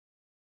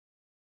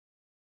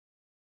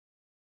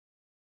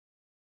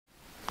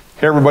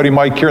Hey everybody,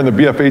 Mike here in the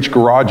BFH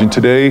garage, and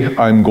today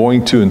I'm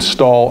going to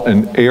install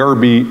an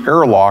ARB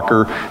air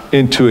locker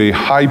into a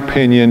high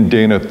pinion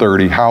Dana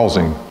 30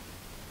 housing.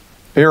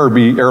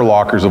 ARB air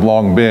lockers have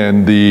long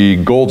been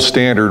the gold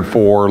standard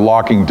for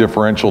locking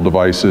differential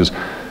devices.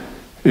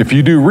 If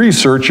you do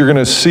research, you're going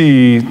to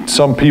see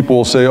some people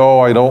will say,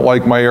 oh, I don't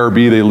like my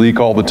ARB, they leak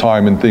all the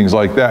time and things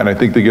like that. And I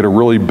think they get a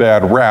really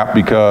bad rap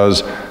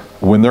because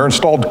when they're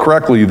installed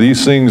correctly,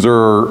 these things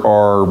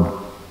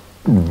are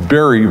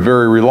very,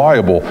 very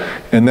reliable.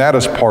 And that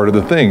is part of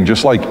the thing.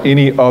 Just like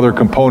any other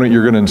component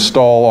you're going to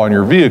install on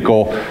your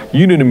vehicle,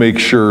 you need to make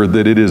sure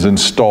that it is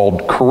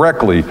installed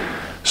correctly.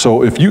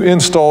 So if you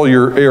install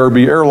your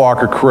ARB air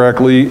locker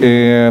correctly,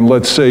 and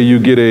let's say you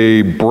get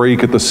a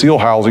break at the seal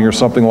housing or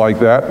something like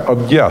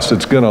that, yes,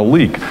 it's going to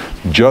leak.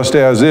 Just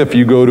as if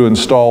you go to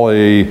install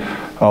a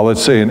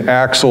let's say an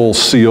axle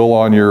seal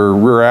on your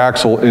rear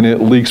axle and it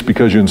leaks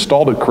because you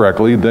installed it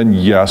correctly, then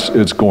yes,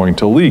 it's going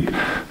to leak.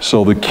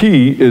 So the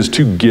key is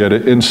to get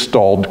it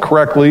installed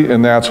correctly,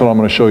 and that's what I'm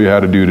going to show you how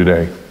to do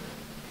today.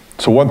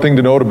 So one thing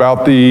to note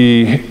about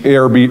the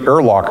ARB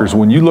air lockers,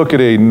 when you look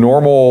at a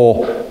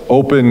normal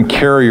open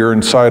carrier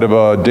inside of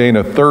a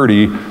Dana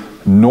 30,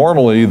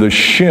 normally the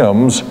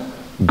shims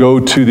go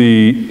to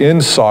the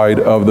inside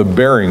of the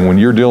bearing. When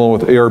you're dealing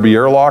with ARB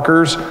air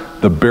lockers,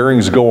 the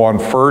bearings go on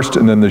first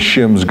and then the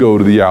shims go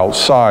to the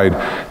outside.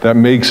 That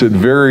makes it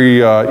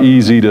very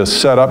easy to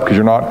set up because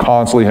you're not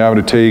constantly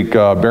having to take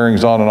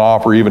bearings on and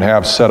off or even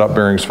have setup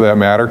bearings for that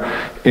matter.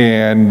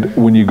 And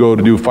when you go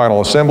to do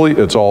final assembly,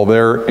 it's all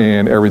there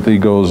and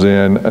everything goes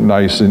in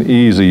nice and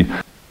easy.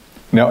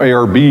 Now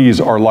ARBs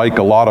are like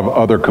a lot of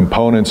other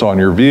components on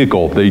your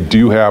vehicle. They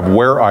do have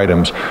wear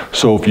items.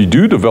 So if you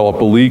do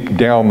develop a leak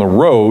down the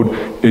road,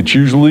 it's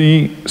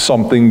usually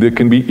something that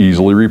can be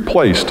easily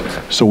replaced.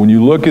 So when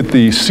you look at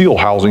the seal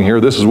housing here,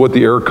 this is what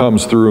the air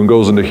comes through and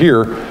goes into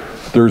here.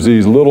 There's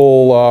these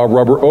little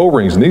rubber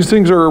O-rings, and these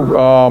things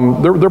are,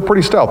 they're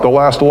pretty stout. They'll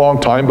last a long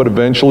time, but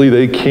eventually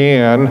they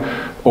can,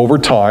 over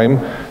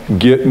time,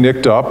 get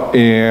nicked up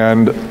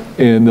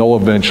and they'll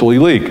eventually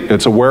leak.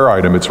 It's a wear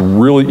item. It's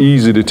really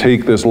easy to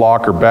take this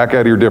locker back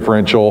out of your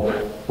differential,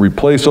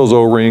 replace those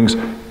O-rings,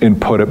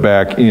 and put it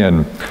back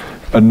in.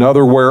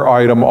 Another wear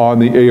item on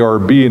the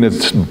ARB, and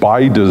it's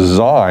by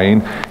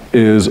design,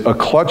 is a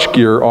clutch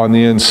gear on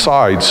the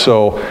inside.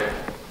 So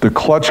the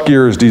clutch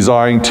gear is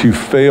designed to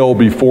fail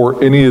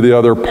before any of the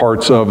other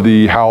parts of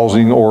the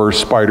housing or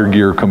spider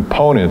gear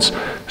components.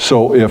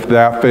 So if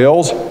that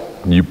fails,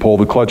 you pull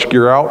the clutch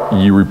gear out,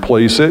 you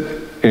replace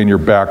it, and you're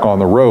back on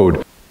the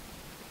road.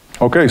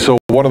 Okay, so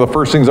one of the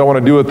first things I want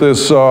to do with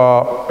this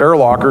air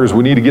locker is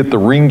we need to get the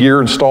ring gear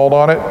installed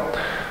on it.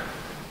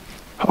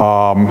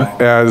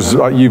 As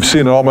you've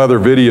seen in all my other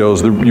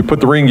videos, you put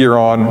the ring gear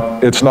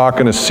on, it's not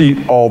going to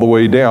seat all the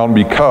way down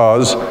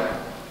because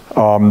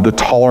the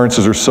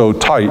tolerances are so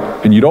tight.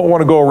 And you don't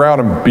want to go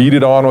around and beat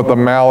it on with a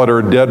mallet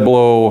or a dead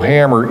blow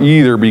hammer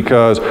either,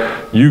 because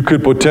you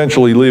could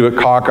potentially leave it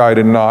cockeyed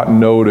and not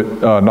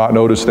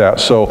notice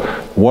that. So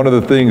one of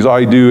the things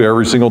I do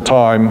every single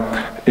time,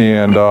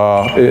 and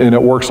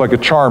it works like a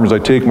charm, is I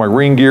take my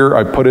ring gear,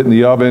 I put it in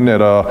the oven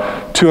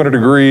at 200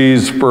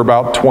 degrees for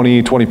about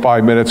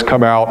 20-25 minutes,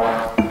 come out,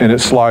 and it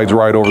slides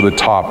right over the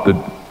top.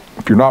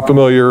 If you're not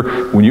familiar,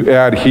 when you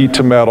add heat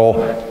to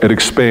metal, it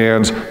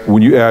expands.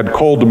 When you add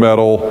cold to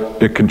metal,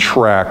 it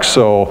contracts.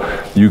 So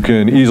you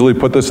can easily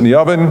put this in the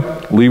oven,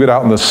 leave it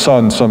out in the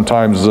sun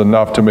sometimes is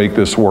enough to make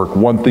this work.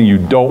 One thing you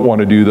don't want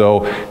to do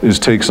though is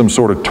take some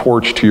sort of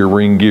torch to your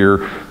ring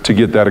gear to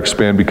get that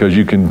expand, because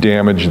you can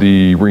damage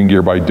the ring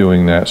gear by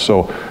doing that.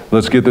 So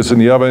let's get this in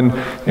the oven,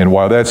 and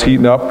while that's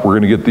heating up, we're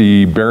going to get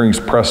the bearings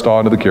pressed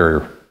onto the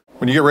carrier.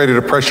 When you get ready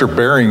to press your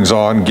bearings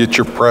on, get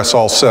your press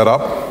all set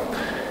up.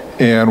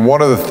 And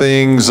one of the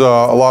things a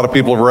lot of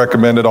people have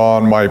recommended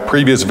on my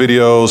previous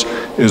videos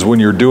is when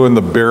you're doing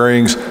the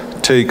bearings,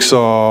 take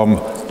some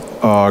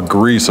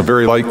grease, a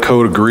very light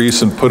coat of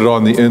grease, and put it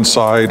on the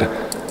inside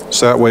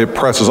so that way it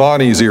presses on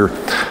easier.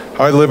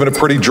 I live in a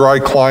pretty dry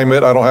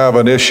climate. I don't have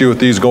an issue with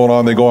these going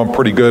on. They go on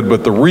pretty good,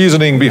 but the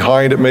reasoning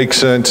behind it makes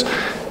sense.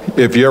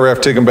 If you ever have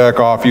to take them back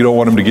off, you don't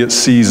want them to get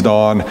seized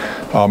on.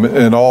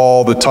 And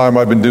all the time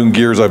I've been doing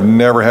gears, I've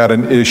never had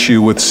an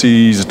issue with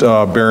seized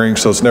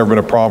bearings, so it's never been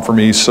a problem for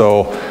me.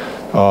 So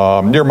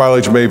near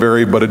mileage may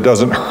vary, but it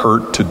doesn't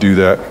hurt to do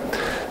that.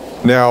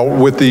 Now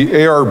with the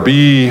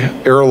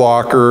ARB air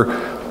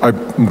locker,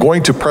 I'm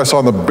going to press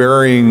on the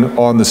bearing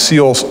on the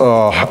seal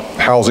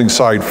housing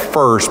side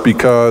first,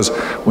 because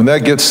when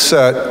that gets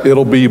set,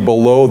 it'll be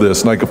below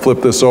this, and I can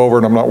flip this over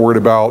and I'm not worried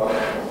about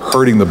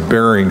hurting the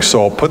bearing.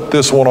 So I'll put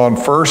this one on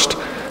first,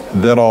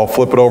 then I'll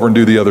flip it over and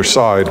do the other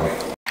side.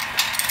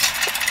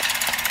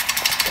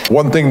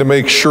 One thing to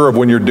make sure of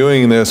when you're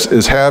doing this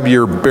is have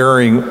your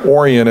bearing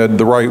oriented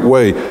the right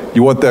way.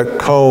 You want that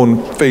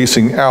cone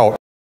facing out.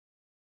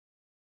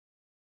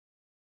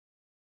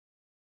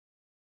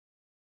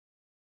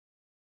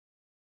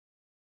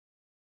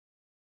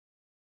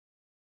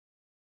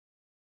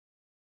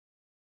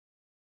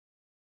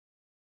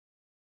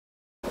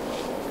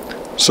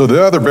 So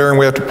the other bearing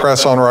we have to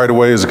press on right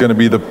away is going to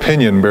be the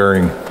pinion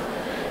bearing.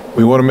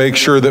 We want to make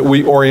sure that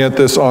we orient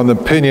this on the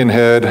pinion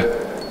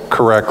head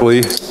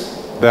correctly.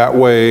 That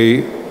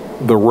way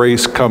the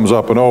race comes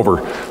up and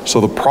over.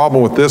 So the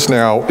problem with this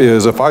now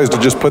is if I was to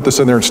just put this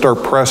in there and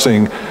start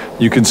pressing,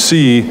 you can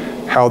see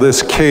how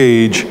this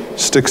cage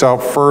sticks out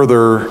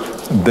further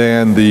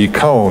than the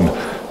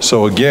cone.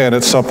 So again,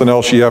 it's something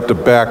else you have to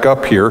back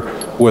up here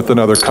with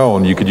another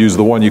cone. You could use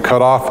the one you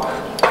cut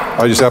off.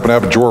 I just happen to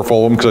have a drawer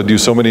full of them because I do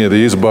so many of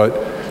these, but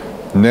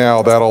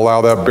now that'll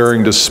allow that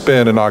bearing to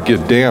spin and not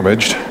get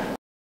damaged.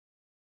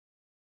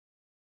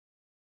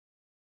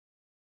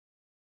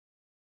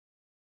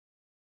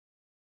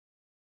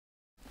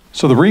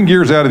 So the ring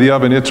gear's out of the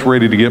oven, it's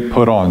ready to get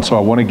put on. So I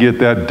want to get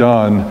that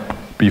done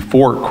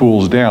before it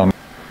cools down.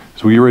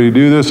 So we get ready to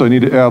do this, I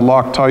need to add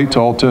Loctite to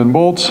all 10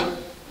 bolts.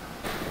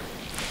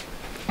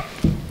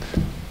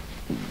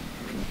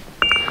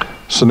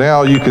 So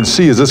now you can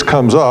see as this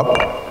comes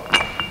up,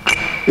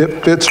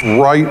 it fits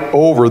right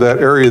over that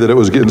area that it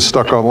was getting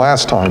stuck on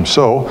last time.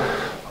 So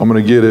I'm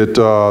going to get it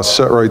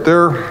set right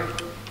there.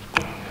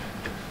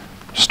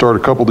 Start a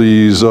couple of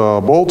these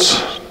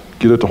bolts,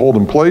 get it to hold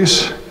in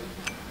place.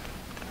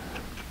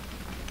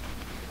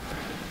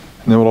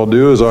 And then what I'll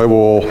do is I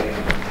will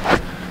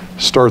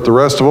start the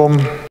rest of them.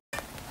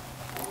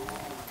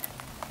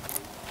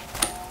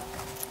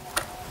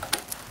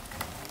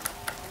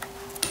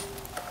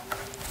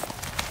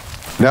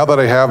 Now that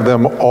I have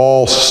them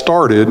all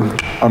started,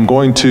 I'm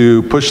going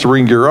to push the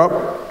ring gear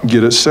up,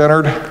 get it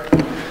centered.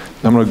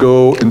 I'm going to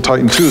go and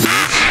tighten two of these,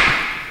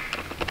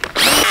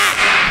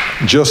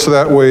 just so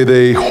that way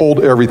they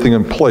hold everything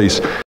in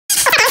place.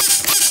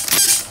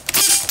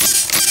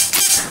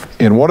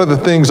 And one of the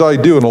things I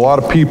do, and a lot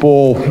of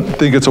people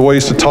think it's a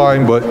waste of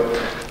time, but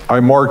I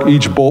mark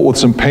each bolt with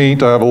some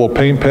paint. I have a little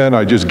paint pen.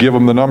 I just give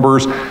them the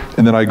numbers,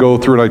 and then I go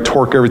through and I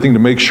torque everything to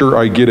make sure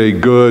I get a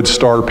good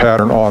star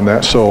pattern on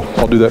that. So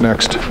I'll do that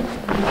next.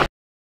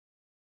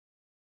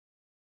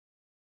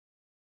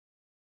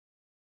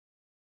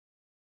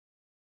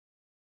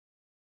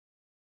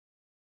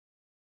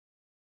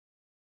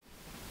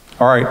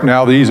 All right,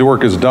 now the easy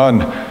work is done.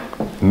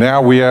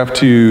 Now we have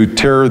to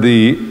tear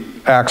the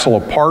axle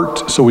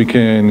apart so we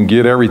can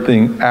get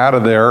everything out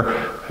of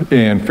there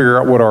and figure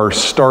out what our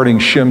starting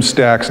shim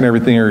stacks and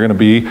everything are going to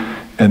be,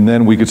 and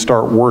then we could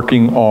start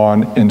working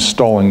on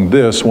installing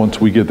this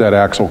once we get that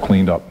axle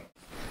cleaned up.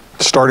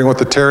 Starting with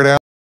the teardown.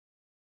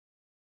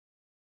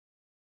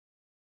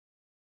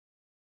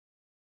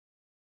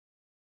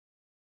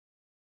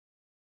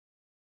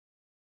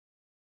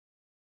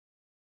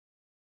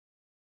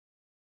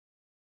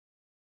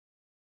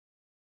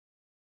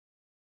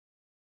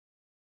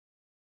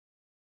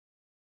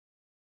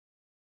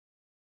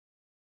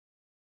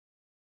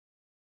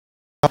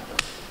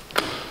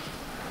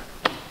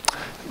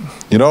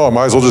 You know, I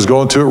might as well just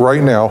go into it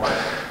right now.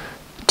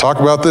 Talk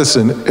about this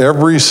in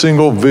every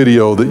single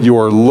video that you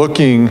are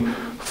looking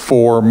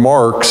for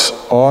marks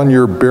on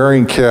your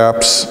bearing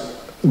caps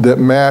that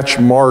match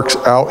marks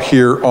out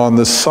here on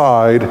the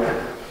side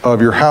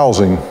of your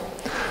housing.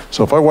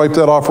 So if I wipe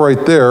that off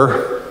right there,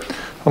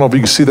 I don't know if you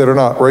can see that or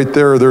not, right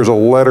there, there's a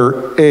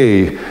letter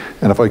A.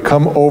 And if I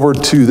come over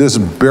to this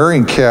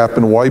bearing cap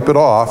and wipe it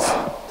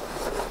off,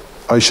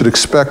 I should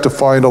expect to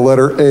find a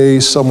letter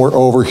A somewhere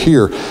over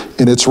here,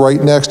 and it's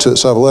right next to it.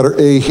 So I have a letter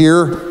A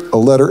here, a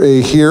letter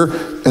A here,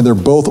 and they're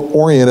both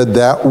oriented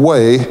that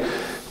way,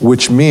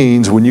 which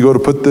means when you go to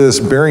put this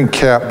bearing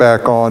cap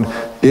back on,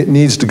 it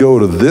needs to go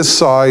to this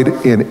side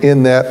and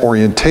in that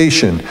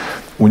orientation.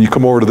 When you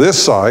come over to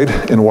this side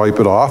and wipe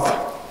it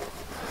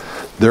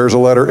off, there's a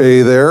letter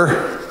A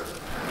there,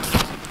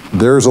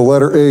 there's a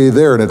letter A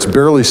there, and it's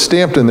barely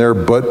stamped in there,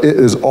 but it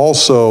is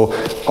also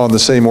on the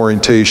same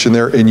orientation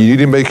there. And you need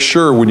to make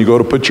sure when you go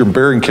to put your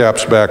bearing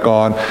caps back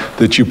on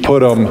that you put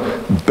them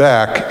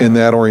back in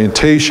that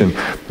orientation.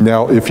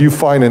 Now, if you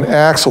find an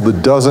axle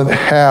that doesn't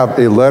have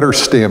a letter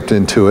stamped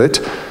into it,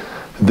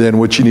 then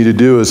what you need to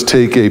do is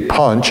take a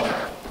punch,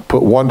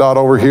 put one dot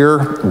over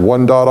here,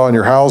 one dot on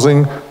your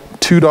housing,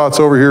 two dots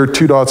over here,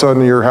 two dots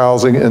on your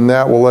housing, and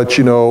that will let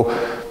you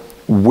know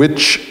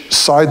which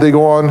side they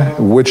go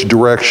on, which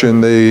direction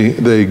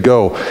they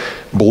go.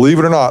 Believe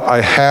it or not,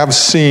 I have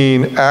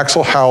seen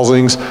axle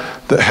housings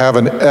that have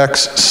an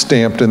X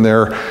stamped in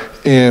there,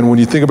 and when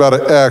you think about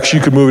an X,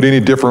 you can move it any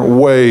different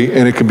way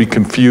and it can be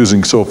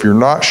confusing. So if you're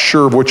not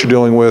sure of what you're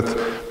dealing with,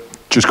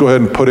 just go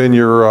ahead and put in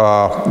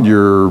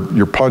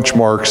your punch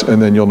marks,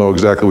 and then you'll know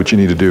exactly what you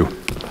need to do.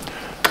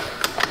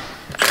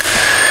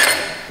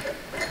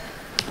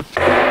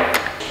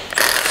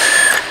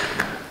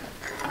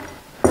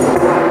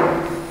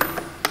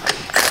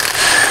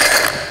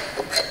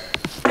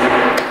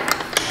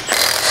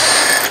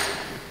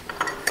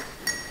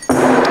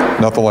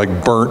 Nothing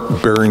like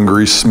burnt bearing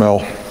grease smell.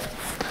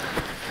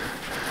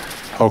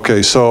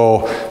 Okay,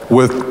 so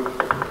with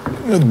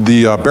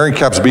the bearing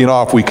caps being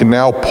off, we can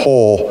now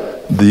pull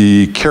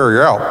the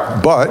carrier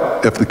out.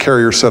 But if the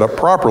carrier is set up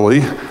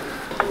properly,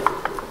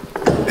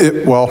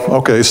 Well,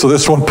 okay, so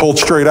this one pulled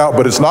straight out,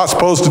 but it's not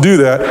supposed to do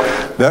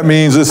that. That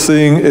means this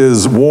thing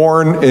is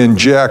worn and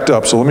jacked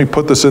up. So let me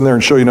put this in there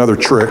and show you another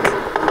trick.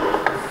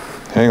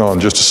 Hang on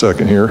just a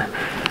second here.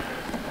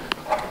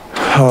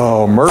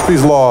 Oh,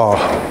 Murphy's Law.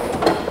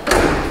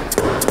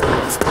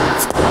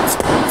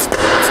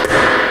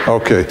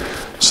 Okay,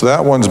 so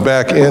that one's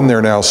back in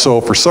there now.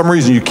 So for some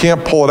reason you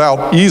can't pull it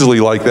out easily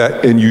like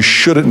that, and you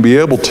shouldn't be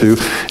able to.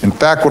 In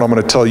fact, what I'm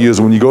going to tell you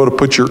is when you go to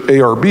put your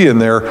ARB in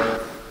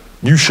there,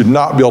 you should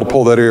not be able to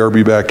pull that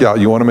ARB back out.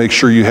 You want to make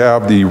sure you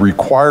have the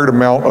required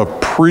amount of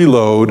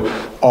preload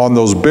on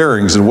those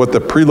bearings. And what the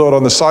preload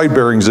on the side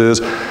bearings is,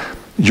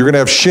 you're going to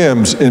have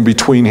shims in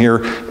between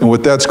here. And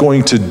what that's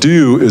going to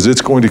do is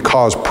it's going to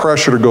cause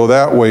pressure to go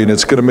that way, and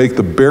it's going to make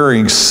the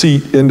bearing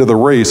seat into the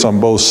race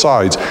on both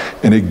sides.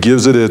 And it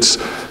gives it its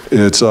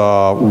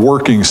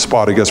working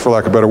spot, I guess, for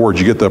lack of better words.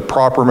 You get the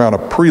proper amount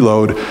of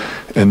preload,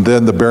 and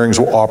then the bearings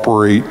will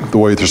operate the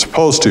way they're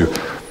supposed to.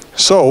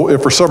 So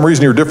if for some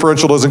reason your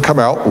differential doesn't come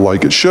out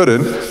like it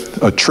shouldn't,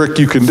 a trick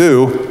you can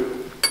do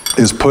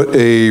is put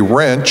a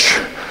wrench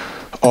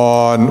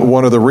on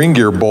one of the ring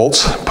gear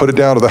bolts, put it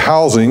down to the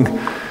housing,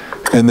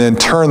 and then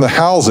turn the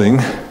housing,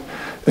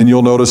 and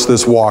you'll notice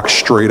this walks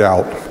straight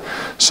out.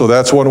 So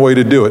that's one way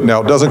to do it.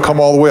 Now, it doesn't come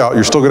all the way out.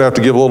 You're still going to have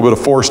to give a little bit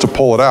of force to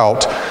pull it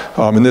out.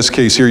 In this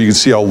case here, you can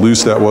see how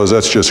loose that was.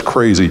 That's just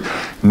crazy.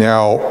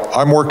 Now,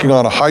 I'm working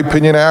on a high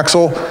pinion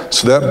axle,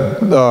 so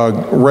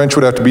that wrench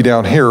would have to be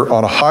down here.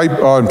 On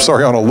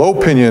a low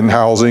pinion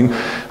housing,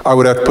 I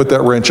would have to put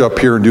that wrench up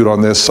here and do it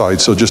on this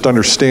side. So just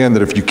understand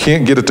that if you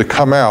can't get it to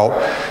come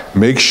out,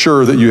 make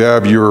sure that you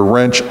have your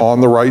wrench on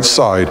the right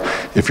side.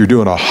 If you're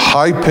doing a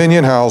high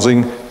pinion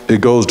housing, it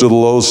goes to the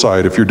low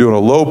side. If you're doing a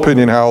low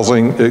pinion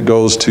housing, it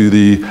goes to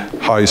the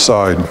high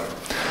side.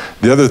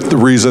 The other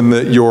reason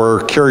that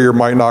your carrier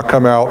might not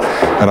come out,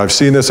 and I've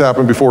seen this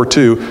happen before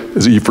too,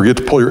 is that you forget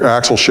to pull your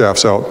axle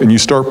shafts out, and you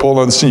start pulling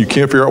on this thing, you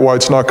can't figure out why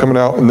it's not coming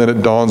out, and then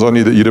it dawns on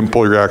you that you didn't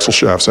pull your axle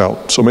shafts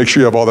out. So make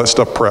sure you have all that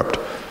stuff prepped.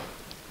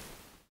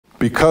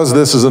 Because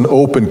this is an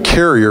open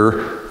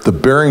carrier, the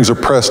bearings are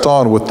pressed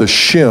on with the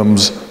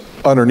shims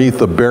underneath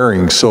the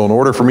bearings. So in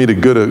order for me to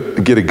get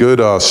a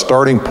good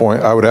starting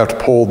point, I would have to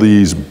pull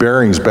these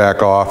bearings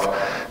back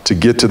off to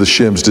get to the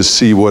shims to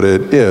see what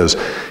it is.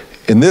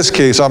 In this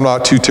case, I'm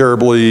not too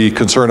terribly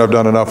concerned. I've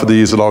done enough of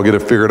these that I'll get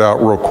it figured out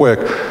real quick.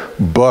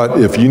 But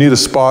if you need a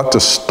spot to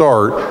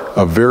start,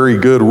 a very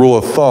good rule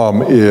of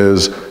thumb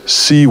is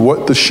see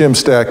what the shim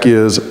stack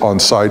is on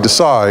side to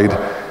side,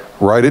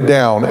 write it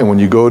down, and when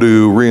you go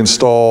to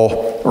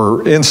reinstall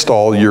or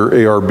install your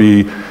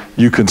ARB,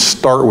 you can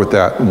start with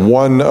that.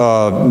 One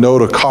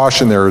note of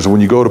caution there is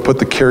when you go to put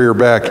the carrier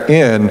back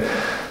in,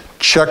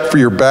 check for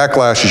your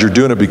backlash as you're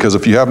doing it, because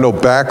if you have no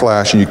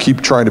backlash and you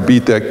keep trying to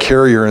beat that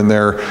carrier in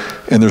there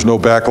and there's no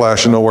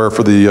backlash and nowhere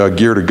for the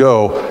gear to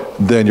go,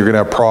 then you're gonna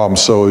have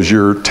problems. So as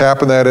you're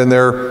tapping that in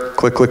there,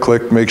 click, click,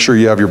 click, make sure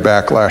you have your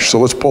backlash. So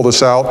let's pull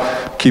this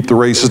out, keep the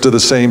races to the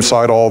same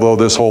side, although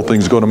this whole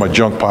thing's going to my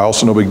junk pile,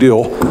 so no big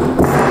deal.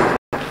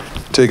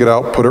 Take it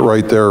out, put it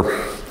right there.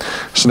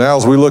 So now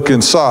as we look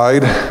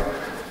inside,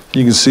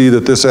 you can see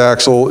that this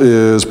axle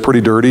is pretty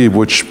dirty,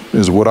 which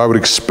is what I would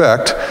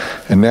expect.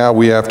 And now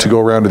we have to go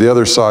around to the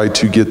other side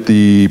to get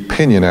the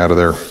pinion out of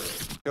there.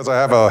 Because I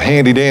have a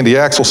handy dandy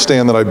axle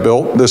stand that I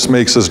built, this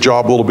makes this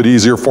job a little bit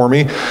easier for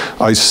me.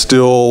 I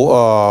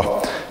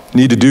still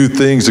need to do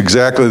things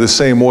exactly the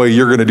same way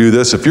you're gonna do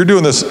this. If you're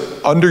doing this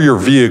under your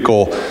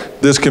vehicle,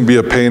 this can be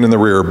a pain in the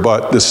rear,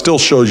 but this still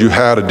shows you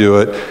how to do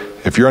it.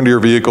 If you're under your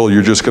vehicle,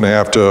 you're just gonna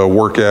have to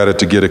work at it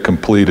to get it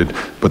completed.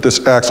 But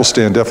this axle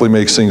stand definitely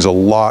makes things a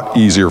lot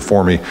easier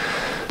for me.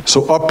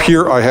 So up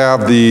here I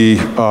have the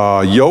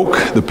yoke,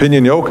 the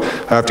pinion yoke.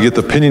 I have to get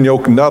the pinion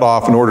yoke nut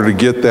off in order to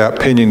get that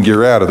pinion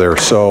gear out of there.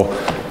 So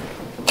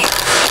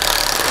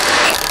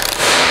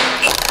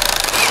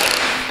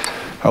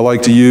I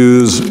like to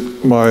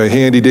use my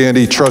handy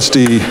dandy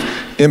trusty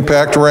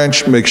impact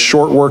wrench, make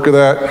short work of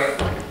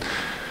that.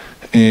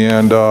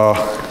 And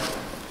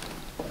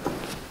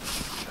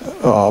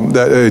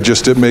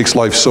it makes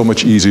life so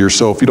much easier.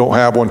 So if you don't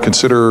have one,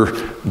 consider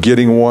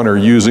getting one or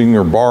using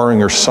or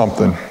borrowing or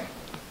something.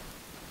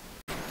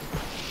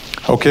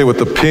 Okay, with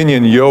the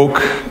pinion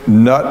yoke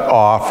nut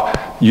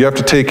off, you have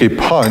to take a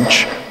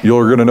punch.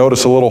 You're gonna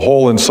notice a little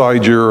hole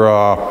inside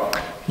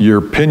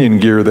your pinion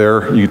gear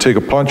there. You take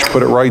a punch,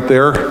 put it right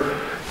there,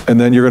 and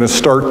then you're gonna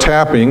start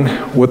tapping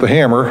with a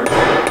hammer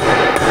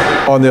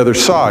on the other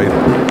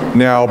side.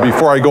 Now,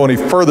 before I go any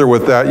further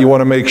with that, you want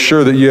to make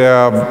sure that you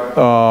have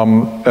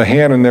a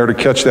hand in there to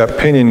catch that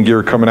pinion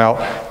gear coming out.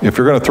 If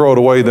you're going to throw it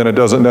away, then it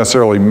doesn't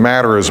necessarily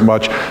matter as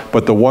much,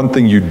 but the one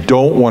thing you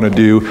don't want to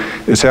do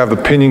is have the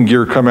pinion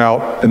gear come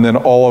out and then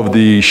all of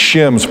the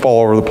shims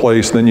fall over the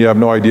place, then you have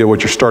no idea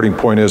what your starting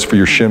point is for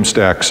your shim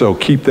stack. So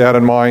keep that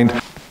in mind.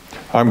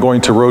 I'm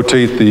going to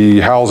rotate the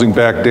housing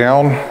back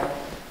down.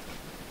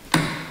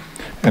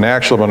 And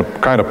actually, I'm going to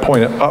kind of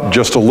point it up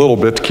just a little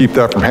bit to keep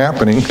that from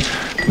happening.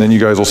 And then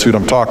you guys will see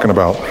what I'm talking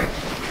about.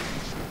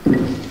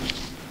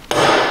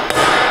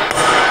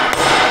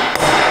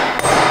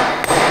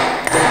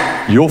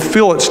 you'll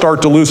feel it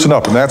start to loosen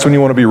up, and that's when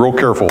you want to be real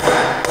careful.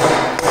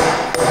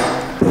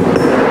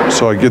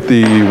 So I get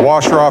the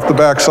washer off the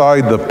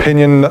backside, the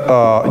pinion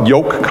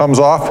yoke comes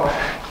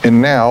off,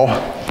 and now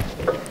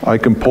I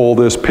can pull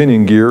this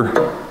pinion gear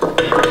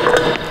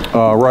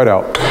right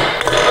out.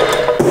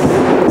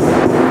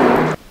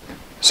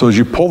 So as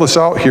you pull this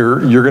out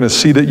here, you're going to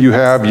see that you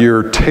have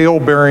your tail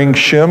bearing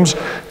shims,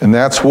 and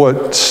that's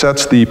what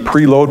sets the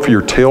preload for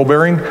your tail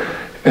bearing.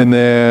 And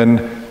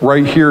then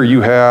right here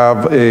you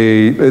have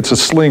it's a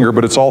slinger,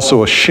 but it's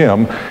also a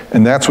shim,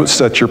 and that's what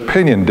sets your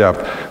pinion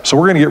depth. So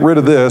we're going to get rid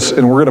of this,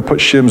 and we're going to put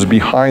shims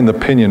behind the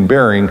pinion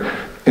bearing,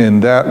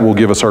 and that will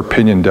give us our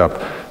pinion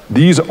depth.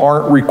 These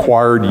aren't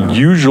required.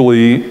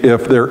 Usually,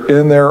 if they're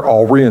in there,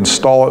 I'll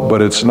reinstall it, but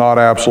it's not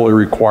absolutely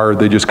required.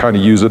 They just kind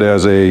of use it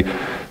as a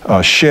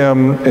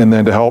shim, and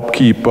then to help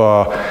keep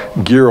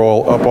gear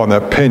oil up on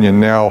that pinion.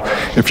 Now,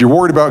 if you're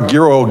worried about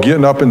gear oil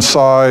getting up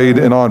inside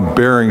and on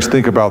bearings,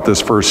 think about this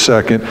for a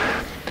second.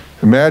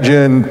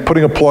 Imagine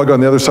putting a plug on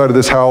the other side of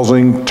this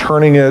housing,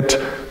 turning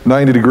it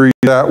 90 degrees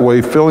that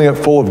way, filling it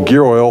full of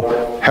gear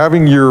oil,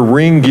 having your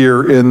ring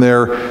gear in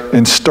there,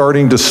 and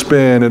starting to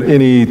spin at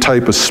any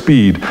type of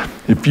speed.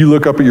 If you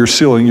look up at your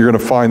ceiling, you're going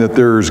to find that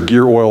there's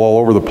gear oil all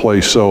over the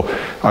place. So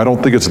I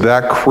don't think it's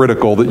that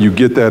critical that you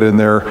get that in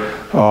there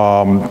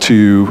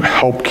to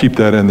help keep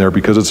that in there,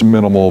 because it's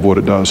minimal of what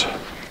it does.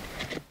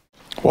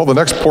 Well, the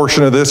next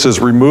portion of this is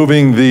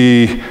removing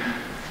the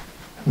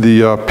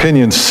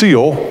pinion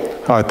seal.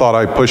 I thought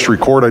I pushed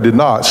record, I did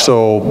not.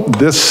 So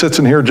this sits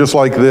in here just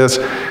like this.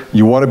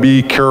 You want to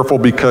be careful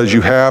because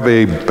you have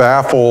a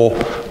baffle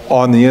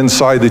on the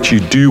inside that you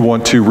do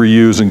want to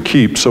reuse and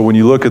keep. So when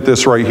you look at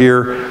this right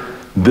here,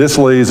 this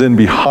lays in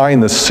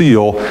behind the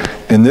seal,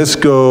 and this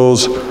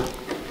goes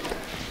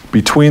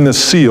between the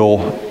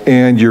seal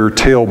and your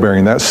tail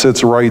bearing. That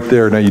sits right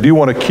there. Now you do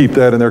want to keep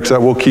that in there because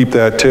that will keep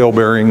that tail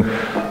bearing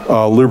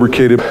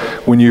lubricated.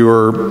 When you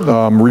are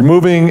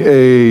removing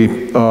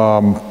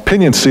a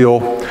pinion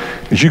seal,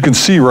 as you can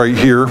see right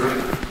here,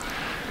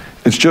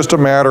 it's just a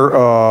matter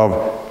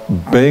of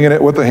banging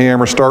it with the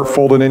hammer, start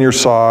folding in your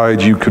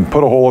sides. You can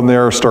put a hole in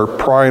there, start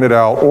prying it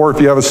out, or if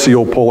you have a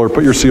seal puller,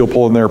 put your seal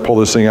pull in there, pull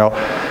this thing out.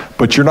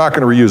 But you're not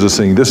going to reuse this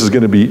thing. This is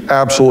going to be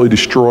absolutely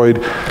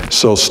destroyed.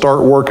 So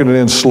start working it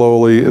in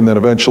slowly, and then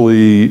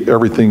eventually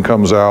everything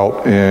comes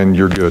out and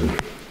you're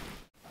good.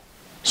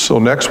 So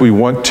next we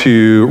want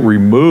to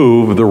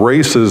remove the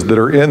races that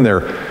are in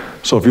there.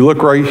 So if you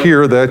look right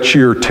here, that's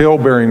your tail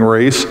bearing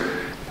race.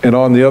 And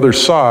on the other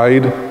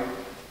side,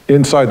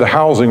 inside the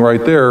housing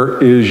right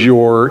there, is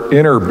your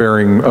inner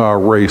bearing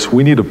race.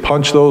 We need to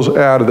punch those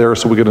out of there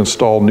so we can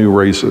install new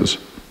races.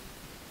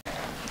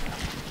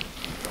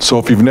 So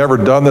if you've never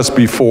done this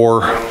before,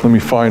 let me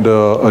find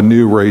a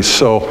new race.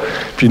 So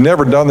if you've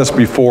never done this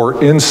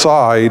before,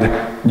 inside,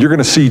 you're going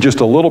to see just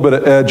a little bit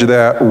of edge of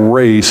that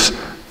race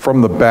from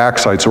the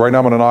backside. So right now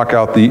I'm going to knock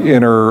out the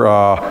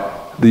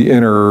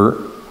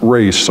inner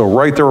race. So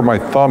right there where my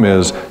thumb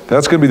is,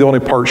 that's going to be the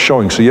only part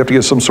showing. So you have to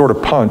get some sort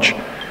of punch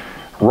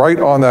right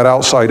on that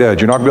outside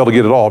edge. You're not going to be able to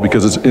get it all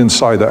because it's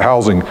inside that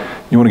housing.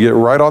 You want to get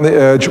right on the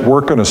edge,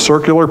 work in a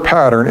circular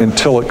pattern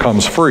until it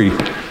comes free.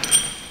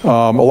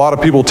 A lot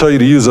of people tell you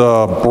to use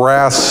a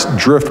brass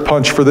drift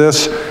punch for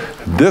this.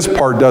 This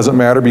part doesn't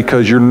matter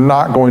because you're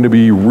not going to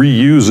be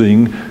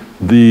reusing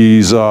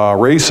these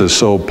races.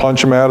 So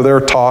punch them out of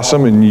there, toss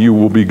them, and you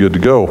will be good to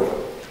go.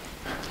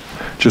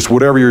 Just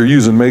whatever you're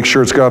using, make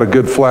sure it's got a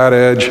good flat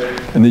edge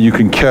and that you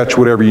can catch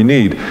whatever you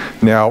need.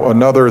 Now,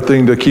 another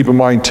thing to keep in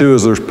mind too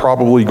is there's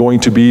probably going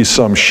to be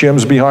some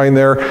shims behind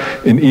there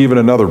and even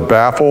another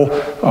baffle.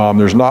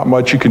 There's not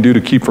much you can do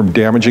to keep from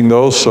damaging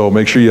those, so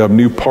make sure you have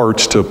new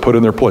parts to put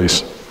in their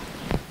place.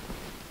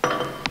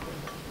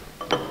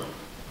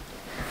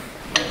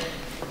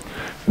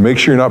 Make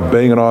sure you're not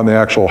banging on the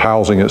actual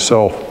housing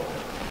itself.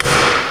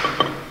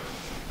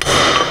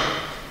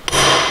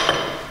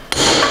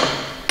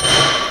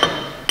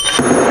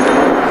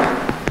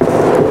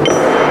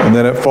 And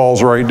then it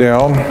falls right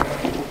down.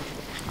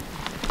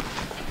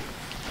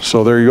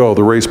 So there you go,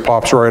 the race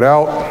pops right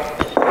out.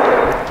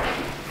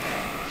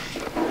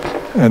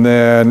 And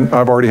then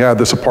I've already had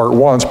this apart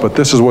once, but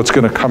this is what's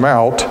going to come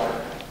out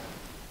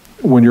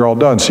when you're all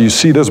done. So you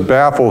see this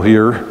baffle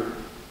here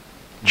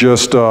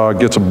just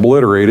gets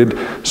obliterated.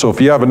 So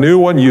if you have a new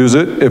one, use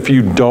it. If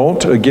you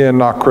don't, again,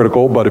 not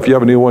critical, but if you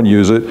have a new one,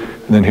 use it.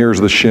 And then here's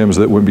the shims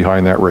that went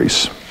behind that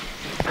race.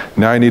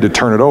 Now I need to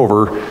turn it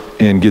over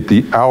and get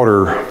the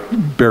outer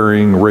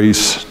bearing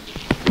race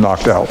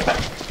knocked out.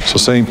 So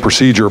same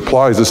procedure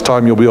applies. This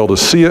time you'll be able to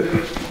see it.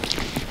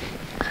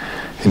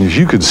 And as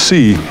you can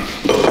see,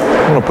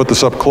 I'm going to put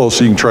this up close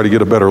so you can try to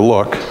get a better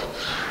look.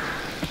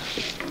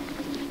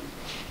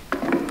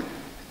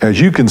 As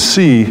you can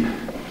see,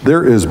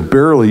 there is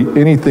barely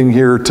anything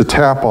here to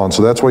tap on.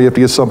 So that's why you have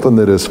to get something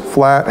that is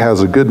flat,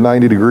 has a good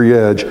 90-degree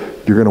edge.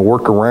 You're going to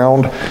work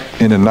around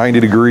in a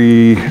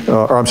 90-degree,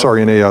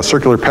 in a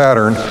circular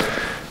pattern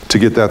to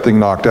get that thing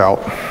knocked out.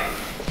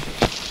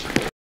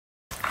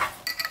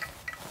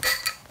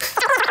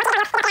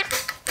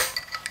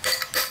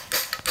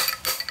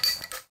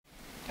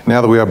 Now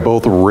that we have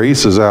both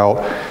races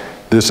out,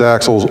 this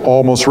axle is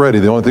almost ready.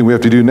 The only thing we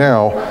have to do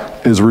now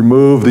is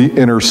remove the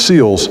inner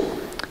seals.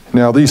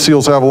 Now these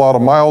seals have a lot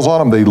of miles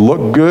on them. They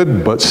look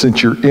good, but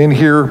since you're in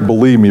here,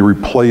 believe me,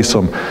 replace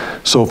them.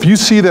 So if you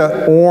see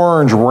that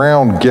orange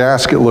round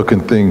gasket looking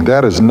thing,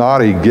 that is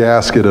not a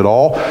gasket at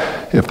all.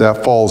 If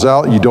that falls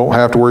out, you don't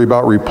have to worry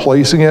about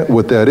replacing it.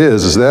 What that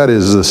is the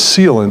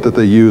sealant that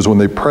they use when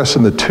they press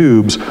in the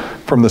tubes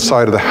from the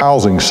side of the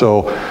housing.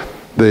 So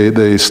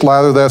they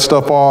slather that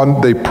stuff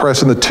on, they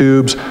press in the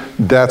tubes,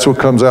 that's what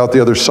comes out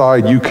the other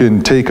side. You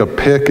can take a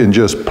pick and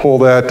just pull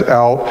that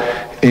out,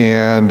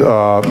 and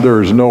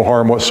there's no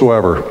harm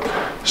whatsoever.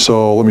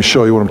 So let me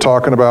show you what I'm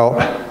talking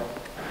about.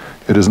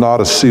 It is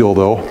not a seal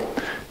though,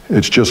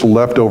 it's just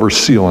leftover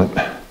sealant.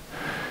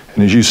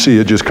 And as you see,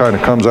 it just kind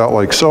of comes out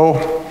like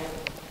so.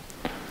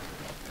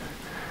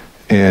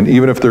 And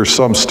even if there's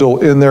some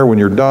still in there when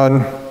you're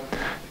done,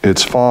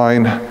 it's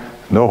fine,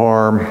 no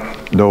harm,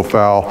 no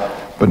foul.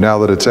 But now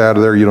that it's out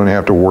of there, you don't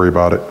have to worry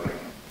about it.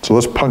 So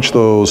let's punch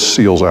those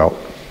seals out.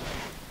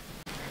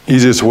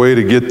 Easiest way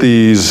to get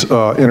these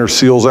inner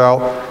seals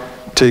out,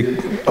 take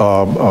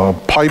a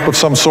pipe of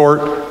some sort,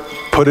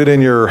 put it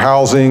in your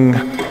housing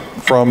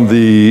from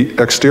the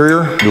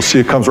exterior. You'll see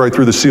it comes right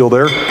through the seal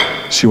there.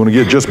 So you want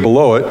to get just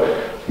below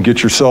it,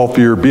 get yourself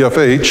your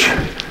BFH,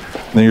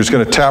 and then you're just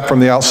going to tap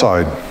from the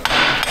outside.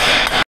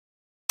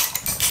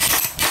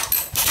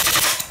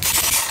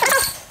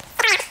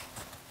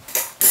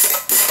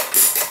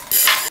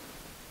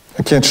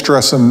 I can't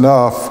stress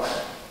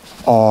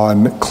enough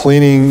on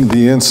cleaning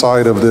the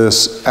inside of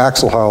this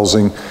axle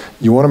housing.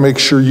 You want to make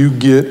sure you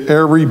get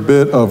every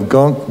bit of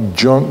gunk,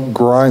 junk,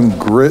 grime,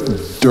 grit,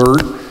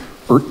 dirt,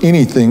 or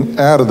anything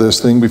out of this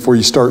thing before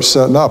you start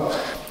setting up.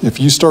 If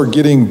you start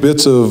getting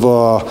bits of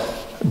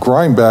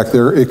grime back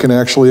there, it can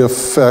actually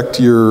affect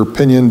your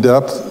pinion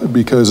depth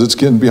because it's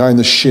getting behind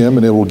the shim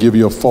and it will give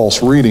you a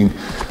false reading.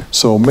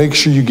 So make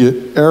sure you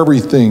get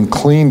everything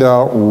cleaned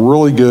out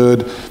really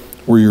good.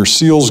 Where your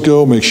seals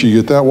go, make sure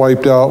you get that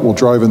wiped out. We'll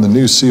drive in the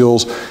new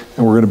seals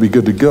and we're going to be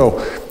good to go.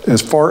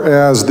 As far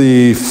as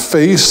the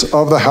face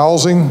of the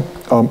housing,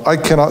 I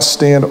cannot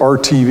stand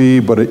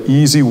RTV, but an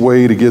easy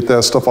way to get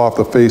that stuff off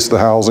the face of the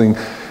housing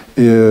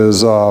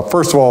is,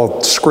 first of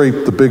all,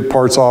 scrape the big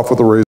parts off with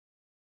a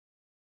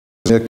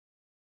razor.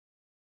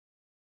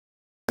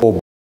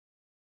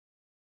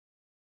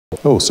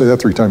 Oh, say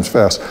that 3 times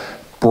fast.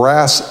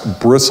 Brass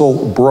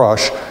bristle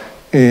brush.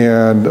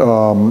 And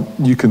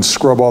you can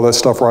scrub all that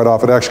stuff right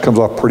off. It actually comes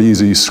off pretty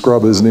easy.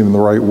 Scrub isn't even the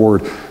right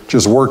word.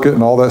 Just work it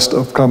and all that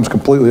stuff comes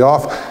completely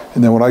off.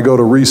 And then when I go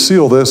to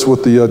reseal this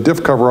with the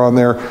diff cover on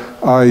there,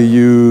 I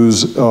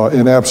use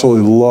and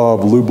absolutely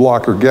love lube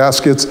blocker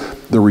gaskets.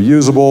 They're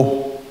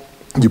reusable.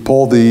 You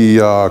pull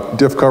the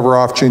diff cover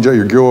off, change out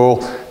your gear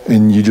oil,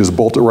 and you just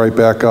bolt it right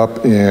back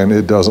up and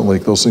it doesn't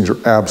leak. Those things are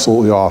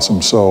absolutely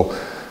awesome. So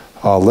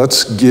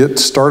let's get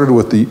started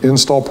with the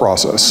install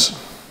process.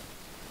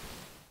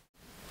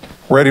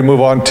 Ready to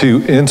move on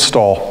to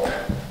install.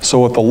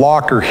 So with the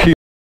locker here,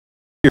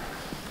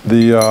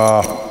 the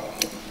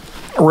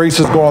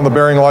races go on the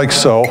bearing like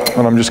so,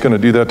 and I'm just going to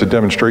do that to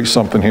demonstrate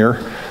something here.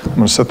 I'm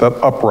going to set that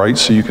upright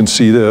so you can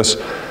see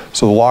this.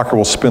 So the locker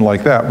will spin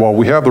like that. Well,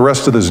 we have the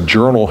rest of this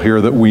journal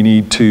here that we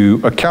need to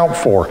account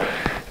for,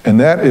 and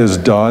that is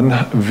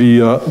done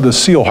via the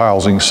seal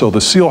housing. So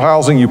the seal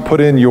housing, you put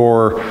in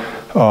your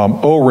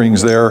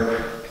O-rings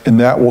there, and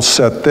that will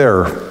set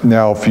there.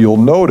 Now, if you'll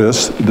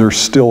notice, there's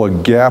still a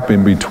gap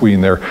in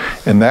between there,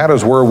 and that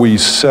is where we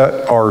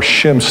set our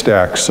shim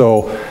stack.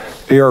 So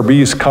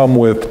ARBs come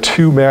with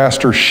 2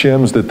 master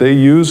shims that they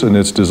use, and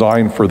it's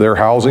designed for their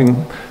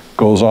housing.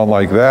 Goes on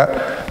like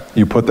that.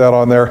 You put that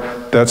on there,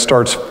 that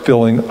starts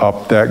filling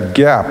up that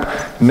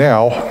gap.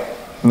 Now,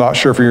 I'm not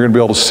sure if you're gonna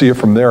be able to see it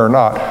from there or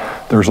not.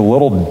 There's a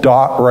little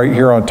dot right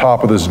here on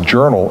top of this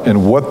journal,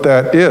 and what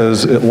that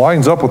is, it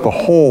lines up with the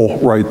hole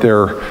right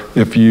there,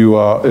 if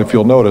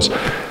you'll notice.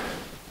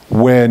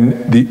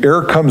 When the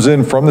air comes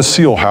in from the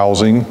seal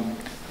housing,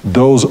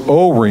 those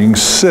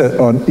O-rings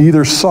sit on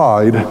either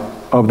side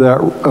of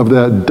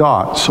that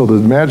dot. So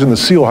imagine the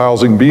seal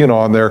housing being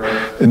on there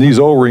and these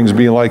O-rings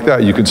being like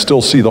that. You can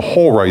still see the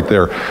hole right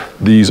there.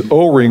 These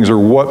O-rings are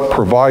what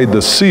provide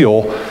the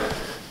seal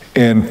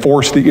and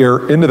force the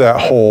air into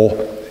that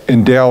hole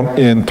and down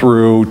in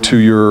through to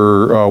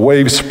your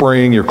wave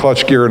spring, your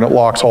clutch gear, and it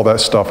locks all that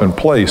stuff in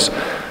place.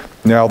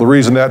 Now, the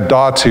reason that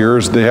dot's here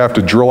is they have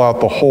to drill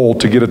out the hole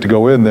to get it to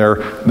go in there,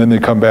 and then they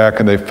come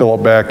back and they fill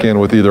it back in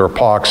with either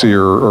epoxy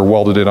or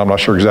welded in. I'm not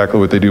sure exactly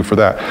what they do for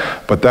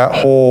that. But that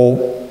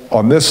hole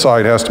on this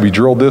side has to be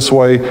drilled this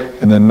way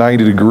and then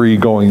 90 degree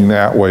going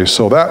that way.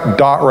 So that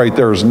dot right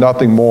there is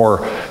nothing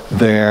more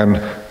than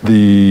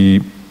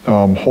the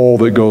hole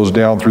that goes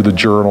down through the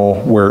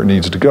journal where it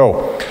needs to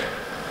go.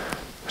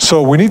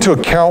 So we need to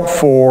account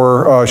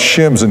for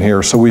shims in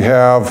here. So we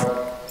have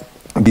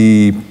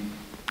the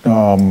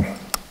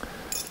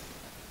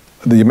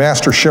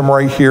master shim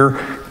right here,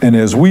 and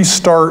as we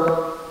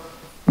start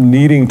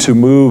needing to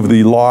move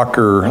the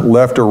locker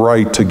left or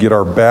right to get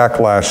our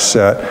backlash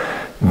set,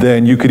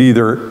 then you could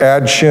either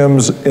add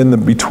shims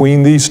in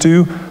between these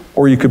two,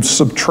 or you could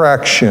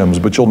subtract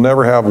shims, but you'll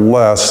never have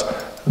less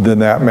than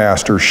that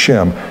master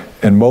shim.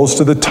 And most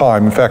of the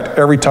time, in fact,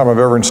 every time I've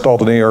ever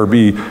installed an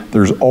ARB,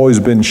 there's always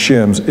been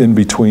shims in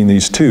between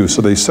these two.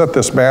 So they set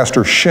this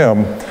master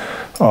shim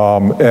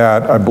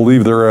at, I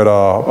believe they're at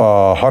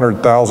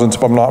 100 thousandths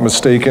if I'm not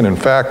mistaken. In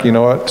fact, you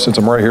know what, since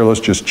I'm right here, let's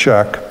just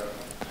check.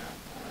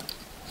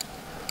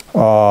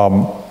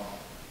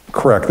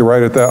 Correct, they're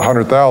right at that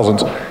 100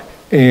 thousandths.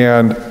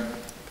 And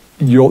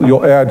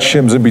you'll add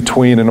shims in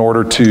between in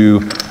order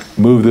to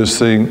move this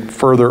thing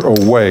further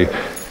away.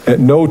 At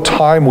no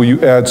time will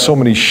you add so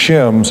many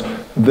shims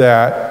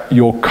that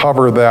you'll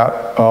cover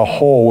that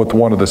hole with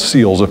one of the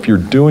seals. If you're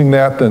doing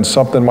that, then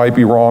something might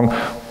be wrong,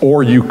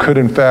 or you could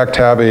in fact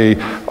have a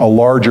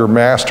larger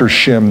master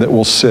shim that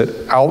will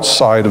sit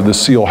outside of the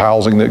seal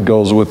housing that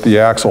goes with the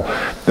axle.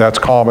 That's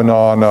common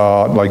on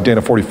like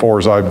Dana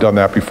 44s, I've done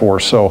that before.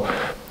 So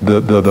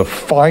the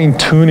fine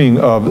tuning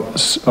of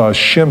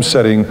shim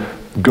setting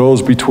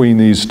goes between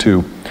these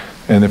two.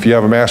 And if you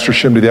have a master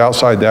shim to the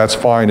outside, that's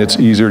fine. It's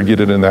easier to get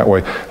it in that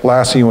way.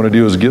 Last thing you want to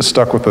do is get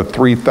stuck with a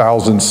 3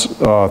 thousandths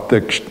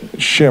thick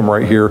shim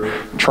right here,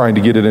 trying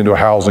to get it into a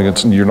housing.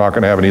 You're not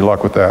going to have any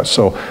luck with that.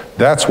 So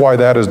that's why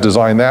that is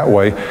designed that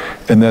way.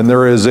 And then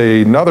there is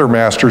another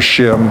master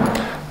shim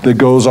that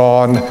goes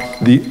on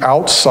the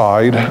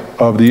outside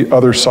of the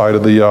other side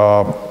of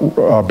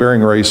the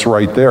bearing race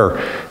right there.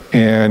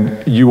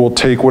 And you will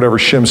take whatever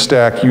shim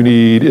stack you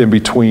need in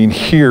between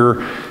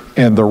here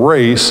and the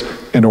race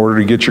in order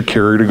to get your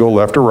carrier to go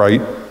left or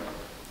right,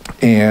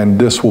 and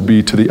this will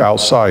be to the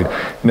outside.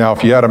 Now,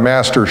 if you had a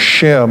master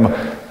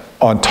shim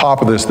on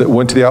top of this that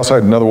went to the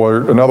outside, in other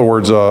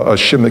words, a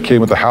shim that came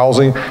with the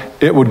housing,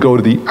 it would go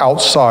to the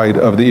outside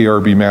of the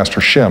ARB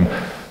master shim.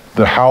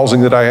 The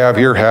housing that I have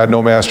here had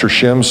no master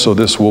shims, so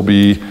this will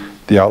be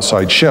the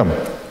outside shim.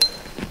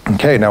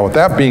 Okay, now with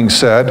that being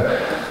said,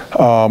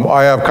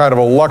 I have kind of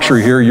a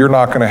luxury here. You're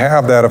not going to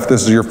have that if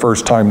this is your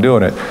first time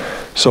doing it.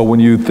 So when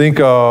you think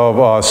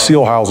of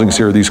seal housings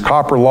here, these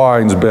copper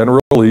lines bend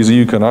real easy.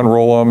 You can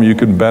unroll them, you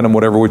can bend them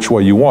whatever which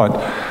way you want.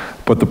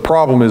 But the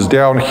problem is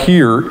down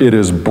here, it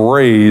is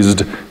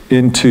brazed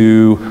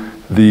into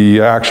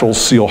the actual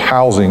seal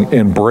housing.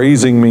 And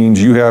brazing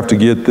means you have to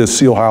get this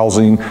seal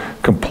housing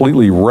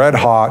completely red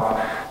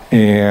hot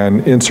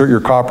and insert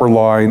your copper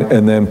line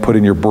and then put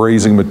in your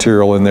brazing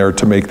material in there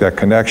to make that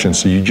connection.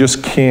 So you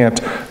just can't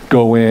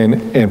go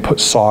in and put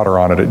solder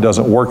on it. It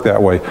doesn't work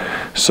that way.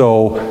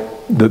 So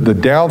the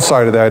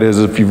downside of that is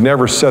if you've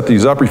never set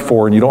these up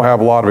before and you don't have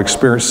a lot of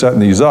experience setting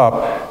these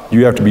up,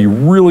 you have to be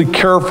really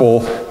careful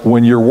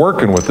when you're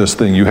working with this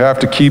thing. You have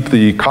to keep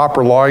the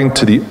copper line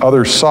to the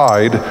other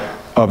side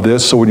of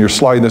this, so when you're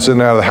sliding this in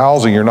and out of the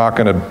housing, you're not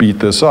going to beat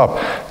this up.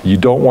 You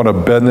don't want to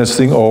bend this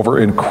thing over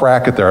and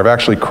crack it there. I've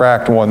actually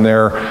cracked one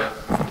there.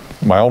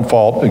 My own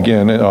fault,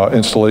 again,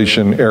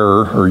 installation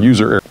error or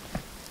user error.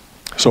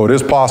 So it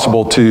is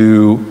possible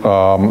to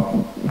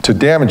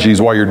damage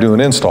these while you're doing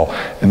install.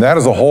 And that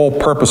is the whole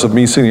purpose of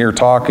me sitting here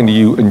talking to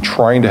you and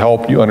trying to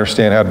help you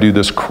understand how to do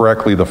this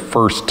correctly the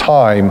first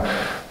time,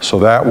 so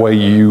that way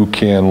you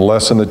can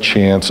lessen the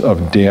chance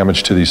of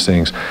damage to these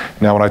things.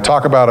 Now when I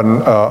talk about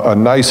a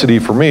nicety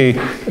for me,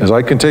 is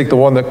I can take the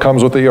one that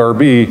comes with the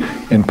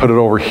ARB and put it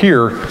over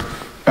here,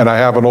 and I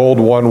have an old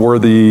one where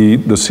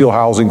the seal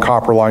housing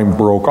copper line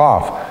broke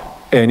off.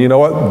 And you know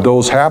what,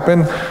 those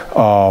happen.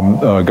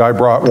 A guy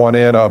brought one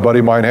in, a buddy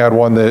of mine had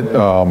one that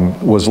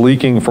was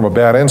leaking from a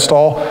bad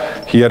install.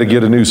 He had to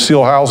get a new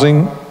seal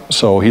housing,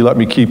 so he let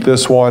me keep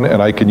this one,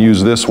 and I can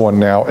use this one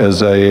now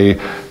as a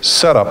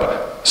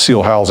setup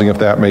seal housing, if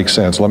that makes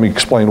sense. Let me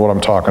explain what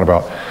I'm talking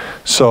about.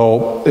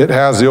 So it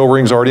has the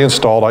O-rings already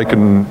installed. I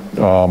can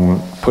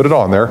put it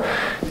on there.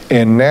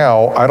 And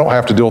now I don't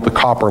have to deal with the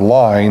copper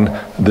line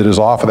that is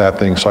off of that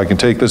thing. So I can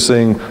take this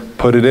thing,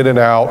 put it in and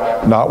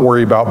out, not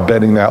worry about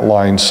bending that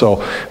line. So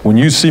when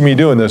you see me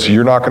doing this,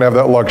 you're not going to have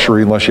that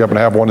luxury unless you happen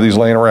to have one of these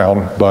laying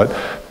around. But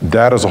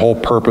that is the whole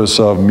purpose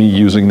of me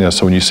using this.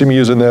 So when you see me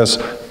using this,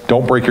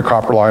 don't break your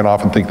copper line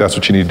off and think that's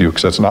what you need to do,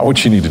 because that's not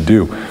what you need to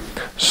do.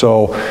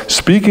 So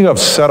speaking of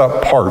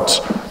setup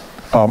parts,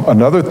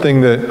 another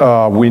thing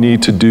that we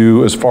need to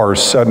do as far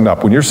as setting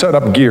up, when you're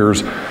setting up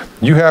gears,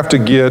 you have to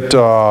get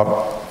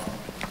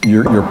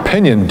your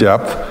pinion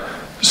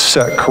depth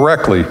set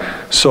correctly.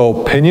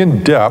 So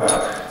pinion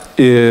depth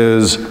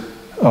is,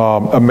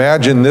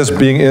 imagine this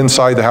being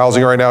inside the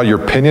housing right now. Your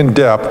pinion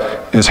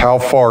depth is how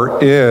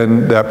far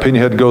in that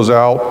pinion head goes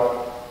out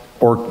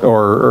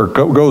or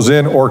goes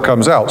in or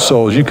comes out.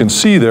 So as you can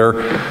see there,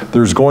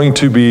 there's going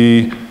to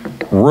be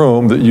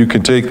room that you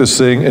can take this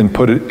thing and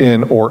put it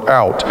in or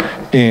out.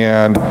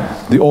 And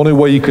the only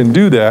way you can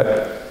do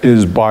that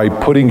is by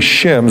putting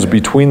shims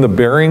between the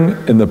bearing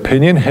and the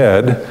pinion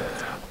head,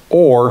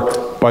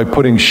 or by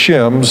putting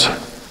shims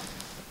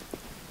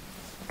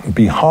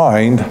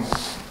behind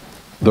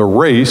the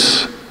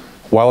race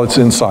while it's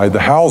inside the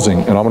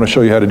housing. And I'm going to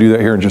show you how to do that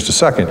here in just a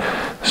second.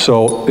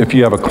 So if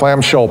you have a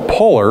clamshell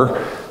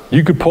puller,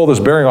 you could pull this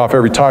bearing off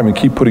every time and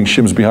keep putting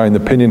shims behind the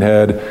pinion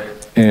head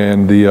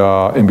and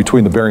in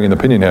between the bearing and the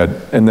pinion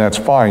head, and that's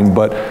fine.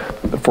 But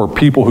for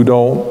people who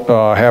don't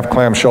have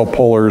clamshell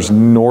pullers,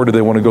 nor do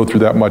they want to go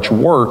through that much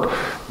work,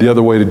 the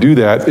other way to do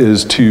that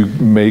is to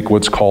make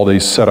what's called a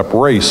setup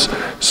race.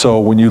 So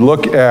when you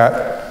look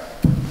at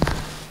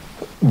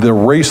the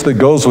race that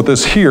goes with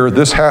this here,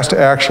 this has to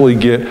actually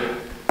get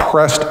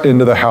pressed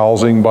into the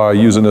housing by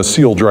using a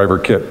seal driver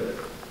kit.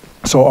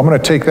 So I'm going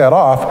to take that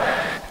off,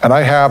 and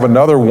I have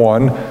another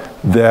one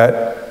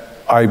that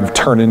I've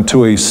turned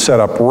into a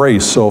setup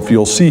race. So if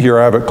you'll see here,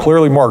 I have it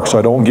clearly marked so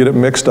I don't get it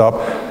mixed up.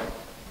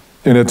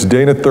 And it's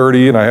Dana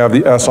 30, and I have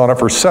the S on it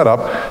for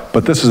setup.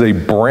 But this is a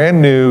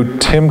brand new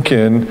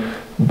Timken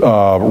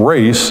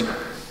race,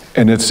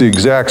 and it's the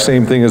exact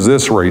same thing as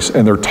this race.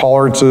 And their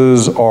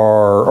tolerances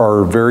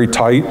are very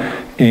tight,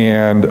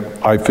 and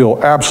I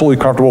feel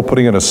absolutely comfortable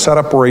putting in a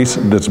setup race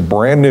that's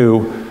brand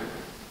new,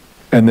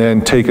 and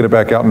then taking it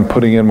back out and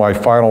putting in my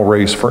final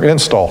race for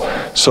install.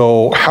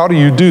 So how do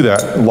you do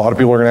that? A lot of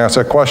people are gonna ask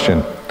that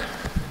question.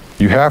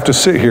 You have to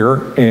sit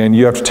here and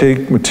you have to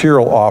take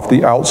material off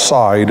the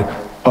outside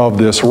of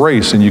this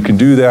race, and you can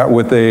do that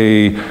with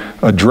a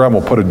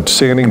Dremel. Put a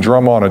sanding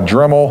drum on a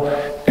Dremel,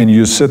 and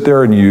you just sit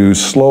there and you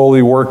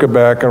slowly work it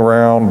back and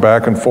around,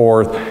 back and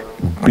forth,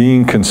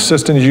 being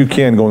consistent as you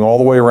can, going all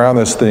the way around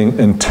this thing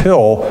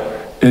until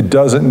it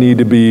doesn't need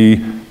to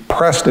be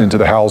pressed into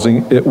the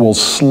housing. It will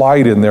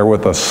slide in there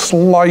with a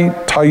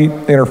slight tight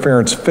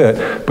interference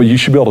fit, but you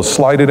should be able to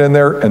slide it in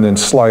there and then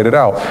slide it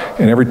out.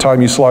 And every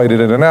time you slide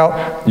it in and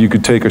out, you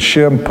could take a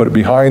shim, put it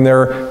behind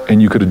there,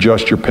 and you could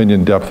adjust your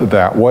pinion depth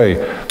that way.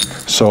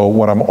 So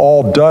when I'm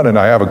all done and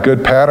I have a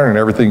good pattern and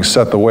everything's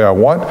set the way I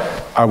want,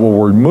 I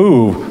will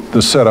remove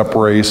the setup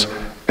race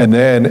and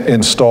then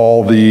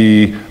install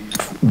the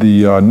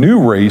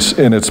new race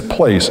in its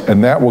place,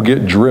 and that will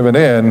get driven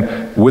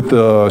in with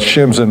the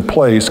shims in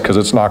place because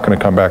it's not going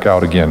to come back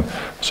out again.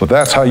 So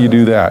that's how you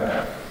do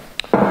that.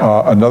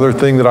 Another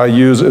thing that I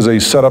use is a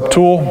setup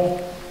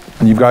tool,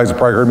 and you guys have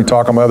probably heard me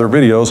talk on my other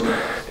videos,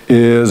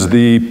 is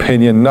the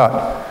pinion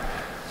nut.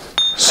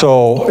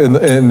 So,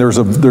 and there's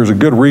a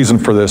good reason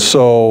for this.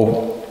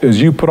 So as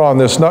you put on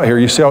this nut here,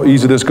 you see how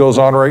easy this goes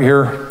on right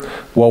here?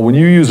 Well, when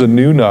you use a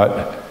new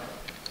nut,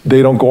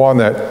 they don't go on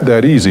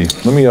that easy.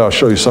 Let me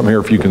show you something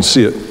here if you can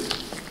see it.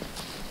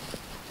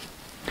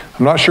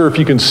 I'm not sure if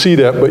you can see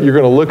that, but you're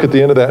going to look at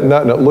the end of that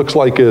nut and it looks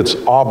like it's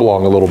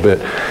oblong a little bit.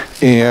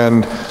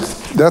 And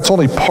that's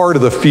only part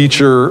of the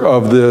feature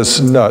of this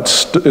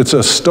nut. It's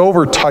a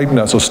Stover type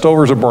nut. So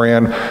Stover's a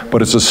brand,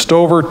 but it's a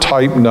Stover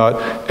type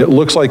nut. It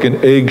looks like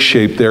an egg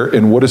shape there,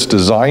 and what it's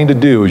designed to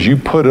do is you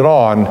put it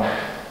on,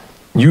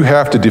 you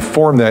have to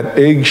deform that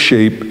egg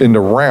shape into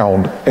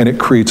round, and it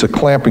creates a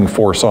clamping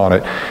force on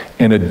it.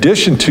 In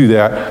addition to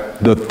that,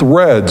 the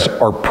threads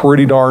are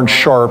pretty darn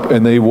sharp,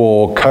 and they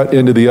will cut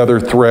into the other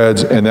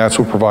threads, and that's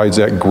what provides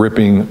that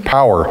gripping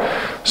power.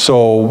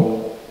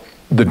 So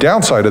the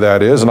downside of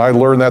that is, and I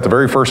learned that the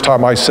very first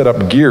time I set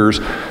up gears,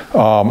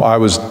 I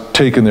was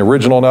taking the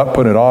original nut,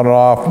 putting it on and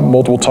off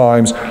multiple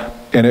times,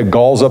 and it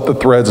galls up the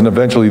threads, and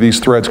eventually these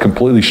threads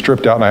completely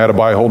stripped out, and I had to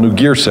buy a whole new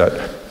gear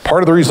set.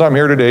 Part of the reason I'm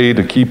here today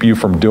to keep you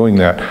from doing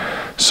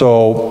that.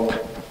 So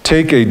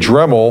take a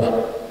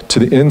Dremel to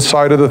the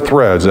inside of the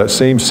threads, that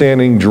same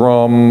sanding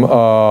drum that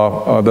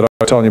I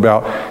was telling you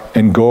about,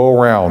 and go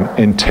around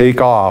and take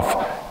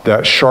off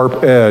that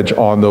sharp edge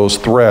on those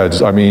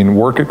threads. I mean,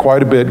 work it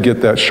quite a bit,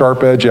 get that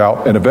sharp edge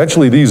out, and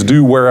eventually these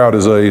do wear out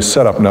as a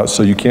setup nut,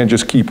 so you can't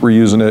just keep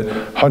reusing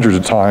it hundreds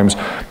of times.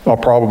 I'll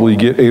probably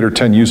get 8 or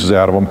 10 uses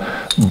out of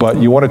them, but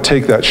you want to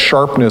take that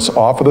sharpness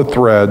off of the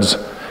threads.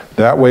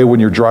 That way when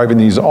you're driving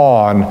these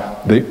on,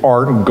 they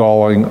aren't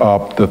galling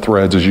up the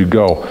threads as you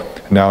go.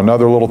 Now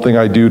another little thing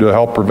I do to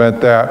help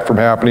prevent that from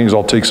happening is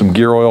I'll take some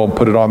gear oil and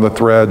put it on the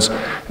threads,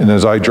 and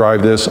as I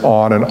drive this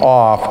on and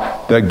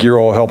off, that gear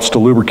oil helps to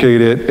lubricate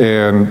it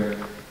and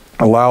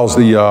allows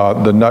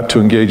the nut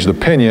to engage the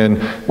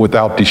pinion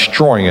without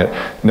destroying it.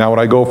 Now when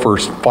I go for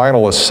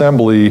final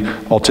assembly,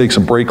 I'll take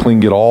some brake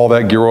clean, get all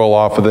that gear oil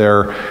off of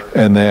there,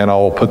 and then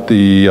I'll put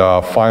the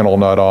final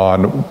nut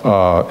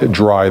on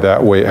dry.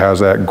 That way it has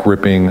that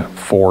gripping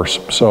force.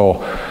 So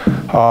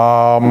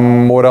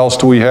what else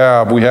do we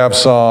have? We have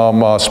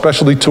some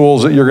specialty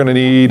tools that you're going to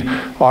need.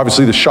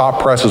 Obviously the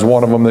shop press is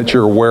one of them that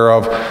you're aware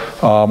of.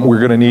 We're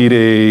going to need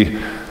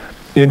a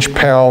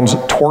inch-pounds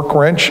torque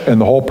wrench,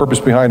 and the whole purpose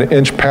behind an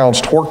inch-pounds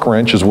torque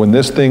wrench is when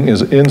this thing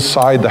is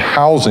inside the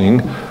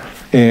housing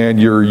and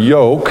your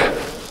yoke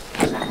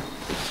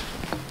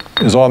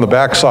is on the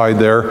back side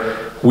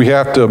there, we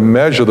have to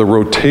measure the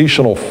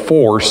rotational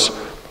force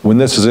when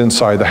this is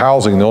inside the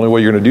housing. The only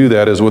way you're going to do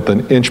that is with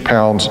an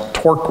inch-pounds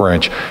torque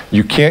wrench.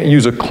 You can't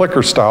use a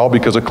clicker style,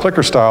 because a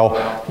clicker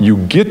style, you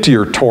get to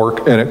your torque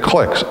and it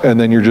clicks and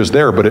then you're just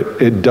there, but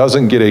it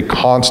doesn't get a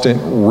constant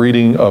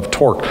reading of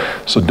torque.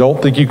 So don't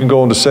think you can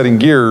go into setting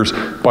gears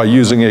by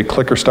using a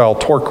clicker style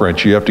torque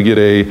wrench. You have to get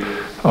a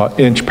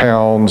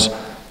inch-pounds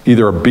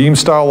either a beam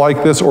style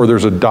like this, or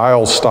there's a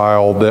dial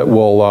style that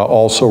will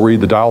also read.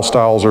 The dial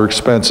styles are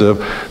expensive.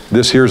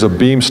 This here's a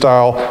beam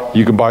style.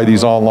 You can buy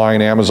these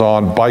online,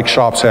 Amazon, bike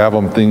shops have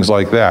them, things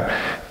like that.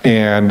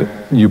 And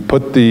you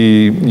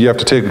have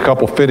to take a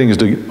couple fittings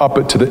to up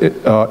it to the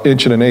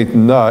 1.125"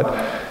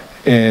 nut.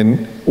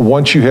 And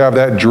once you have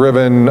that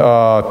driven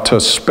to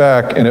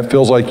spec and it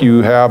feels like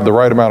you have the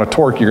right amount of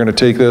torque, you're going to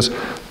take this,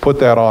 put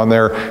that on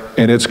there,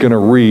 and it's going to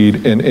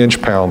read in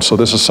inch pounds. So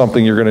this is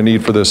something you're going to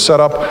need for this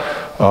setup.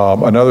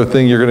 Another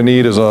thing you're going to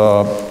need is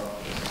a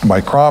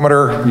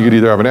micrometer. You could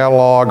either have an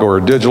analog or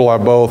a digital,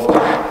 have both.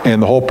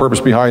 And the whole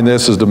purpose behind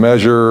this is to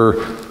measure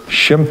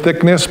shim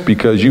thickness,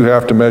 because you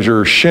have to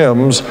measure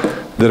shims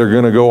that are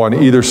going to go on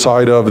either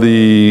side of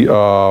the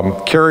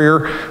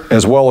carrier,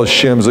 as well as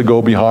shims that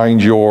go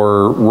behind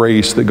your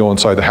race that go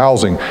inside the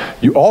housing.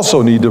 You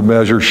also need to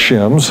measure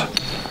shims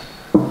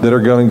that are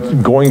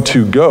going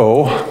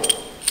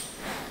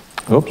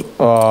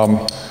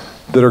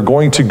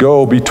to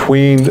go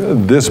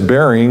between this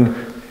bearing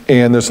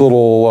and this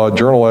little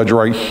journal edge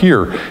right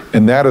here,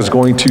 and that is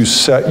going to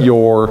set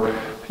your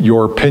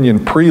pinion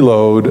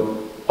preload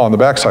on the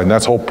backside, and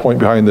that's the whole point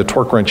behind the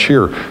torque wrench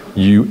here.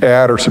 You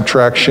add or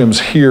subtract shims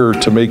here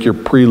to make your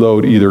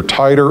preload either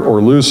tighter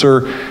or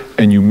looser,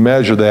 and you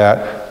measure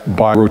that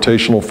by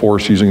rotational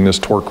force using this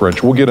torque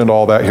wrench. We'll get into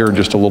all that here in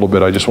just a little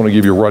bit. I just want to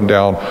give you a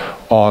rundown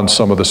on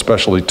some of the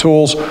specialty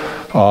tools.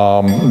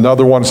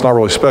 Another one, it's not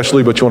really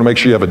specialty, but you want to make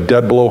sure you have a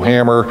dead blow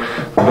hammer.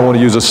 You don't want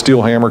to use a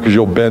steel hammer because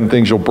you'll bend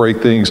things, you'll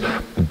break things.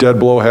 Dead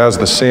blow has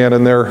the sand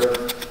in there,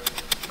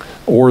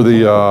 or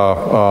the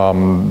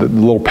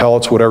little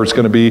pellets, whatever it's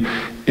going to be.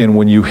 And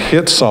when you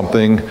hit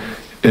something,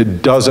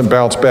 it doesn't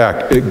bounce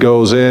back. It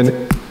goes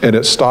in and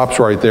it stops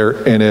right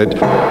there, and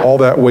all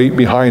that weight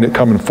behind it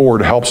coming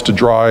forward helps to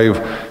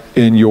drive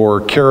in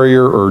your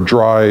carrier or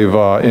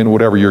drive in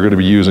whatever you're going to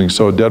be using.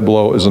 So a dead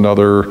blow is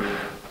another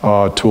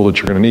tool that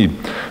you're going to need.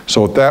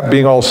 So with that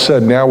being all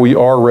said, now we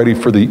are ready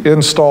for the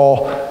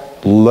install.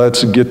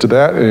 Let's get to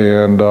that,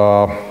 and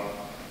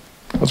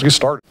let's get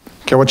started.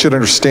 Okay, I want you to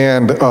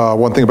understand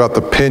one thing about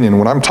the pinion.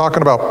 When I'm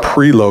talking about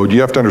preload, you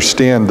have to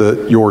understand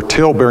that your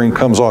tail bearing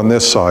comes on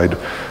this side.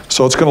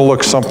 So it's going to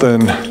look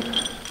something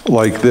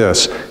like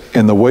this.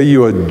 And the way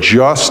you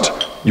adjust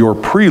your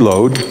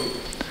preload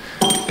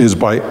is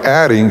by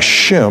adding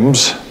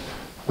shims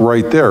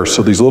right there.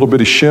 So these little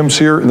bitty shims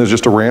here, and there's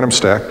just a random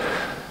stack.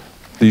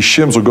 These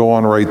shims will go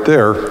on right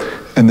there.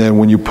 And then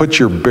when you put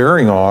your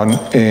bearing on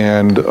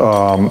and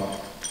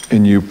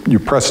you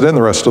press it in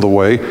the rest of the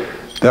way,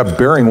 that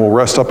bearing will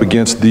rest up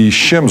against these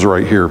shims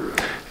right here.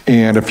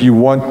 And if you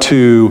want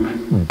to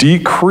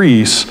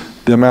decrease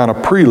the amount of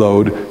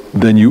preload,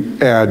 then you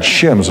add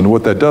shims. And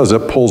what that does,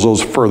 it pulls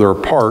those further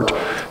apart.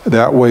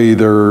 That way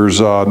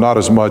there's not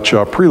as much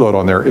preload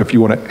on there. If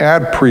you want to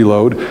add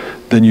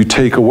preload, then you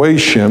take away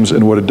shims,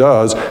 and what it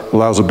does, it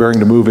allows the bearing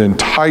to move in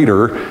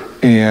tighter,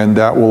 and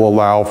that will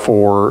allow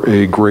for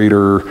a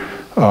greater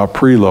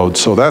preload.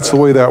 So that's the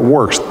way that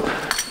works.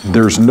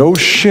 There's no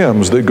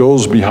shims that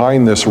goes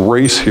behind this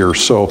race here,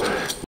 so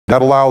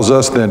that allows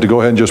us then to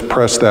go ahead and just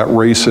press that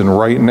race in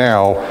right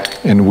now,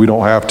 and we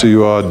don't have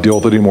to deal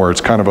with it anymore. It's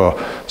kind of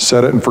a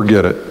set it and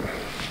forget it.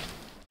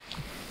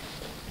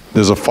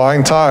 There's a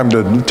fine time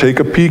to take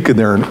a peek in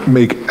there and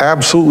make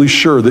absolutely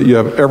sure that you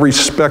have every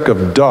speck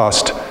of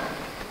dust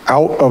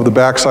out of the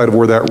backside of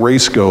where that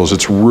race goes.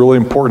 It's really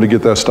important to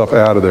get that stuff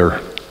out of there.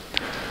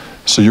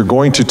 So you're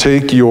going to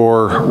take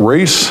your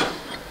race,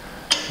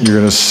 you're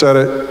going to set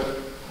it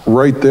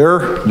right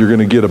there. You're going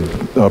to get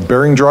a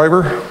bearing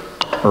driver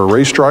or a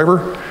race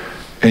driver,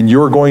 and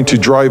you're going to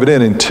drive it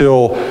in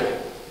until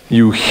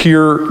you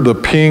hear the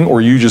ping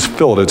or you just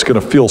feel it. It's going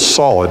to feel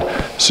solid.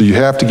 So you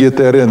have to get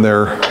that in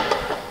there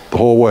the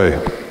whole way.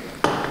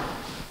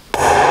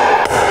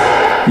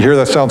 You hear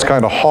that sounds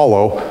kind of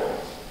hollow,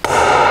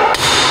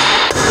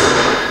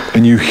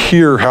 and you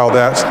hear how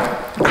that's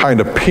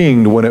kind of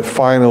pinged when it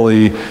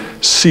finally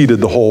seated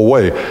the whole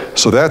way.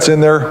 So that's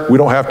in there. We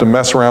don't have to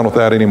mess around with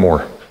that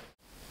anymore.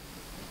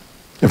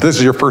 If this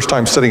is your first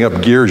time setting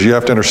up gears, you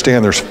have to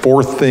understand there's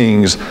 4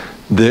 things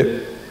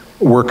that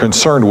we're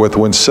concerned with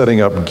when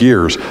setting up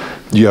gears.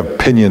 You have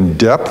pinion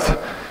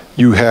depth,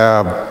 you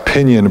have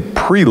pinion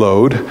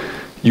preload,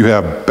 you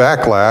have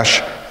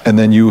backlash, and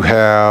then you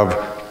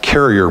have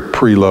carrier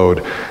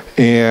preload.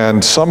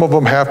 And some of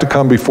them have to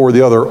come before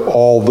the other,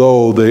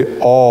 although they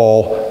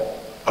all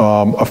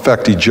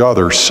affect each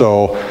other.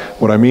 So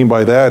what I mean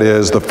by that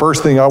is the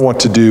first thing I want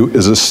to do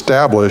is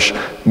establish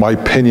my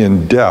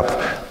pinion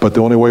depth. But the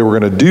only way we're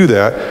going to do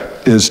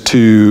that is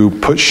to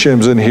put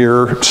shims in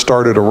here,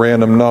 start at a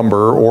random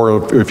number,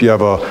 or if you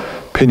have a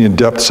pinion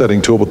depth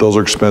setting tool, but those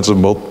are expensive.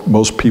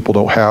 Most people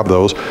don't have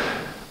those.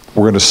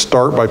 We're going to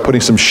start by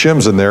putting some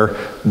shims in there.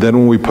 Then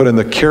when we put in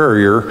the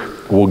carrier,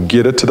 we'll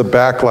get it to the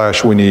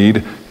backlash we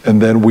need,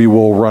 and then we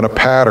will run a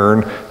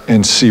pattern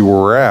and see where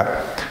we're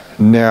at.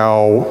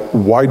 Now,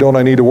 why don't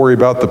I need to worry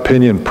about the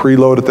pinion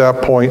preload at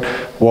that point?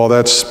 Well,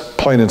 that's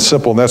plain and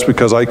simple, and that's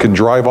because I can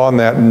drive on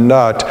that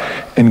nut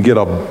and get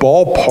a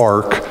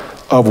ballpark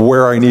of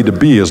where I need to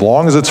be. As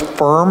long as it's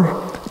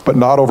firm but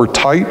not over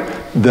tight,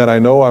 then I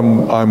know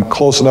I'm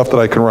close enough that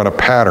I can run a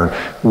pattern.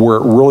 Where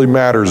it really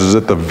matters is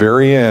at the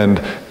very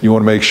end, you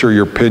want to make sure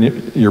your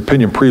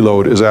pinion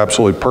preload is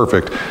absolutely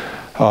perfect.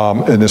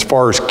 And as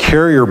far as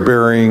carrier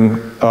bearing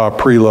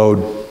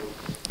preload,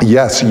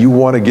 yes, you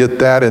want to get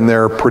that in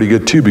there pretty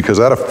good too, because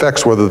that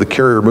affects whether the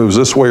carrier moves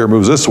this way or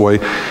moves this way.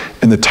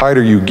 And the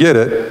tighter you get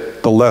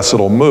it, the less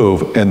it'll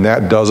move, and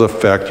that does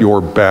affect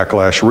your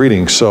backlash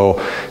reading. So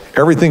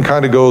everything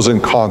kind of goes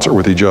in concert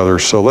with each other.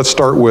 So let's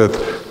start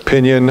with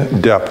pinion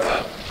depth.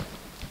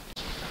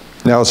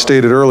 Now, as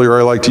stated earlier,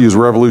 I like to use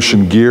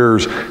Revolution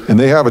gears, and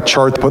they have a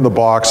chart to put in the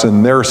box,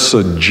 and their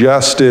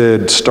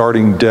suggested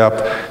starting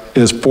depth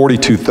is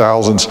 42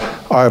 thousandths.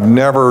 I've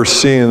never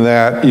seen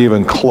that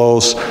even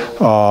close.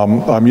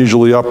 I'm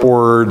usually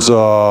upwards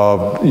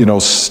of,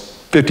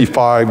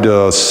 55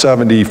 to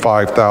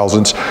 75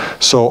 thousandths.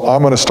 So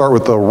I'm going to start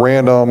with the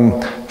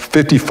random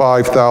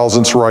 55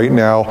 thousandths right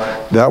now.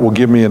 That will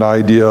give me an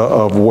idea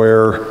of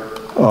where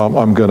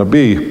I'm going to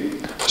be.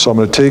 So I'm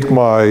going to take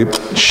my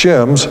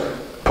shims,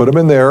 put them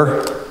in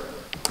there,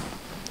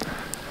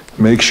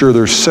 make sure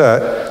they're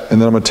set,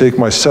 and then I'm going to take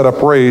my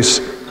setup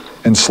race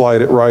and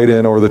slide it right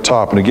in over the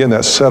top. And again,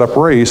 that setup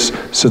race,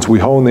 since we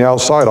hone the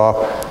outside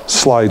off,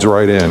 slides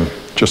right in,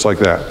 just like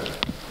that.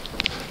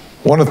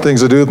 One of the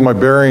things I do with my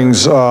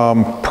bearings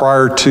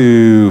prior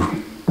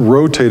to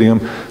rotating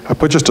them, I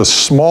put just a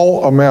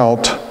small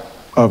amount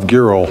of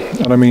gear oil,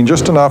 and I mean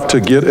just enough to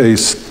get a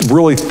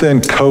really thin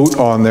coat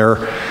on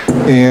there.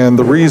 And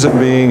the reason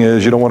being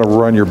is you don't want to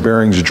run your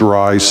bearings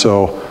dry,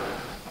 so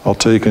I'll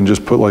take and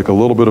just put like a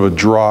little bit of a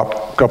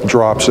drop, couple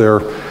drops there,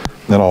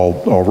 then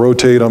I'll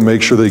rotate them,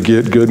 make sure they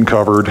get good and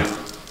covered.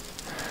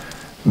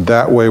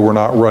 That way we're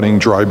not running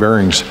dry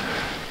bearings.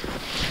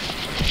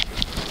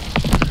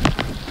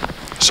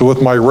 So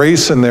with my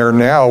race in there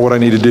now, what I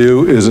need to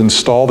do is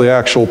install the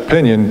actual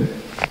pinion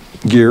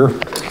gear.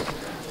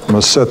 I'm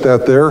going to set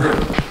that there,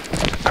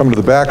 come to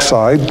the back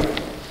side,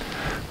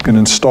 going to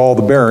install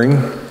the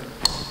bearing,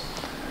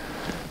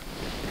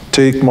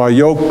 take my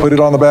yoke, put it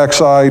on the back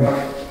side,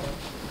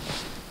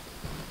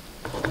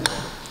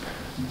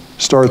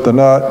 start the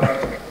nut,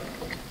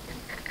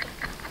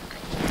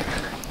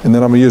 and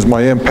then I'm going to use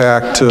my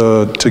impact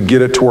to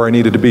get it to where I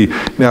need it to be.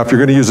 Now, if you're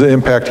going to use the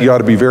impact, you got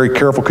to be very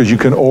careful because you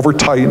can over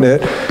tighten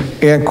it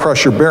and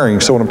crush your bearing.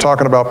 So when I'm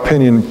talking about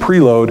pinion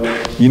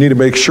preload, you need to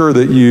make sure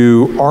that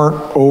you aren't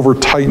over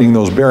tightening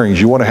those bearings.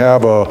 You want to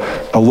have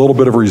a little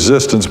bit of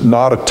resistance,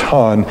 not a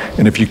ton,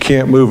 and if you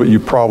can't move it,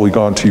 you've probably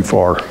gone too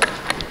far.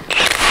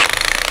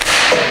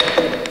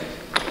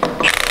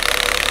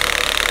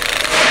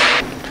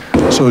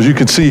 So as you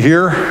can see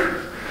here,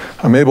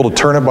 I'm able to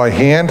turn it by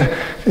hand.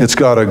 It's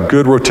got a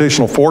good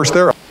rotational force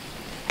there.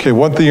 Okay,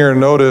 one thing you're gonna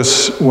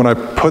notice when I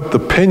put the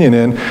pinion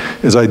in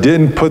is I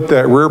didn't put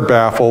that rear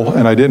baffle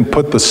and I didn't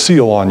put the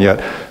seal on yet.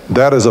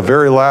 That is a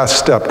very last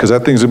step because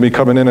that thing's gonna be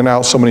coming in and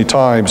out so many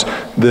times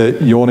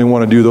that you only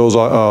wanna do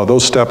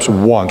those steps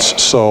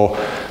once. So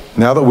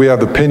now that we have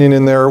the pinion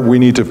in there, we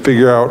need to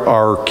figure out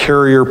our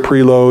carrier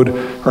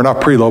preload, or not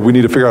preload, we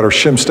need to figure out our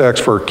shim stacks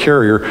for our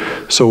carrier.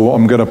 So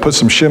I'm gonna put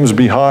some shims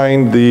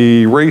behind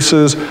the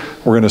races.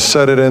 We're gonna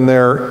set it in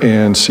there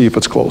and see if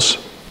it's close.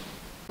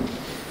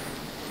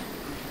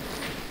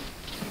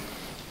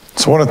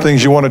 So one of the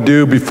things you wanna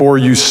do before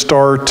you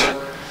start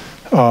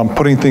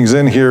putting things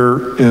in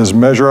here is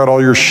measure out all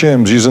your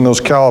shims using those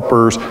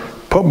calipers.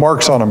 Put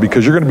marks on them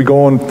because you're going to be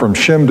going from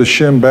shim to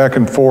shim back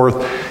and forth,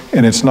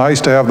 and it's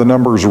nice to have the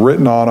numbers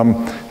written on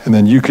them, and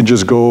then you can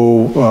just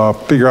go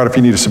figure out if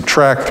you need to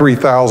subtract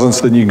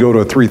 3/1000ths, then you can go to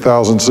a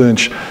 3/1000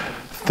 inch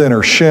thinner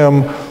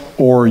shim,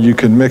 or you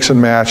can mix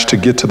and match to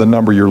get to the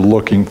number you're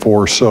looking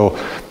for. So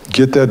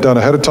get that done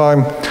ahead of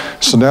time.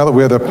 So now that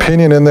we have the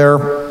pinion in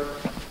there,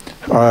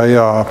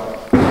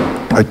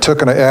 I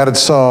took and I added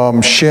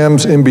some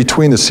shims in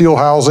between the seal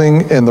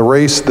housing and the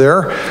race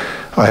there.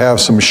 I have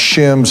some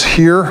shims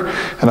here,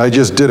 and I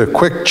just did a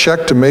quick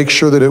check to make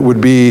sure that it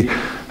would be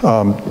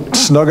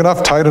snug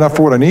enough, tight enough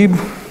for what I need.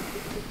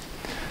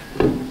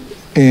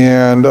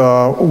 And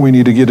we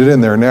need to get it in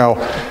there. Now,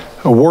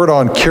 a word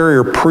on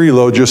carrier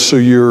preload, just so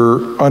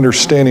you're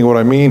understanding what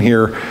I mean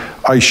here.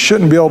 I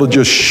shouldn't be able to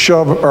just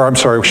shove, or I'm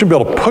sorry, I shouldn't be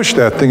able to push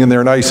that thing in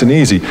there nice and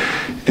easy.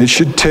 It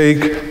should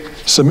take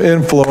some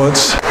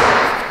influence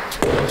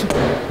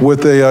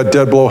with a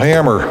dead blow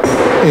hammer.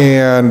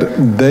 And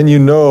then you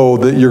know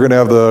that you're going to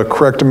have the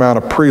correct amount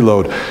of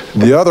preload.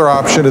 The other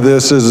option of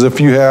this is if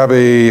you have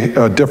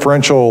a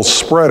differential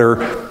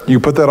spreader, you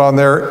put that on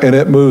there and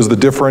it moves the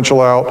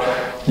differential out.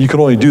 You can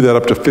only do that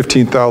up to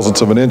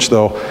 15/1000ths of an inch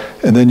though,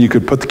 and then you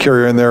could put the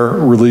carrier in there,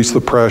 release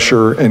the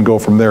pressure, and go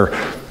from there.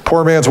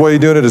 Poor man's way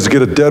of doing it is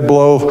get a dead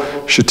blow.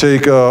 Should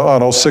take, I don't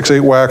know,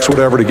 6-8 whacks,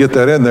 whatever, to get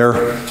that in there.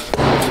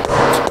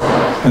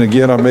 And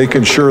again, I'm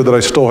making sure that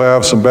I still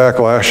have some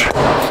backlash.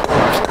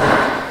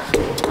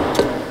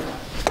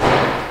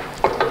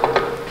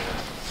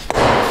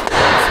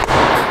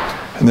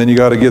 And then you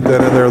got to get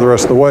that in there the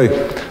rest of the way.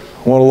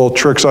 One of the little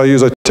tricks I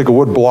use, I take a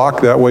wood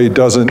block, that way it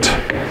doesn't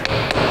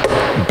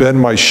bend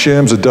my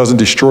shims, it doesn't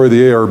destroy the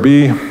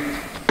ARB.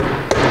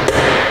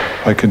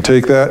 I can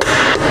take that,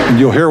 and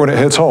you'll hear when it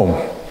hits home.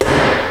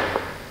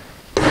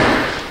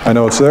 I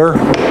know it's there.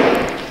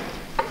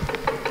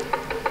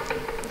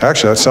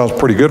 Actually, that sounds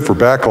pretty good for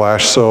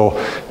backlash, so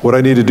what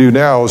I need to do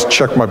now is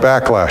check my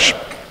backlash.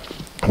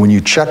 When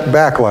you check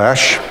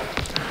backlash,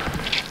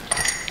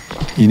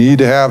 you need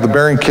to have the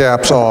bearing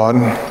caps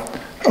on,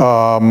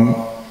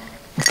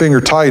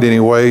 finger tight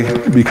anyway,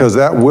 because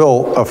that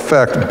will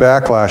affect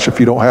backlash if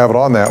you don't have it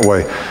on that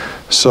way.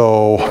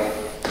 So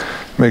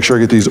make sure I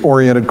get these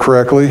oriented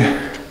correctly.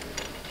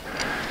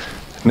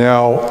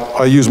 Now,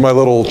 I use my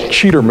little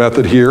cheater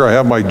method here. I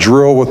have my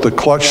drill with the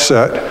clutch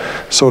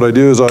set. So what I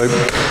do is I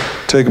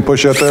take and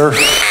push that there.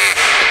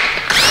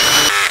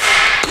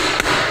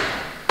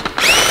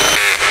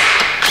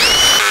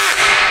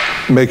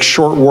 Make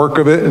short work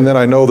of it, and then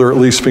I know they're at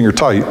least finger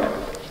tight.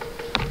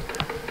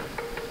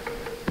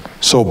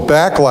 So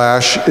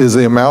backlash is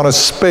the amount of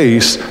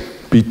space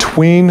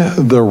between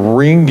the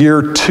ring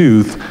gear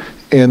tooth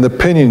and the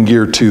pinion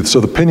gear tooth. So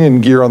the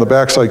pinion gear on the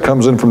backside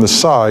comes in from the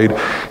side.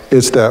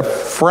 It's that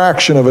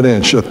fraction of an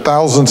inch, a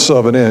thousandth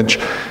of an inch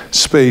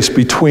space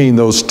between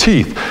those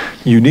teeth.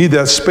 You need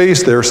that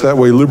space there so that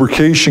way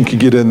lubrication can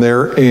get in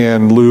there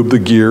and lube the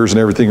gears and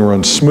everything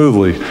runs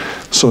smoothly.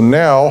 So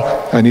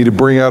now I need to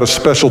bring out a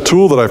special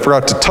tool that I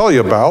forgot to tell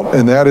you about,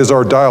 and that is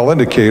our dial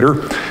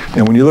indicator.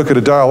 And when you look at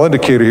a dial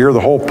indicator here, the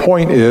whole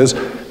point is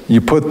you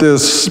put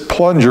this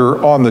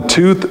plunger on the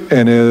tooth,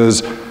 and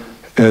as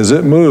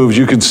it moves,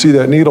 you can see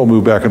that needle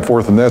move back and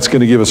forth, and that's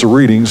going to give us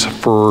readings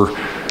for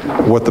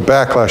what the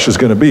backlash is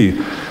going to be.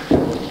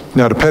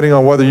 Now, depending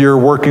on whether you're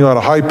working on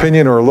a high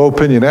pinion or a low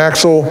pinion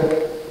axle,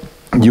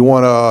 you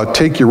want to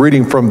take your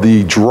reading from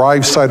the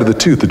drive side of the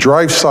tooth. The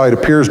drive side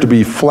appears to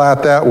be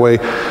flat that way.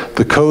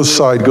 The coast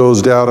side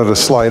goes down at a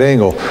slight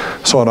angle.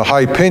 So on a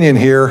high pinion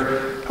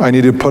here, I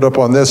need to put up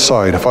on this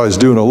side. If I was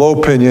doing a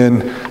low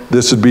pinion,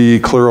 this would be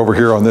clear over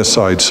here on this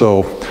side.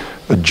 So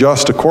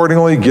adjust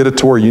accordingly, get it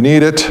to where you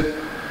need it,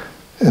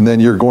 and then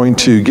you're going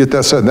to get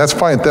that set. And that's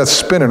fine if that's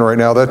spinning right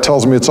now. That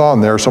tells me it's on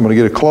there, so I'm going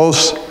to get it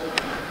close,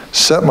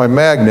 set my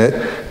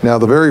magnet. Now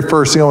the very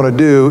first thing I want to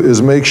do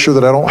is make sure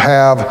that I don't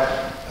have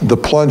the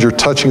plunger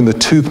touching the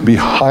tooth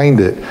behind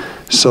it.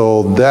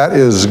 So that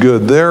is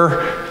good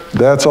there.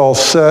 That's all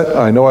set.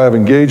 I know I have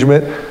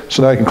engagement,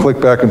 so now I can click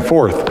back and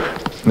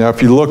forth. Now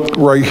if you look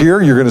right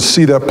here, you're going to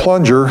see that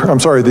plunger,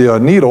 the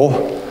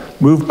needle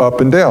move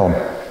up and down.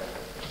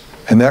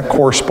 And that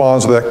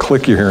corresponds to that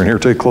click you're hearing. Here,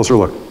 take a closer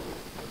look.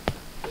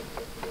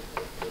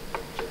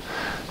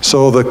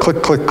 So the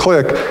click, click,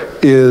 click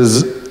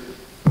is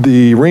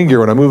the ring gear.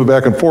 When I move it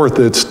back and forth,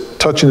 it's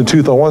touching the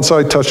tooth on one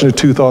side, touching the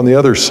tooth on the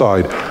other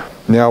side.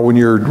 Now, when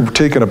you're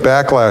taking a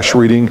backlash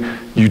reading,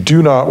 you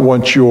do not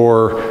want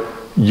your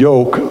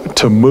yoke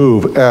to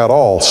move at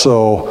all.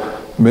 So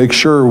make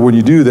sure when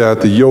you do that,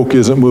 the yoke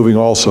isn't moving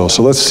also.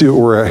 So let's see what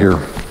we're at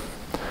here.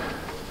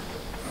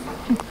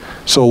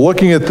 So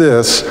looking at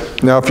this,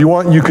 now if you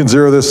want, you can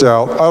zero this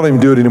out. I don't even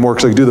do it anymore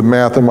because I can do the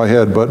math in my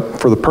head, but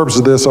for the purpose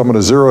of this, I'm going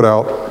to zero it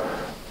out.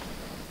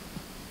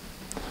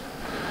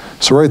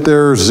 So right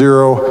there,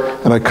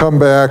 0, and I come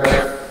back,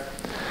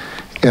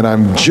 and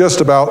I'm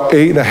just about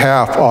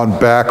 8.5 on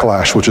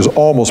backlash, which is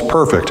almost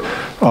perfect.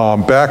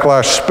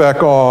 Backlash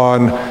spec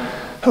on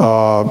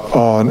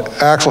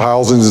axle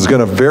housings is going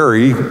to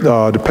vary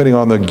depending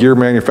on the gear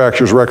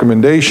manufacturer's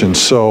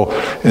recommendations. So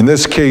in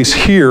this case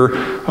here,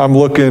 I'm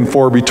looking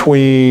for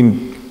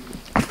between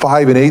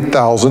 5 and 8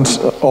 thousandths,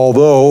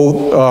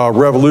 although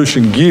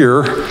Revolution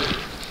Gear,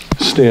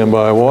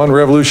 standby one,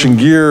 Revolution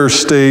Gear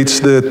states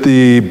that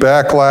the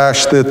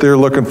backlash that they're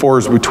looking for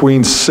is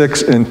between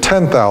 6 and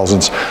 10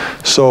 thousandths.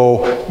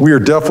 So we are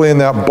definitely in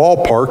that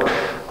ballpark.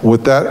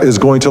 What that is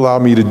going to allow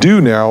me to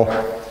do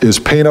now is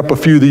paint up a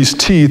few of these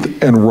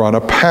teeth and run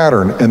a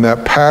pattern. And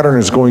that pattern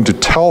is going to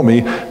tell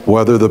me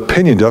whether the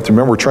pinion depth,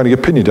 remember we're trying to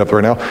get pinion depth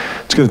right now,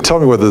 it's going to tell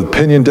me whether the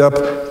pinion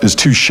depth is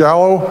too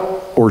shallow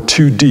or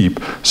too deep.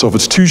 So if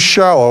it's too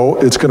shallow,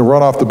 it's going to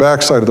run off the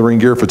backside of the ring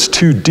gear. If it's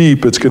too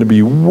deep, it's going to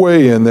be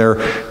way in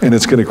there and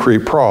it's going to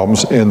create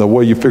problems. And the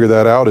way you figure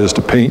that out is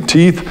to paint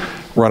teeth,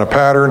 run a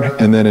pattern,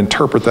 and then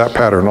interpret that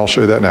pattern. I'll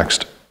show you that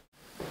next.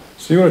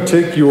 So you want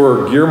to take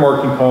your gear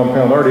marking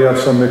compound. I already have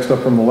some mixed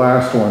up from the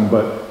last one,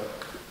 but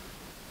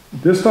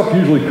this stuff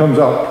usually comes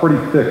out pretty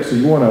thick, so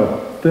you want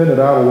to thin it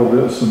out a little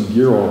bit with some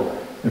gear oil.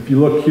 If you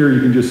look here,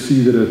 you can just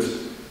see that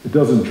it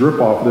doesn't drip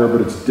off there,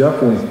 but it's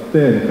definitely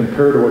thin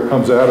compared to what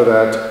comes out of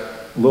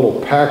that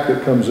little pack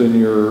that comes in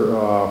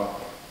your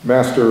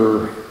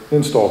master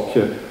install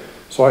kit.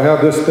 So I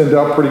have this thinned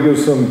out pretty good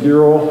with some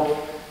gear oil,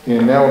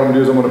 and now what I'm going to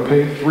do is I'm going to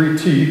paint 3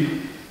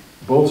 teeth,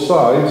 both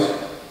sides.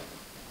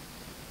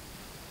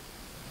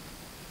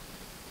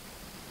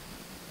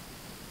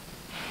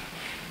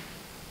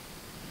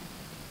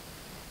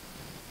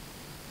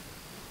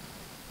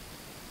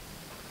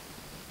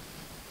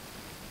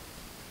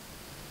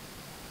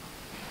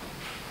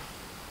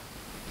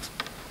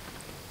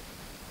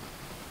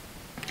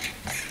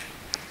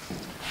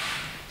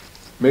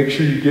 Make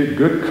sure you get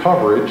good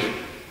coverage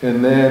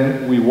and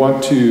then we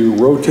want to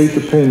rotate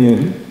the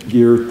pinion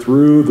gear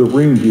through the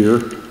ring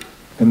gear,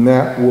 and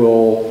that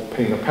will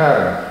paint a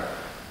pattern.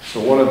 So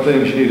one of the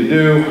things you need to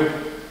do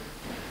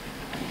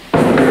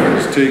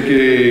is take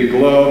a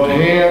gloved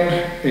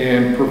hand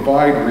and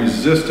provide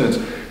resistance.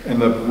 And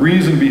the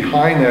reason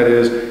behind that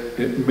is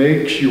it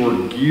makes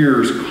your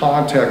gears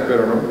contact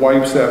better, and it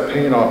wipes that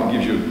paint off and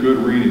gives you a good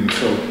reading.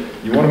 So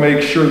you want to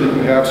make sure that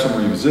you have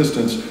some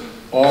resistance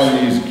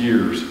on these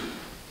gears.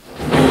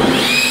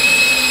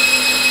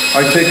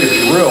 I take a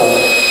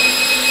drill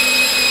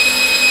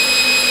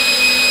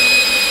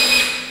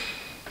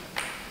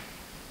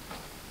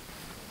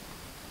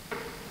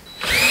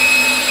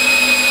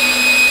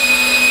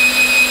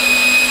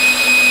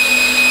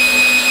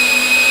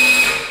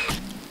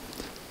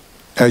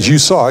As you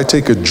saw, I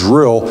take a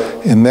drill,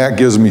 and that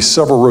gives me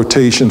several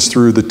rotations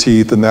through the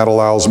teeth, and that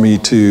allows me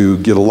to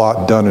get a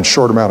lot done in a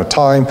short amount of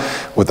time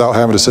without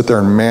having to sit there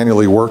and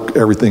manually work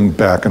everything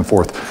back and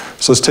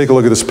forth. So let's take a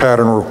look at this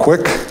pattern real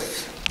quick.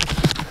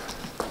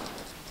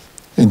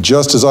 And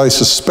just as I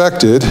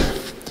suspected,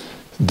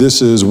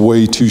 this is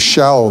way too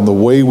shallow, and the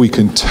way we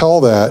can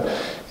tell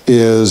that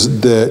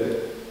is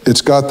that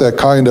it's got that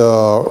kind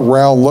of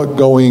round look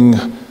going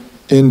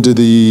into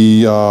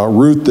the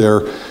root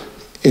there,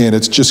 and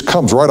it just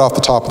comes right off the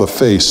top of the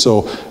face.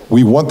 So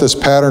we want this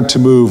pattern to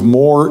move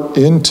more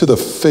into the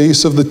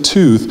face of the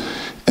tooth,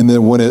 and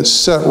then when it's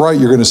set right,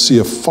 you're gonna see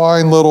a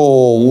fine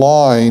little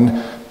line,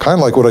 kind of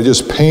like what I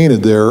just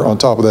painted there on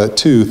top of that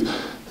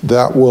tooth.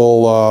 That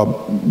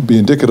will be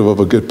indicative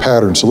of a good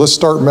pattern. So let's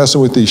start messing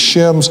with these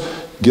shims,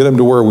 get them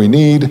to where we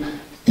need,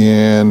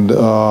 and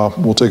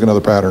we'll take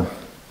another pattern.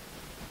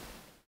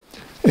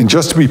 And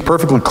just to be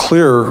perfectly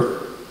clear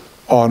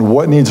on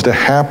what needs to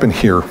happen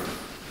here,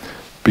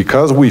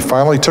 because we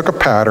finally took a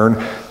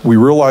pattern, we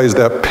realized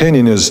that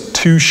pinion is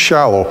too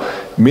shallow,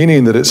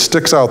 meaning that it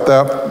sticks out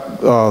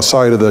that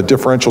side of the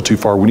differential too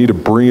far. We need to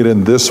bring it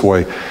in this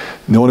way.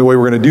 And the only way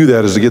we're going to do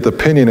that is to get the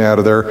pinion out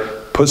of there,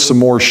 put some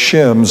more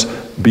shims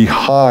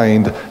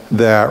behind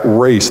that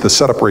race, the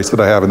setup race that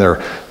I have in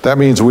there. That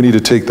means we need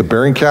to take the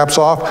bearing caps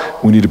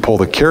off, we need to pull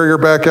the carrier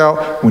back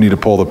out, we need to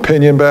pull the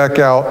pinion back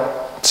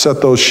out,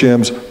 set those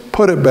shims,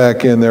 put it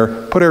back in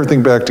there, put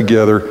everything back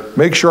together,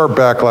 make sure our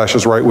backlash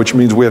is right, which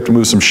means we have to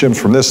move some shims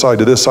from this side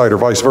to this side or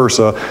vice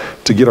versa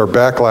to get our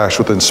backlash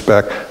within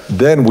spec.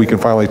 Then we can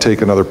finally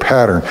take another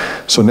pattern.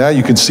 So now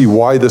you can see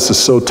why this is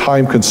so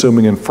time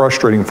consuming and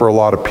frustrating for a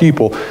lot of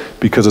people,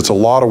 because it's a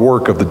lot of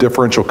work of the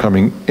differential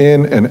coming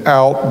in and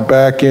out,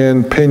 back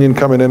in, pinion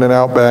coming in and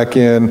out, back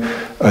in,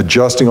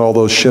 adjusting all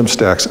those shim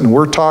stacks. And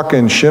we're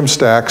talking shim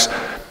stacks,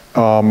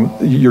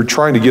 you're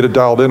trying to get it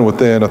dialed in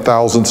within a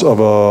thousandth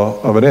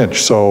of an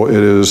inch. So it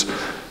is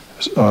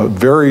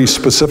very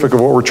specific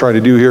of what we're trying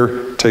to do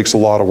here. It takes a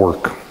lot of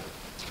work.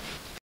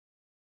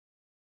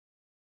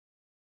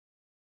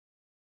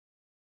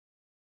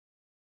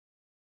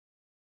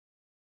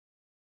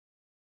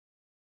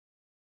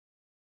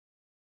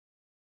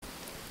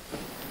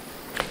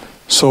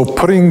 So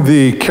putting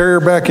the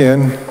carrier back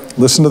in,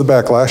 listen to the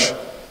backlash.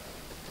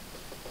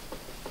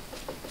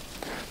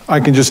 I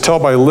can just tell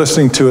by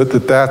listening to it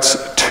that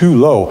that's too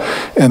low.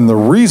 And the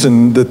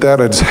reason that that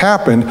has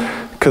happened,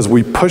 because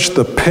we pushed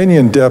the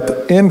pinion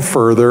depth in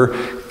further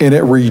and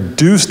it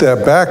reduced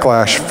that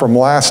backlash from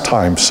last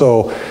time.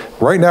 So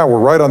right now we're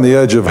right on the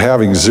edge of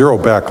having zero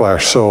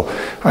backlash. So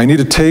I need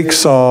to take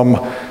some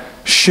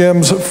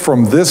shims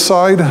from this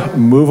side,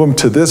 move them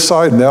to this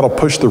side, and that'll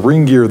push the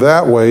ring gear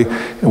that way.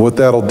 And what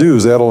that'll do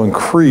is that'll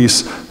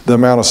increase the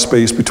amount of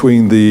space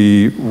between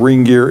the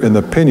ring gear and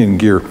the pinion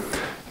gear.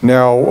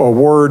 Now, a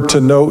word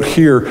to note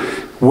here,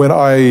 when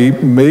I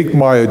make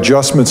my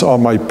adjustments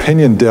on my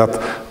pinion depth,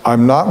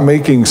 I'm not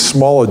making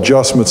small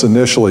adjustments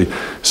initially.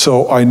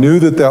 So I knew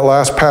that that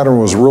last pattern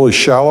was really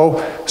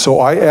shallow, so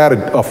I added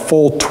a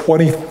full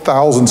 20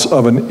 thousandths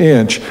of an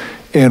inch,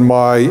 and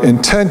my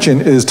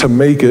intention is to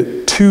make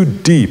it too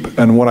deep.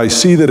 And when I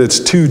see that it's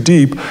too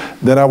deep,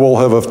 then I will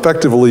have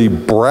effectively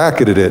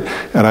bracketed it.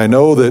 And I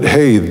know that,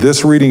 hey,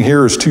 this reading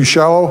here is too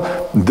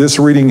shallow, this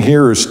reading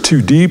here is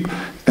too deep,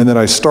 and then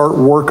I start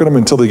working them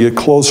until they get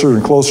closer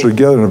and closer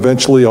together, and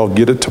eventually I'll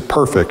get it to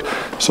perfect.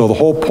 So the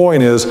whole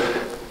point is,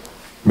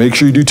 make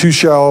sure you do too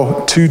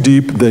shallow, too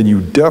deep, then you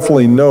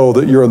definitely know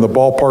that you're in the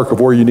ballpark of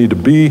where you need to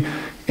be,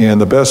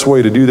 and the best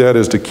way to do that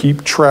is to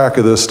keep track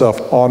of this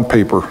stuff on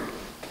paper.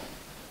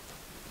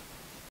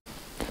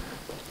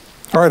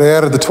 All right, I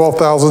added the 12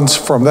 thousandths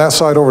from that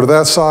side over to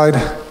that side.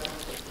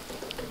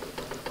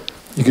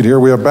 You can hear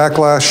we have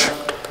backlash.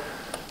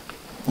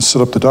 Let's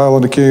set up the dial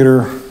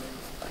indicator.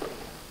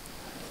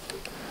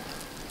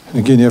 And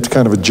again, you have to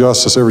kind of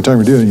adjust this every time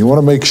you're doing it. You want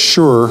to make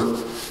sure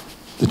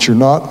that you're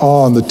not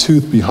on the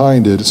tooth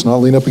behind it. It's not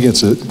leaning up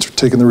against it. It's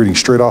taking the reading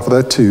straight off of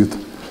that tooth.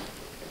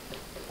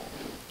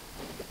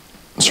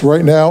 So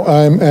right now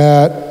I'm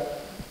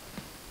at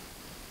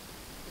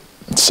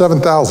 7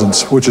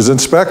 thousandths, which is in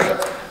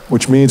spec,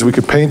 which means we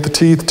could paint the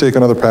teeth, take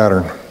another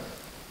pattern.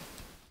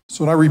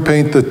 So when I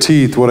repaint the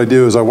teeth, what I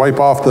do is I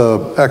wipe off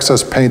the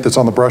excess paint that's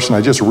on the brush and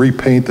I just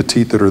repaint the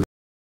teeth that are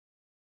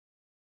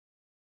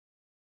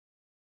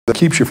That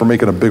keeps you from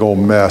making a big old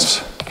mess.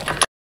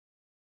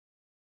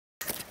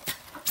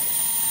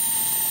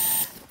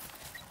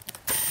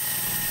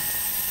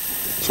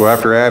 So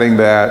after adding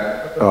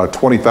that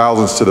 20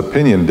 thousandths to the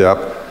pinion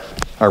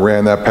depth, I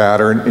ran that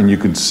pattern, and you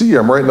can see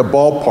I'm right in the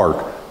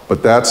ballpark,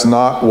 but that's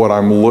not what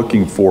I'm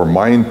looking for.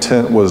 My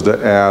intent was to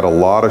add a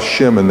lot of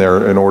shim in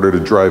there in order to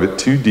drive it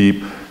too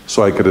deep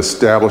so I could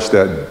establish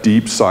that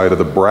deep side of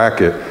the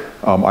bracket.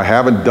 I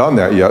haven't done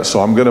that yet,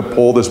 so I'm gonna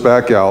pull this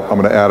back out. I'm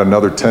gonna add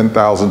another 10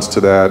 thousandths to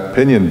that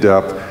pinion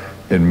depth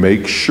and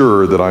make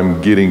sure that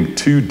I'm getting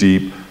too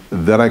deep.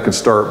 Then I can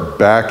start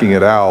backing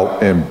it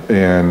out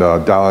and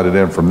dialing it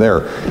in from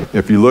there.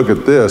 If you look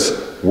at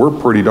this, we're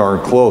pretty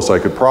darn close. I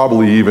could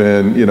probably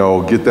even,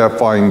 get that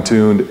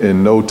fine-tuned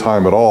in no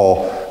time at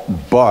all,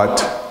 but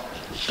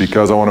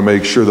because I wanna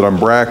make sure that I'm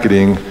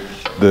bracketing,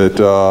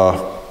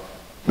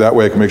 that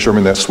way I can make sure I'm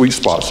in that sweet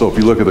spot. So if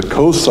you look at the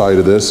coast side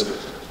of this,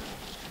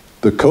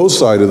 the coast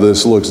side of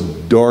this looks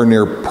darn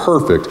near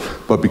perfect,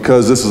 but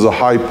because this is a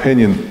high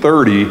pinion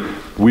 30,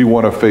 we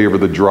want to favor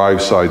the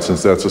drive side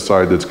since that's the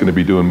side that's going to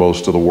be doing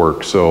most of the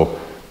work.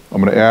 So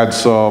I'm going to add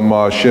some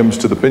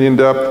shims to the pinion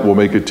depth. We'll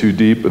make it too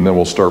deep, and then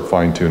we'll start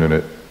fine tuning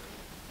it.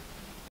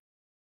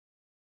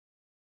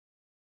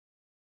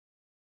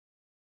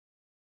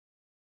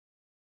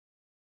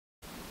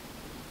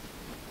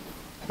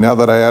 Now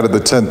that I added the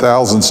 10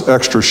 thousandths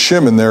extra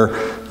shim in there,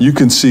 you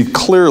can see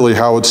clearly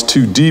how it's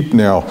too deep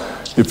now.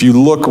 If you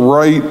look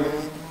right,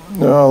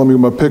 let me get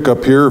my pick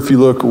up here. If you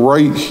look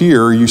right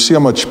here, you see how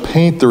much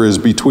paint there is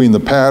between the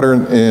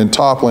pattern and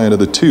top land of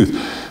the tooth.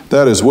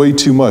 That is way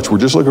too much. We're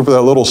just looking for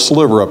that little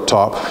sliver up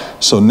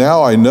top. So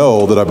now I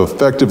know that I've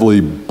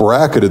effectively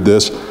bracketed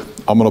this.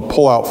 I'm gonna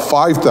pull out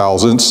 5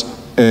 thousandths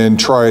and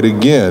try it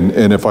again.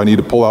 And if I need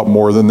to pull out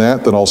more than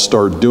that, then I'll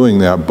start doing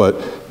that.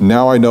 But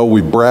now I know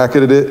we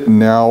bracketed it.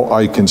 Now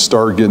I can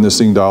start getting this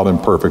thing dialed in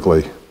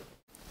perfectly.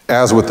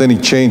 As with any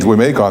change we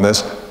make on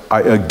this, I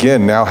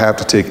again now have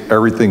to take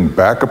everything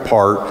back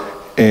apart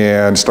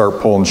and start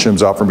pulling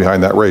shims out from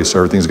behind that race. So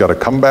everything's got to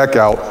come back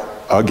out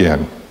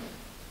again.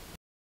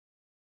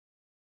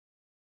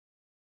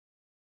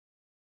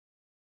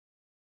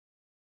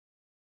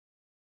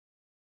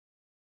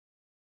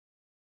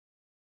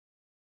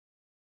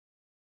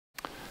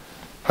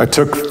 I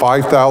took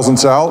 5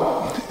 thousandths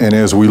out, and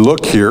as we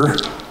look here,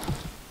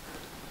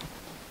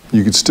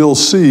 you can still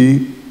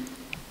see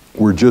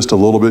we're just a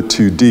little bit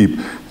too deep.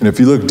 And if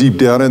you look deep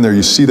down in there,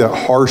 you see that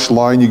harsh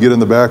line you get in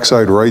the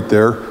backside right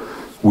there.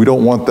 We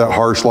don't want that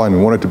harsh line. We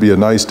want it to be a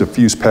nice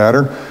diffuse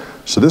pattern.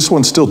 So this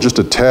one's still just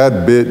a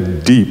tad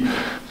bit deep.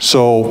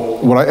 So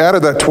when I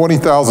added that 20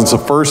 thousandths the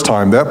first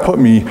time, that put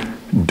me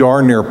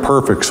darn near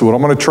perfect. So what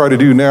I'm gonna try to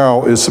do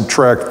now is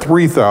subtract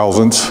 3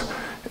 thousandths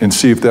and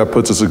see if that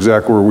puts us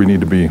exactly where we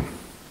need to be.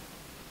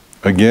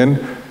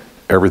 Again,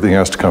 everything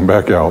has to come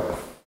back out.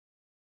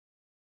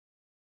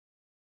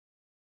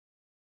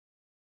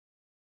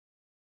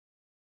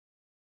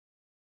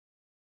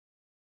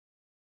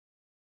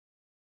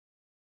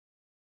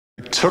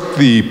 I took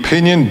the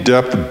pinion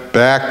depth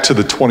back to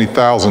the 20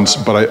 thousandths,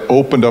 but I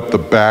opened up the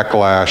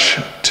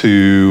backlash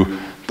to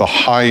the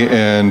high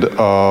end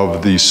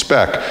of the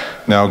spec.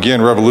 Now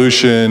again,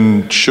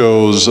 Revolution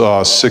shows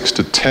 6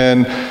 to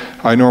 10.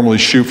 I normally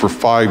shoot for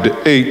 5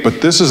 to 8,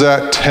 but this is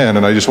at 10,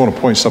 and I just want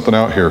to point something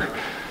out here.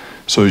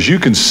 So as you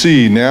can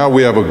see, now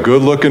we have a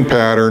good looking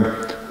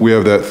pattern. We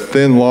have that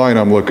thin line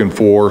I'm looking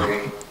for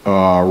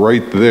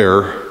right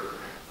there.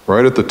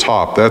 Right at the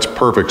top, that's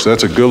perfect. So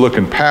that's a good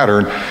looking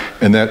pattern,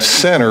 and that's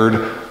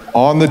centered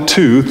on the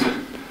tooth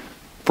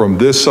from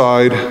this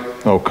side.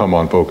 Oh, come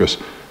on, focus.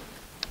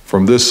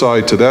 From this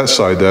side to that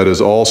side, that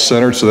is all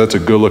centered, so that's a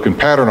good looking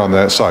pattern on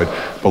that side.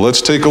 But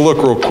let's take a look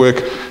real quick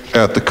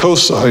at the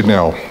coast side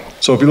now.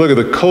 So if you look at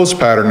the coast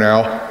pattern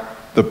now,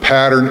 the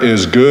pattern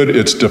is good,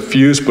 it's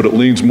diffuse, but it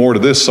leans more to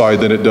this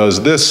side than it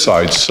does this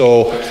side.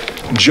 So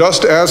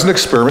just as an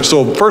experiment,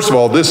 so first of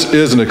all, this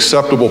is an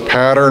acceptable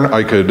pattern.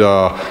 I could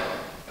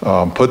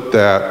put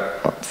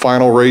that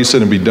final race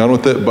in and be done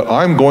with it, but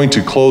I'm going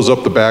to close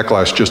up the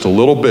backlash just a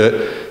little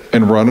bit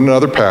and run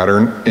another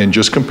pattern and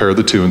just compare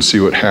the two and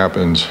see what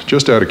happens,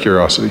 just out of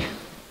curiosity.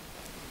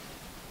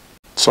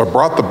 So I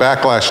brought the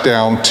backlash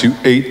down to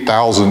 8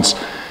 thousandths,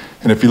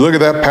 and if you look at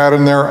that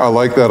pattern there, I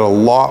like that a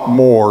lot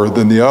more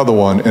than the other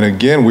one. And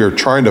again, we are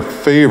trying to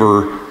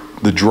favor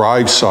the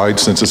drive side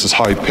since this is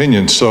high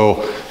pinion,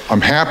 so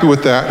I'm happy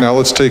with that. Now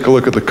let's take a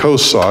look at the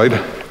coast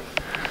side.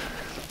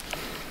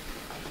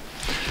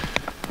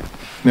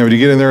 Now when you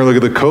get in there and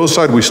look at the coast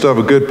side, we still have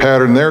a good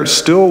pattern there. It's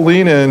still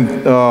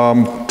leaning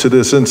to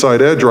this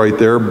inside edge right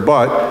there,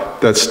 but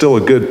that's still a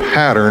good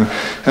pattern,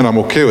 and I'm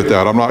okay with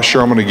that. I'm not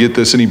sure I'm gonna get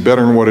this any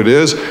better than what it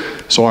is,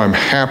 so I'm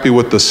happy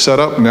with the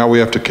setup. Now we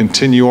have to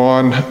continue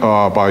on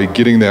by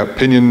getting that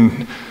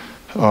pinion,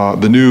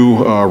 the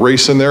new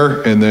race in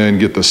there, and then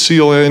get the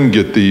seal in,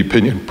 get the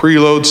pinion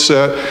preload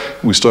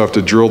set. We still have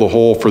to drill the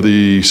hole for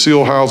the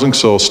seal housing,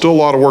 so still a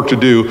lot of work to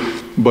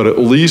do, but at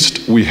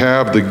least we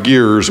have the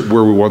gears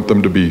where we want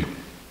them to be.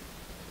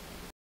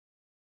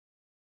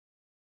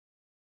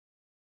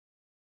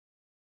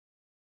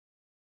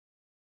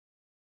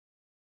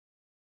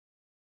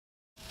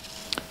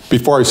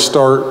 Before I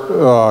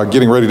start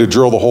getting ready to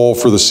drill the hole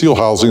for the seal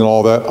housing and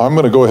all that, I'm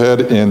going to go ahead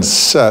and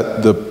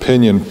set the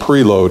pinion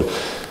preload.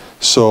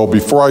 So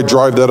before I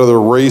drive that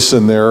other race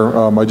in there,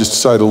 I just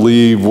decided to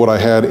leave what I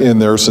had in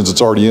there since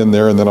it's already in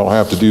there, and then I'll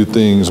have to do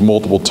things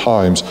multiple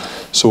times.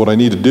 So what I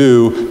need to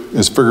do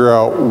is figure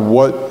out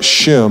what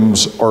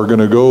shims are going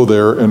to go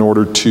there in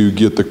order to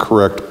get the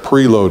correct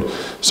preload.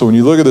 So when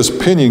you look at this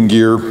pinion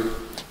gear,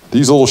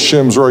 these little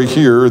shims right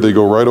here, they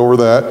go right over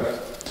that,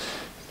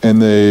 and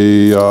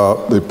they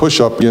push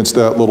up against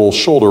that little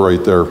shoulder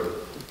right there.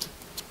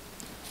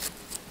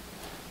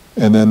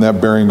 And then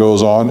that bearing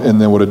goes on, and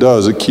then what it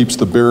does, it keeps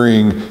the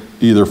bearing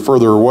either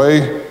further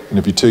away, and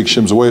if you take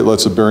shims away, it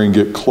lets the bearing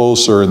get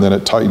closer, and then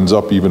it tightens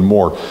up even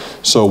more.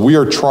 So we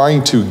are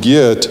trying to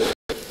get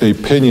a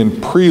pinion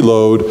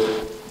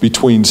preload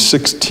between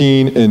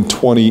 16 and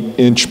 20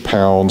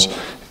 inch-pounds,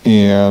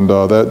 and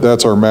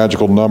that's our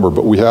magical number,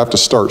 but we have to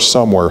start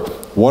somewhere.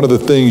 One of the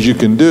things you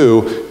can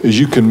do is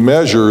you can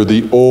measure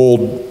the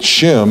old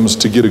shims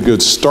to get a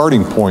good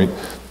starting point,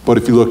 but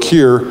if you look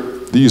here,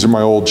 these are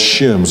my old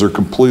shims. They're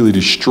completely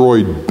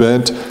destroyed,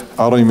 bent.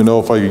 I don't even know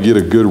if I could get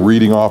a good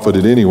reading off of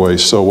it anyway.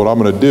 So what I'm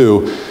going to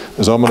do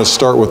is I'm going to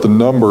start with the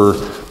number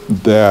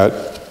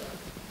that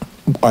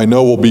I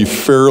know will be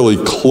fairly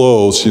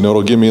close. You know,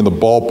 it'll get me in the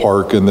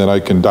ballpark, and then I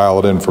can dial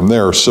it in from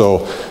there.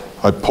 So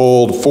I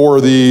pulled 4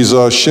 of these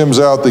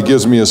shims out. That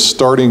gives me a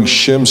starting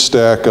shim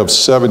stack of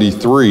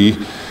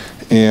 73,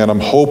 and I'm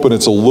hoping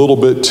it's a little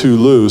bit too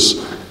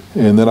loose.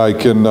 And then I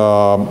can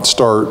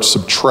start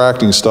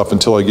subtracting stuff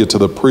until I get to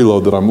the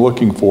preload that I'm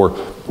looking for.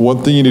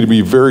 One thing you need to be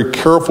very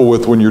careful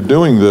with when you're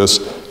doing this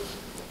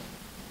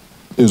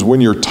is when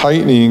you're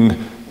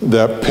tightening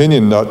that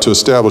pinion nut to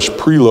establish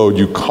preload,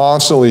 you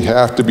constantly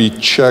have to be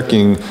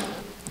checking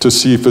to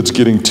see if it's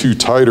getting too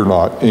tight or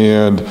not.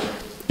 And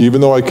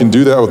even though I can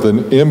do that with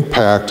an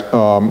impact,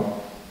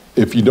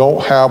 if you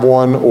don't have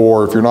one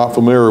or if you're not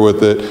familiar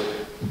with it,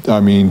 I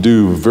mean,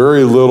 do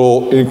very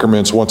little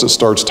increments once it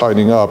starts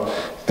tightening up,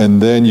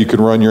 and then you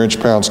can run your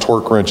inch-pounds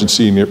torque wrench and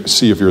see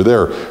if you're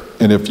there.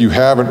 And if you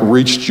haven't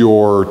reached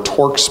your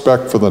torque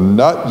spec for the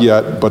nut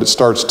yet, but it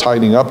starts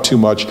tightening up too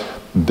much,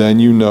 then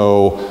you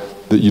know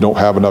that you don't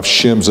have enough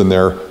shims in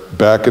there.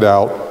 Back it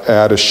out,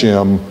 add a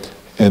shim,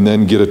 and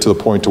then get it to the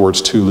point to where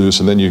it's too loose,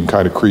 and then you can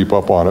kind of creep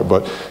up on it.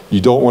 But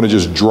you don't want to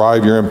just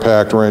drive your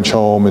impact wrench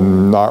home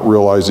and not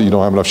realize that you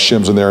don't have enough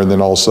shims in there, and then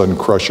all of a sudden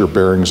crush your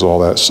bearings and all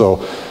that.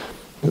 So,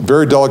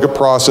 very delicate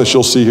process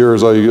you'll see here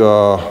as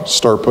I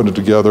start putting it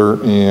together,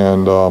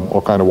 and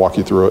I'll kind of walk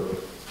you through it.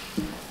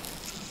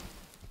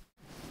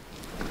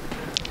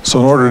 So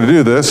in order to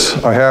do this,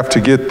 I have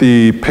to get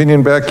the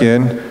pinion back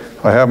in.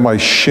 I have my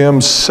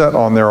shims set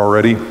on there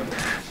already.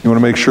 You want to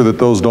make sure that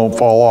those don't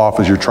fall off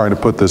as you're trying to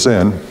put this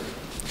in.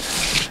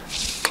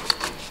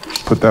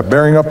 Put that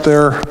bearing up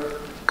there,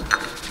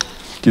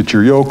 get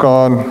your yoke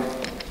on.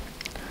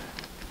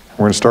 We're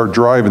going to start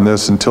driving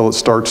this until it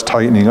starts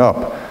tightening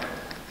up.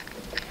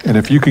 And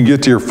if you can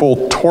get to your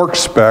full torque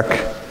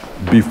spec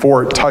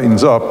before it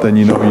tightens up, then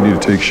you know you need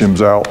to take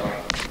shims out.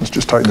 Let's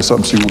just tighten this up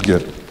and see what we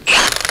get. So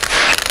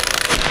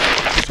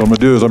what I'm going to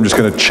do is I'm just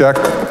going to check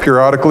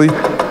periodically.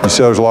 You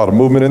see there's a lot of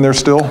movement in there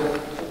still.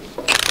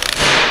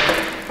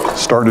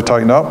 Starting to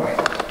tighten up.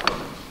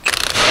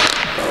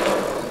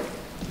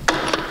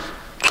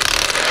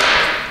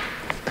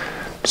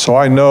 So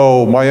I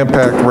know my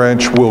impact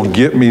wrench will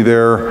get me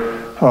there,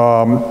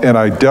 and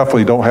I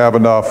definitely don't have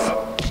enough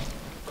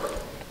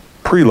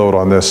preload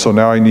on this, so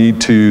now I need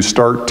to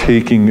start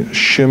taking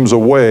shims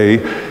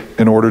away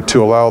in order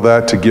to allow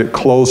that to get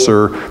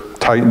closer,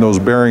 tighten those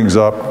bearings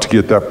up to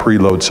get that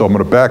preload. So I'm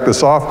going to back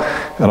this off,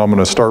 and I'm going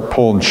to start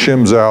pulling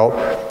shims out.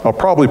 I'll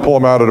probably pull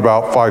them out at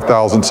about 5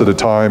 thousandths at a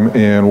time,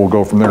 and we'll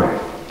go from there.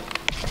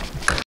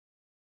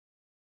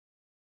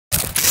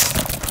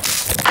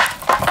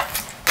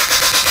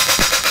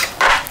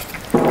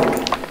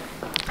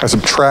 I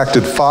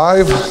subtracted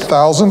 5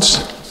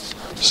 thousandths.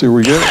 See what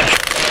we get.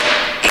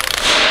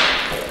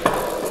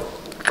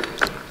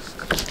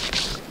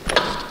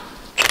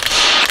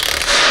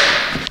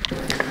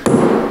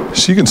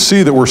 So you can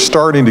see that we're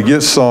starting to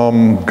get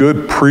some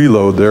good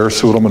preload there.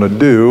 So what I'm going to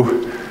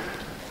do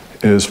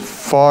is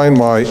find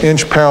my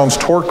inch-pounds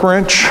torque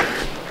wrench.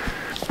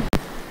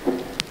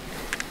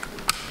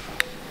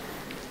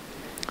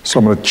 So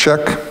I'm going to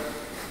check.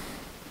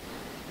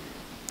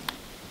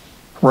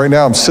 Right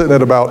now I'm sitting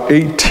at about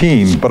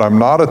 18, but I'm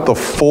not at the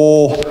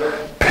full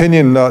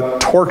pinion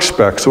nut torque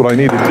spec. So what I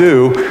need to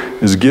do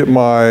is get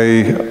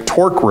my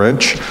torque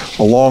wrench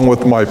along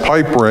with my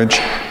pipe wrench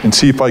and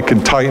see if I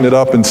can tighten it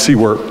up and see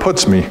where it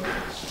puts me.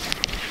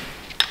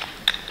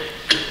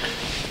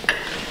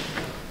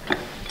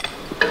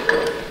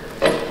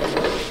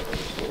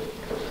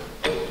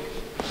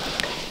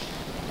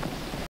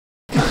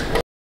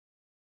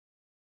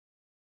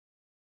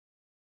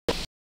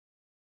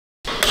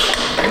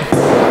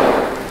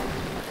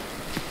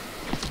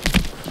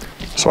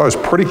 So I was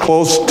pretty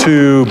close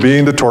to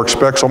being the torque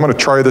spec, so I'm going to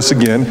try this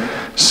again,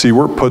 see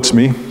where it puts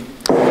me.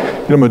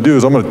 What I'm going to do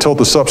is I'm going to tilt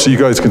this up so you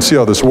guys can see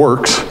how this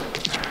works.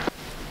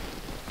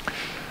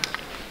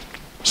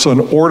 So in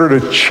order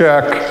to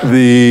check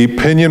the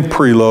pinion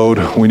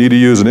preload, we need to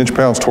use an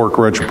inch-pounds torque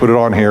wrench and put it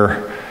on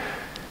here.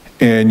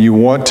 And you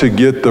want to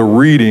get the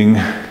reading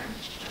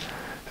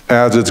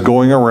as it's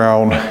going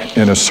around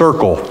in a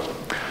circle.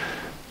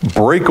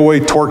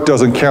 Breakaway torque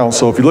doesn't count.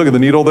 So if you look at the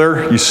needle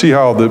there, you see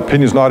how the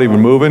pinion's not even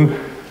moving?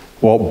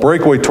 Well,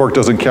 breakaway torque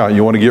doesn't count.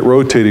 You want to get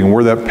rotating.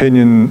 Where that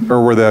pinion,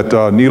 or where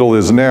that needle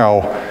is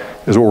now,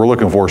 is what we're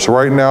looking for. So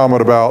right now I'm at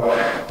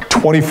about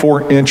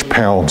 24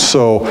 inch-pounds.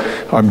 So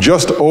I'm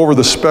just over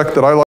the spec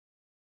that I like.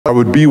 I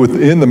would be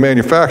within the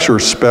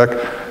manufacturer's spec,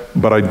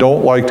 but I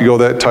don't like to go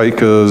that tight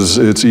because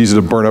it's easy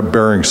to burn up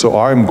bearings. So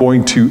I'm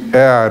going to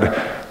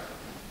add,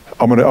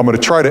 I'm gonna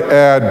try to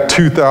add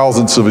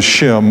 0.02 of a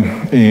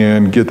shim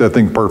and get that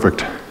thing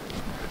perfect.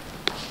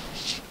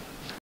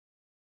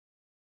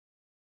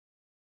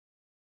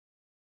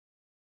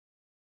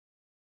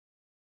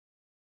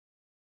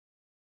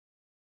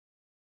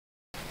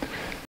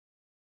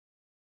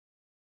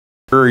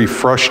 Very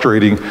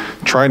frustrating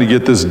trying to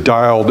get this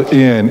dialed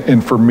in,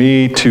 and for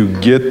me to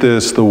get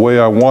this the way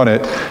I want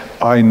it,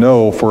 I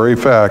know for a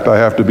fact I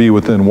have to be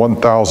within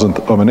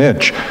 1/1000th of an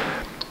inch.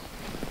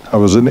 I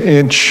was an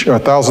inch,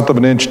 1/1000th of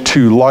an inch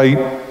too light,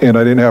 and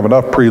I didn't have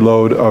enough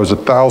preload. I was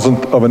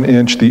 1/1000th of an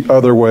inch the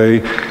other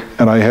way,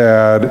 and I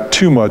had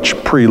too much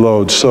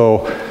preload.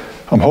 So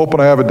I'm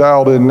hoping I have it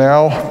dialed in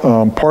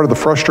now. Part of the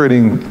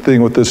frustrating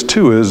thing with this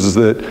too is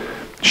that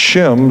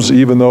shims,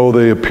 even though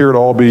they appear to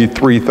all be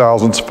 0.003,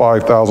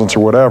 0.005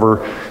 or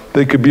whatever,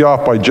 they could be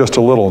off by just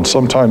a little, and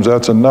sometimes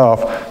that's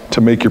enough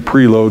to make your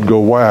preload go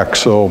whack.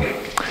 So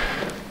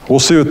we'll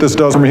see what this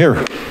does from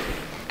here.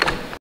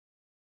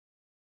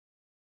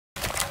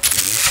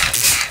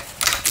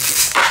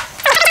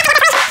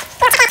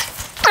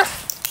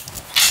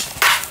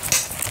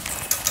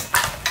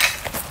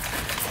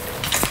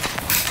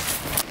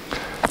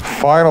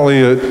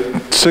 Finally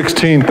at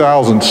 16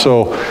 thousandths,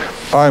 so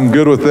I'm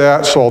good with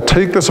that. So I'll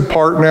take this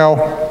apart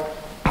now,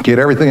 get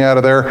everything out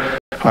of there.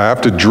 I have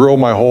to drill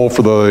my hole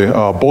for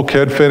the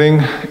bulkhead fitting,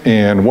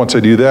 and once I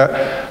do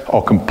that,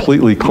 I'll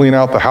completely clean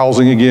out the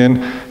housing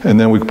again, and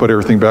then we can put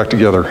everything back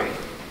together.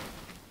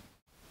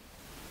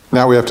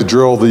 Now we have to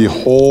drill the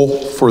hole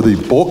for the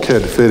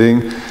bulkhead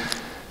fitting.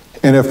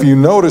 And if you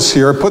notice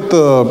here, I put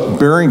the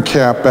bearing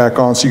cap back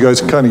on so you guys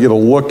can kind of get a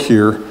look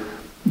here.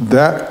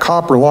 That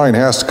copper line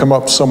has to come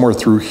up somewhere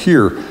through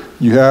here.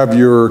 You have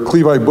your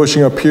cleveite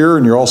bushing up here,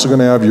 and you're also going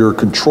to have your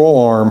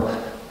control arm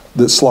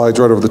that slides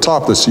right over the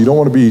top of this. So you don't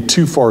want to be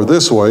too far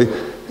this way,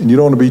 and you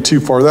don't want to be too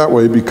far that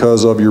way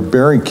because of your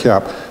bearing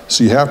cap.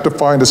 So you have to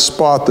find a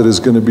spot that is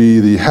going to be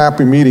the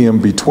happy medium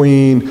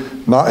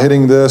between not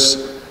hitting this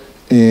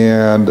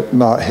and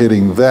not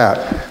hitting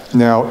that.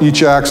 Now,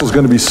 each axle is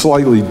going to be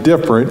slightly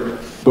different,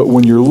 but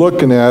when you're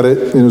looking at it,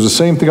 and it was the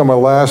same thing on my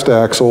last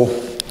axle.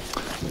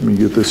 Let me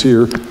get this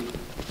here.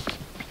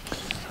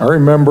 I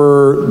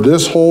remember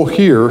this hole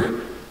here,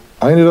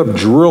 I ended up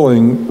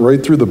drilling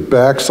right through the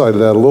back side of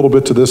that, a little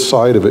bit to this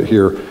side of it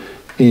here.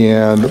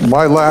 And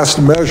my last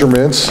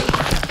measurements,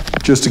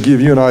 just to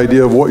give you an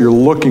idea of what you're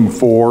looking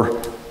for,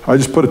 I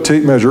just put a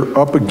tape measure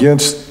up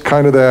against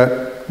kind of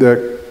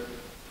that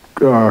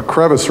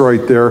crevice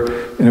right there,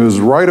 and it was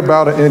right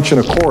about 1.25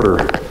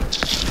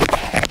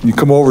 inches. You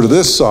come over to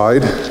this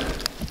side,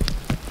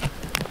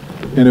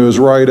 and it was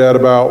right at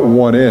about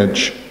 1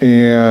 inch.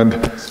 And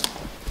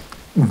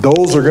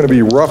those are going to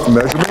be rough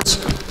measurements.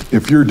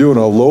 If you're doing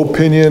a low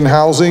pinion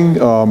housing,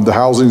 the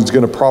housing is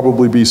going to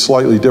probably be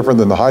slightly different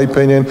than the high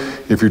pinion.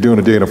 If you're doing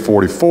a Dana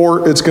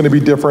 44, it's going to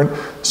be different.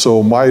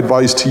 So my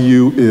advice to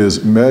you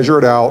is measure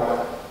it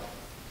out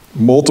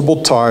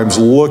multiple times,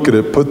 look at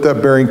it, put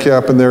that bearing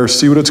cap in there,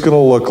 see what it's going to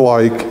look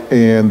like,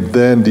 and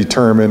then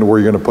determine where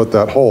you're going to put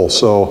that hole.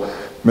 So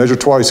measure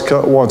twice,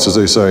 cut once, as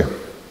they say.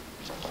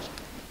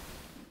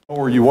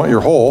 Where you want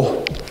your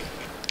hole.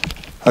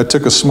 I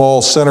took a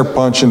small center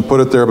punch and put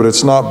it there, but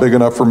it's not big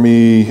enough for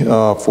me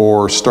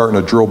for starting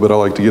a drill bit. I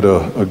like to get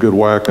a good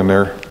whack in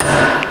there.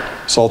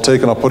 So I'll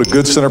take and I'll put a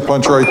good center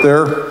punch right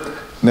there.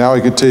 Now I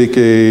can take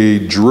a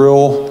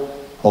drill.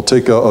 I'll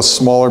take a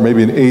smaller,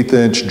 maybe an 1/8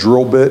 inch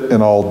drill bit,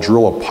 and I'll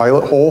drill a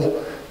pilot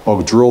hole.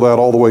 I'll drill that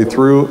all the way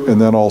through, and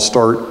then I'll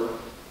start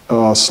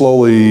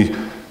slowly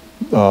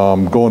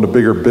going to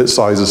bigger bit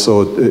sizes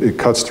so it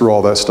cuts through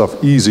all that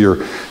stuff easier.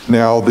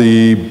 Now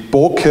the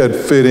bulkhead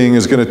fitting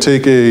is going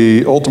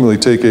to ultimately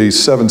take a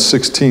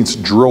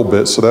 7/16 drill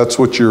bit, so that's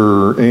what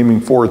you're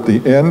aiming for at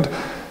the end,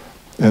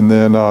 and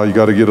then you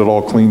got to get it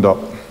all cleaned up.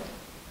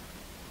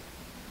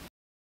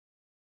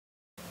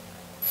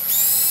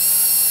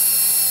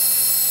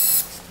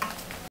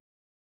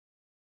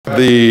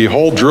 The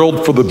hole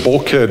drilled for the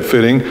bulkhead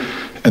fitting,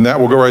 and that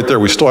will go right there.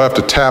 We still have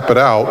to tap it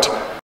out.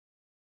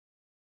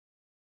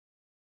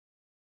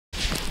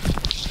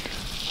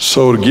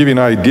 So to give you an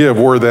idea of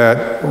where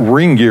that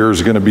ring gear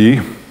is going to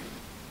be,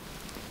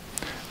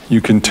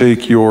 you can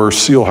take your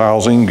seal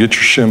housing, get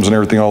your shims and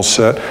everything all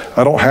set.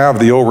 I don't have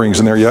the O-rings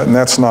in there yet, and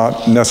that's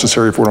not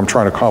necessary for what I'm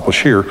trying to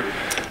accomplish here.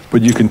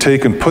 But you can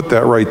take and put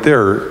that right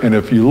there. And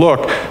if you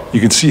look, you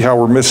can see how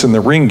we're missing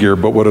the ring gear.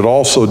 But what it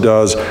also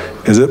does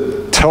is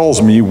it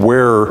tells me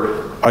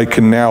where I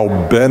can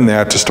now bend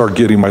that to start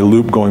getting my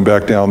loop going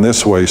back down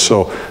this way.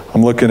 So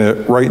I'm looking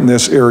at right in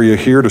this area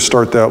here to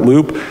start that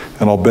loop,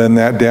 and I'll bend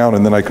that down,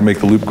 and then I can make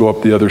the loop go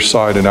up the other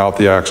side and out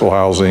the axle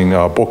housing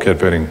bulkhead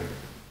fitting.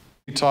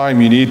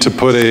 Anytime you need to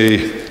put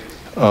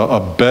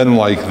a bend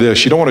like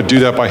this, you don't want to do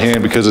that by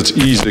hand because it's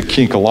easy to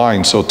kink a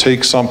line. So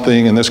take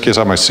something, in this case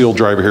I have my seal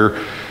driver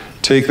here,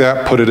 take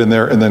that, put it in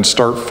there, and then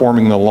start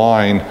forming the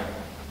line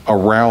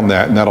around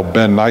that, and that'll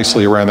bend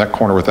nicely around that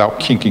corner without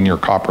kinking your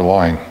copper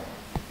line.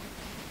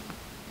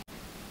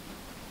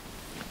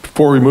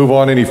 Before we move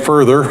on any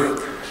further,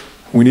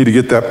 we need to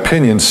get that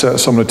pinion set.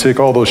 So I'm going to take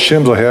all those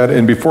shims I had,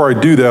 and before I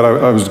do that,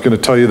 I was going to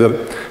tell you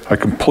that I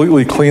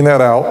completely clean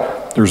that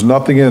out. There's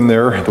nothing in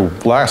there. The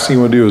last thing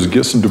you want to do is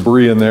get some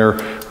debris in there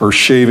or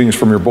shavings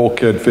from your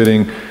bulkhead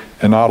fitting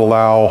and not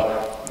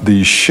allow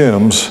these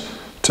shims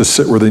to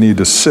sit where they need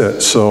to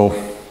sit. So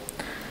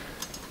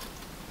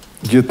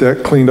get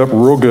that cleaned up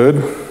real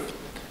good.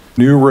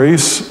 New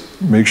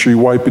race, make sure you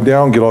wipe it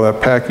down, get all that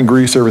packing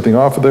grease, everything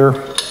off of there.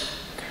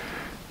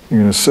 You're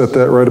going to set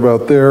that right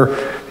about there,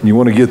 and you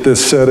want to get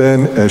this set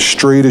in as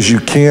straight as you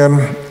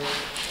can.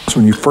 So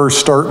when you first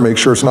start, make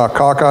sure it's not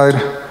cockeyed.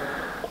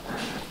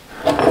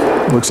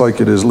 Looks like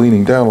it is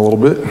leaning down a little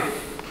bit.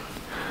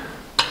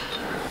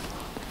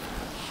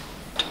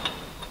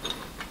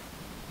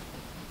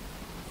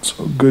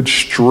 So good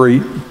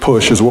straight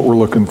push is what we're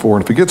looking for.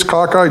 And if it gets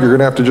cockeyed, you're going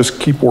to have to just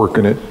keep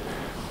working it.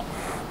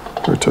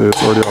 I'll tell you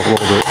it's already off a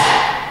little bit.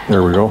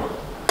 There we go.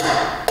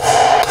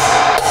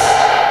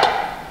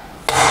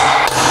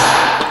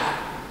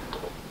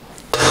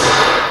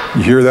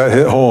 You hear that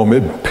hit home,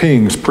 it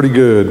pings pretty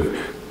good.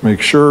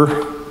 Make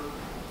sure.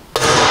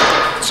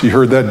 So you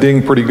heard that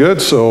ding pretty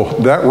good, so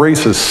that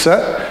race is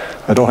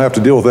set. I don't have to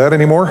deal with that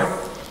anymore.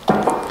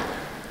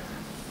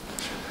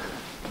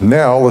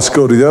 Now let's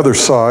go to the other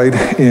side,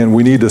 and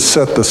we need to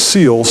set the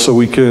seal so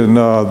we can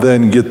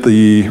then get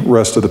the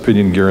rest of the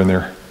pinion gear in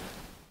there.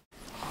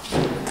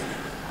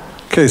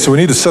 Okay, so we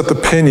need to set the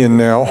pinion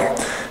now.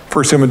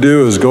 First thing I'm gonna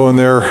do is go in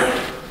there,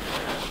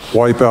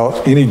 wipe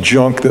out any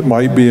junk that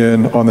might be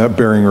in on that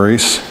bearing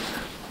race.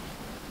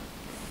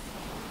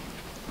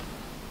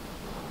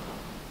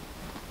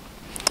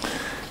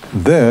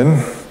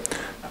 Then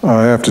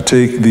I have to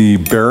take the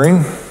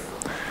bearing,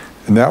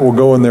 and that will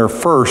go in there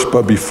first,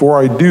 but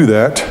before I do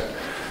that,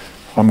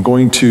 I'm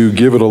going to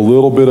give it a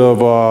little bit of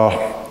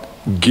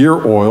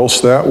gear oil,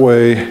 so that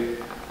way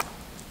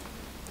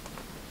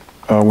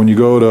when you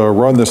go to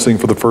run this thing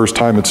for the first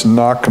time, it's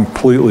not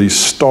completely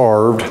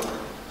starved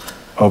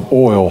of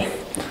oil.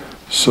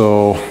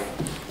 So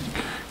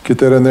get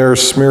that in there,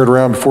 smear it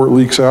around before it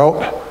leaks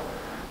out,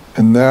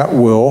 and that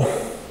will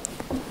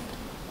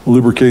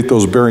lubricate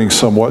those bearings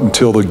somewhat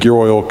until the gear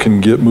oil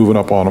can get moving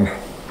up on them.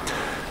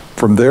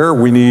 From there,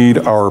 we need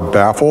our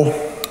baffle,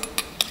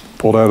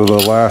 pulled out of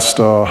the last,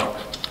 or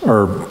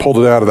pulled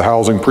it out of the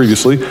housing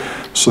previously,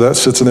 so that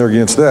sits in there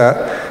against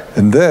that.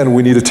 And then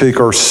we need to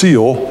take our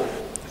seal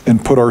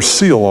and put our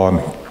seal on.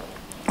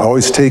 I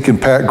always take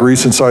and pat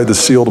grease inside the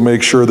seal to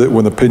make sure that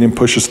when the pinion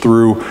pushes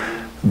through,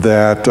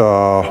 that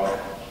I'm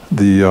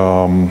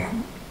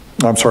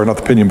sorry, not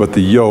the pinion, but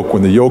the yoke,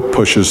 when the yoke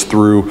pushes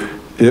through,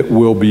 it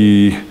will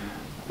be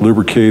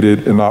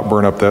lubricated and not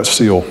burn up that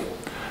seal.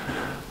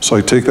 So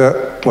I take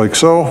that like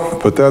so,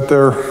 put that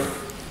there.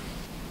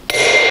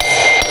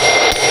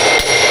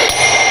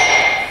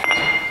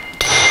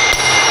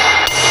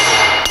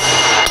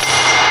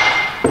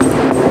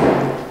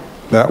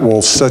 That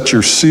will set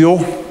your seal.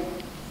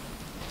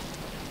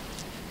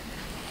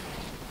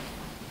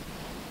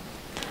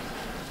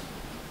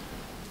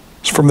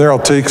 So from there, I'll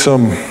take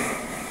some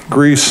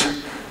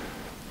grease,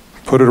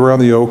 put it around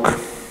the yoke.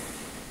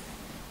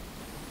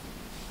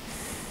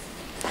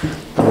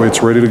 That way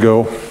it's ready to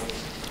go.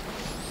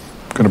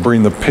 I'm going to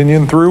bring the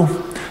pinion through.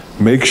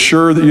 Make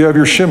sure that you have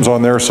your shims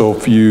on there. So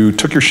if you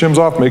took your shims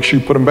off, make sure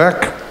you put them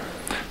back.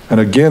 And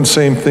again,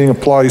 same thing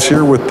applies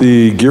here with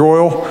the gear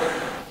oil.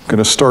 I'm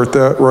going to start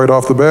that right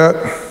off the bat.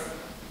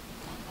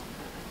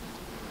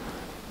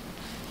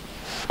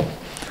 I'm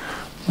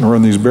going to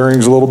run these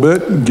bearings a little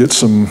bit and get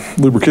some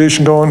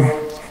lubrication going.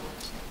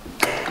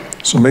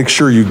 So make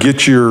sure you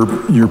get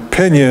your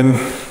pinion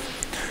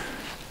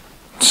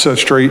set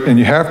straight, and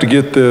you have to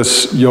get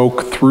this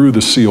yoke through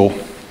the seal.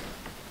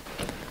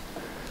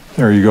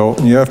 There you go.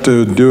 And you have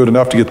to do it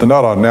enough to get the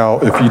nut on. Now,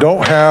 if you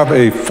don't have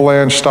a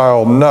flange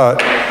style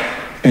nut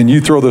and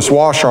you throw this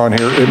washer on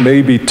here, it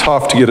may be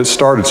tough to get it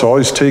started. So I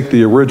always take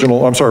the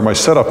original, my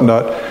setup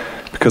nut,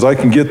 because I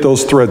can get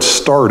those threads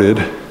started,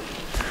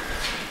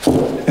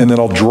 and then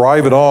I'll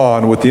drive it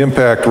on with the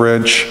impact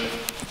wrench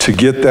to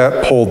get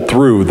that pulled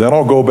through. Then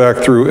I'll go back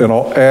through and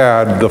I'll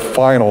add the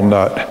final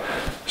nut.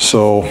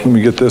 So let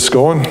me get this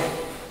going.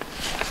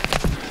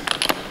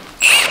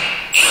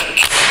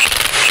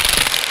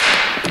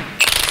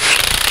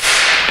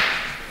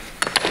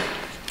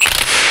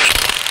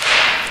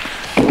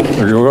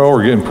 There you go,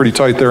 we're getting pretty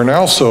tight there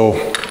now, so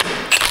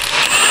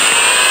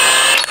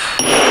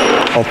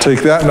I'll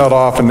take that nut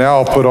off, and now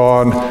I'll put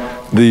on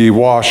the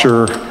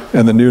washer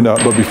and the new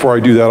nut. But before I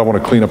do that, I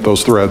want to clean up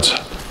those threads.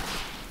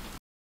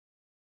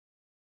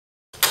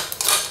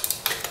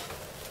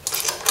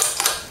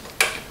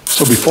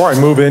 So before I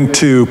move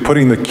into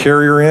putting the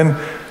carrier in,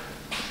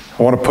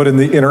 I want to put in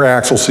the inner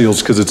axle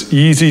seals because it's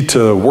easy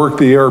to work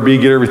the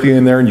ARB, get everything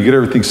in there, and you get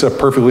everything set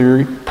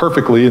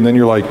perfectly, and then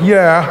you're like,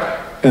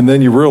 yeah, and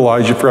then you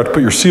realize you forgot to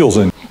put your seals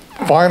in.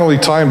 Finally,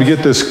 time to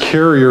get this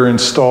carrier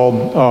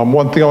installed.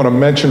 One thing I want to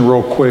mention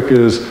real quick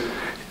is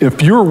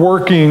if you're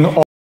working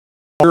on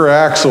your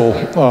axle,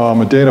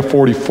 a Dana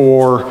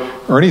 44,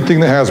 or anything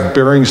that has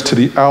bearings to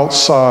the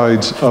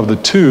outsides of the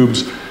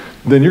tubes,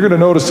 then you're going to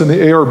notice in the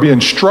ARB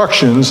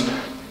instructions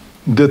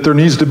that there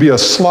needs to be a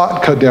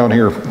slot cut down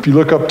here. If you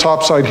look up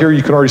top side here,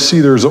 you can already see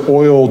there's an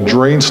oil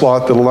drain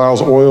slot that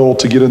allows oil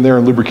to get in there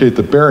and lubricate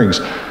the bearings.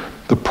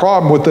 The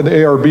problem with an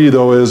ARB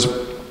though is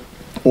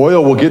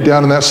oil will get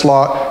down in that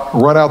slot,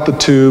 run out the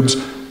tubes,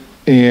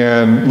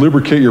 and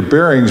lubricate your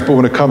bearings, but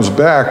when it comes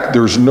back,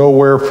 there's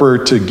nowhere for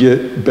it to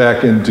get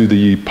back into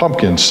the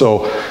pumpkin.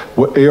 So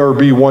what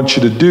ARB wants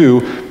you to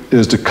do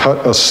is to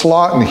cut a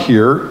slot in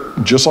here,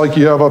 just like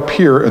you have up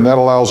here, and that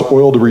allows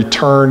oil to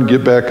return,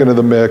 get back into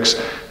the mix,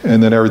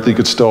 and then everything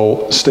could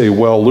still stay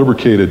well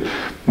lubricated.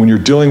 When you're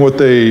dealing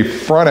with a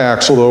front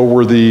axle though,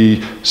 where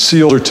the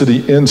seals are to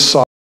the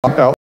inside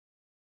out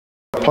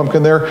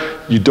pumpkin there,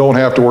 you don't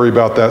have to worry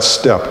about that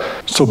step.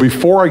 So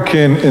before I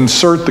can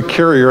insert the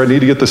carrier, I need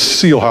to get the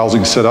seal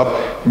housing set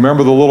up.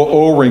 Remember the little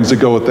O-rings that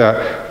go with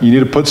that. You need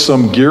to put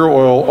some gear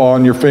oil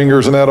on your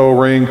fingers in that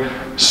O-ring,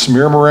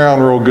 smear them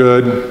around real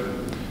good,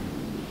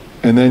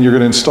 and then you're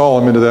going to install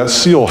them into that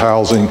seal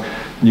housing.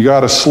 You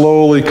got to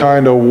slowly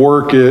kind of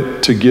work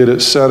it to get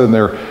it set in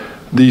there.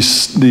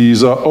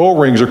 These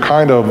O-rings are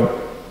kind of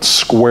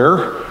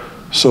square,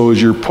 so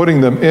as you're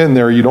putting them in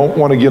there, you don't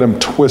want to get them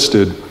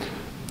twisted.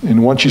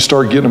 And once you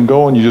start getting them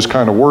going, you just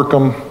kind of work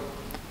them.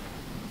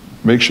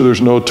 Make sure there's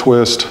no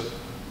twist.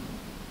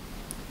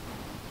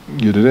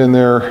 Get it in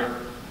there.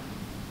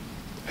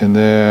 And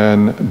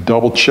then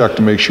double check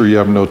to make sure you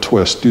have no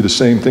twist. Do the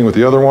same thing with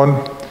the other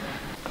one.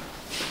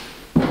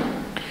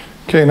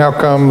 Okay, now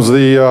comes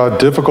the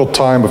difficult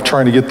time of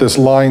trying to get this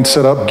line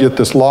set up, get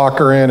this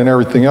locker in and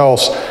everything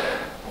else.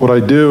 What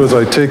I do is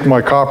I take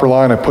my copper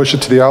line, I push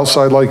it to the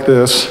outside like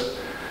this,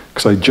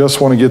 because I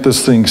just want to get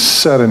this thing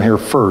set in here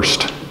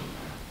first.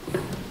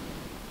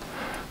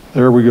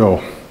 There we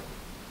go.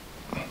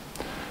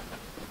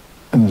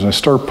 And as I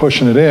start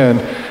pushing it in,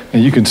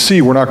 and you can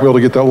see we're not going to be able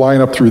to get that line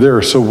up through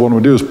there, so what we'll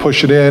do is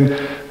push it in,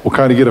 we'll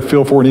kind of get a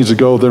feel for where it needs to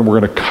go, then we're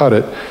going to cut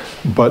it.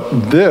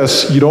 But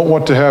this, you don't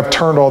want to have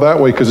turned all that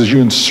way, because as you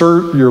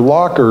insert your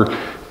locker,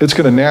 it's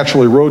going to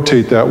naturally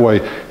rotate that way.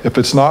 If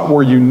it's not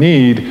where you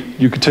need,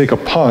 you could take a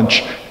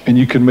punch and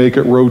you can make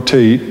it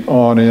rotate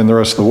on in the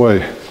rest of the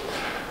way.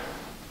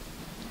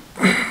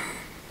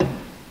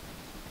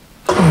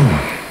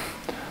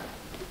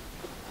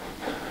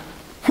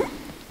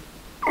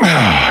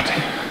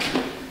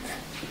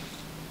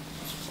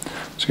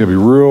 So you gotta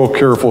be real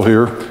careful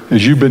here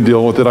as you've been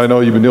dealing with it. I know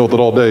you've been dealing with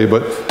it all day,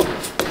 but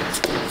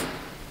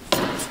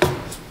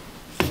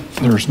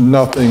there's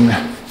nothing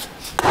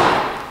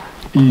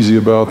easy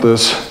about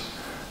this.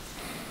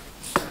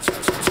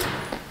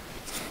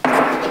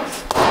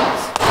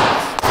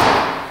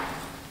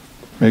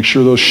 Make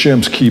sure those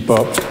shims keep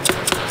up.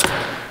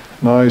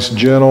 Nice,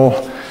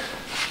 gentle.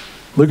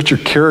 Look at your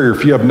carrier.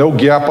 If you have no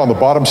gap on the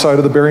bottom side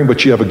of the bearing,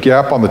 but you have a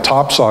gap on the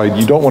top side,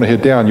 you don't want to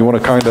hit down. You want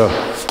to kind of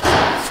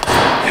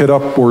hit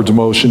upwards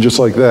motion, just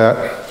like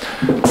that.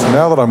 So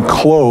now that I'm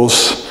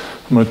close,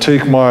 I'm going to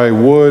take my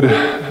wood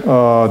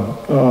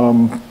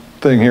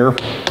thing here,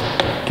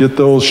 get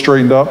those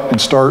straightened up, and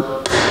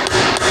start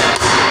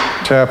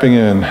tapping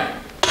in.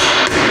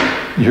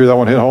 You hear that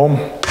one hit home?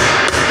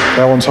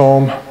 That one's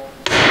home,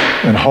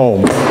 and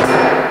home.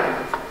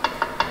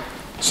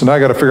 So now I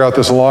got to figure out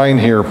this line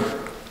here.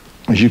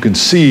 As you can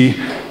see,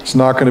 it's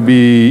not going to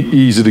be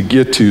easy to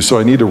get to, so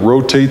I need to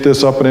rotate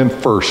this up and in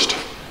first.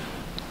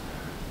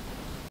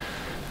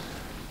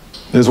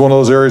 This is one of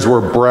those areas where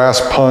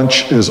brass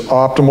punch is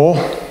optimal.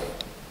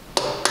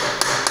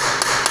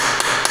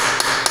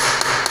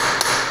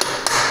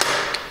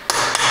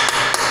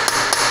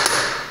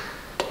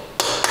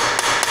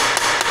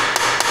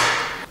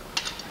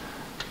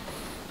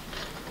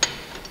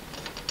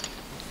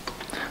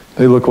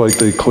 They look like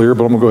they clear,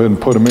 but I'm gonna go ahead and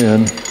put them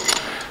in.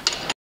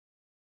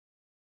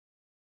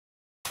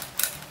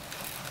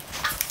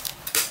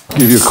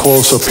 Give you a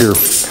close up here.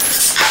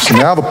 So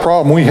now the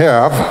problem we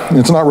have,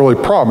 it's not really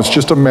a problem, it's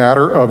just a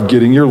matter of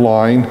getting your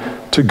line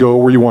to go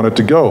where you want it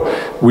to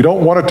go. We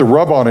don't want it to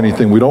rub on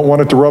anything. We don't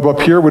want it to rub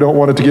up here. We don't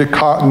want it to get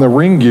caught in the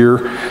ring gear.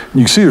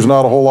 You can see there's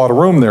not a whole lot of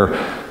room there.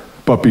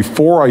 But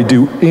before I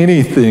do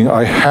anything,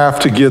 I have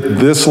to get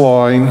this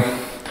line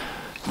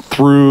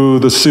through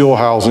the seal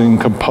housing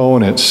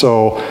component.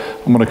 So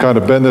I'm gonna kind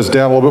of bend this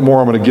down a little bit more.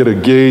 I'm gonna get a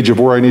gauge of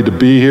where I need to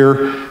be here,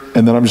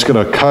 and then I'm just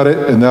gonna cut it,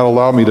 and that'll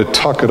allow me to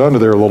tuck it under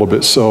there a little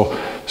bit. So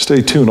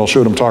stay tuned, I'll show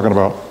you what I'm talking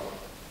about.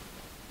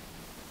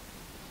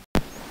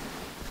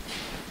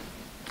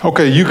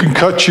 Okay, you can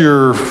cut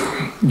your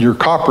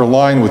copper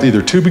line with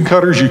either tubing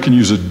cutters. You can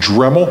use a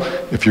Dremel.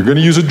 If you're going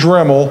to use a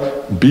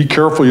Dremel, be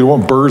careful. You don't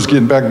want burrs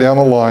getting back down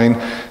the line.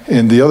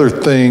 And the other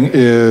thing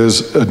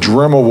is a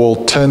Dremel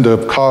will tend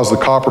to cause the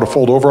copper to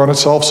fold over on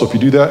itself. So if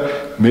you do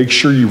that, make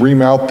sure you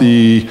ream out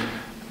the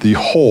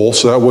hole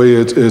so that way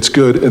it's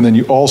good. And then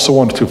you also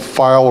want to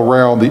file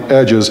around the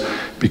edges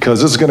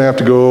because this is going to have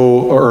to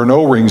go, or an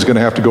O-ring is going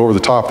to have to go over the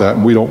top of that,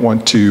 and we don't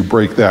want to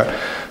break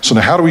that. So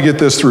now how do we get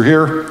this through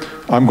here?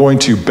 I'm going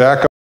to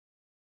back up.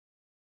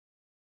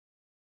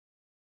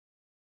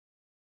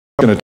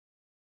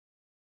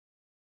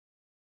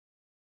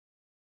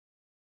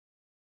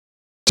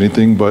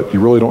 Anything, but you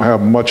really don't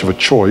have much of a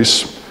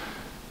choice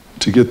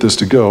to get this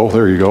to go.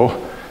 There you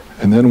go.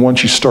 And then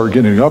once you start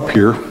getting it up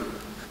here,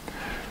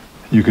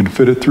 you can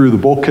fit it through the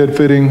bulkhead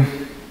fitting.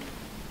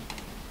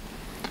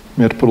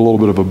 You have to put a little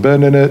bit of a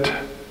bend in it.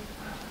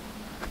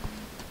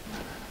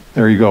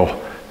 There you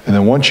go. And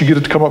then once you get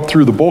it to come up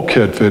through the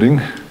bulkhead fitting,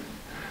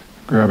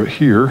 grab it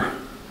here.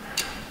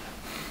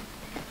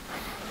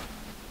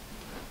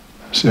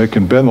 See, I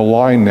can bend the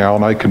line now,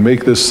 and I can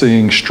make this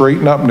thing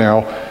straighten up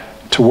now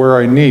to where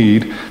I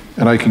need,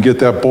 and I can get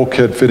that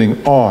bulkhead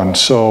fitting on.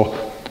 So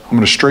I'm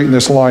going to straighten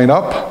this line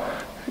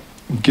up,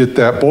 get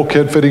that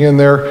bulkhead fitting in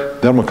there,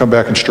 then we'll come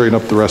back and straighten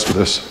up the rest of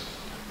this.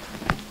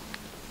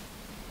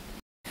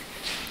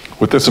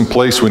 With this in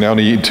place, we now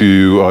need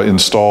to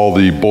install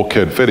the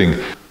bulkhead fitting.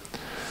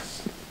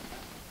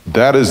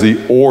 That is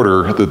the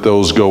order that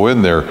those go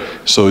in there.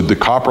 So the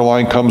copper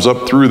line comes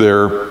up through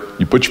there,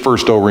 you put your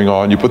first O-ring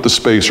on, you put the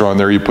spacer on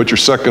there, you put your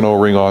second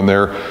O-ring on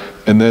there,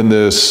 and then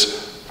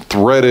this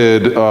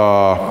threaded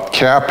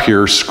cap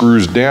here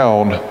screws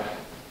down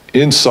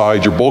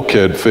inside your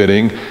bulkhead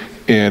fitting,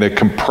 and it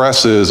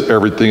compresses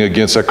everything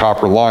against that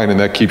copper line, and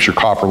that keeps your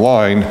copper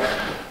line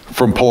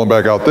from pulling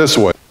back out this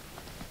way.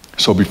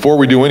 So before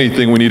we do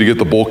anything, we need to get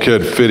the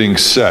bulkhead fitting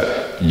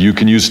set. You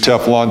can use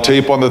Teflon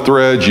tape on the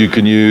threads, you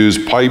can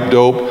use pipe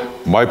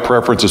dope. My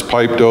preference is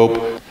pipe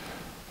dope.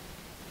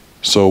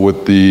 So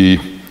with the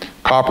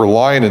copper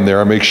line in there,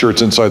 I make sure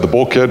it's inside the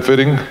bulkhead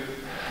fitting.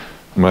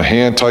 I'm going to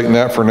hand tighten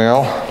that for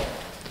now.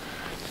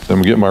 Then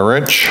I'm going to get my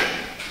wrench.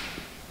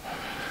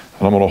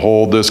 And I'm going to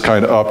hold this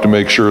kind of up to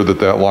make sure that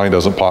that line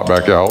doesn't pop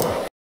back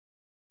out.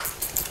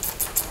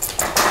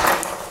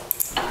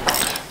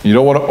 You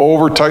don't want to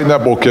over tighten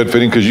that bulkhead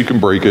fitting because you can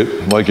break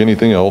it like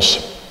anything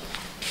else.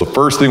 The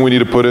first thing we need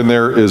to put in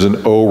there is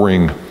an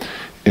O-ring.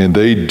 And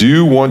they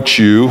do want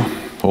you,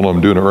 hold on,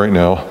 I'm doing it right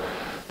now.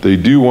 They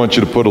do want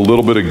you to put a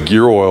little bit of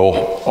gear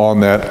oil on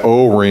that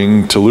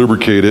O-ring to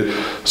lubricate it,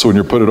 so when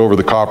you put it over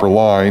the copper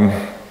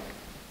line,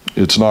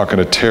 it's not going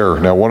to tear.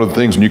 Now, one of the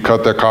things when you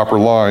cut that copper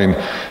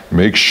line,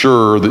 make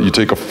sure that you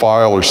take a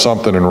file or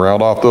something and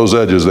round off those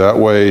edges. That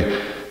way,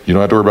 you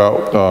don't have to worry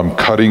about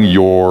cutting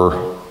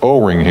your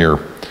O-ring here.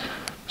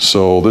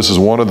 So this is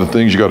one of the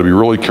things you got to be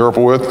really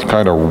careful with.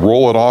 Kind of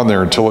roll it on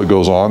there until it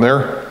goes on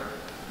there.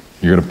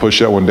 You're going to push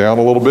that one down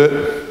a little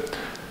bit.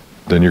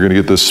 Then you're going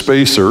to get this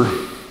spacer.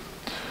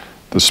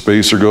 The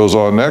spacer goes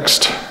on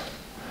next,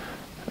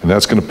 and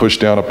that's going to push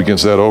down up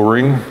against that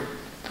O-ring.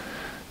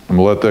 I'm going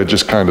to let that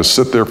just kind of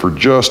sit there for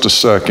just a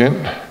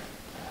second.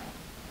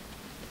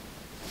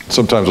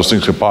 Sometimes those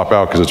things can pop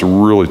out because it's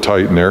really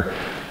tight in there.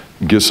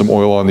 Get some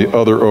oil on the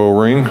other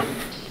O-ring.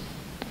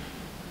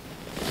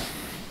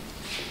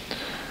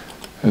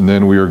 And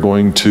then we are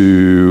going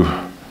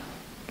to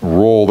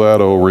roll that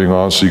O-ring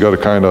on. So you got to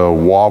kind of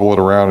wobble it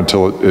around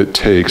until it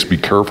takes. Be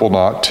careful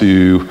not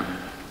to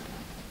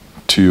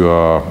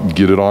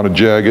get it on a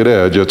jagged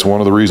edge. That's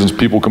one of the reasons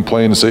people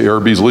complain and say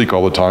ARBs leak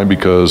all the time,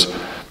 because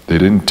they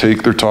didn't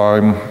take their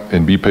time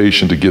and be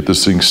patient to get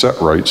this thing set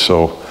right.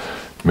 So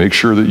make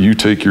sure that you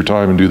take your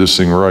time and do this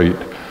thing right.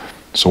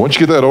 So once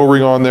you get that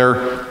O-ring on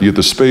there, you get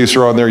the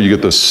spacer on there, you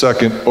get the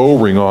second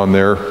O-ring on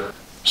there.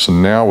 So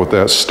now with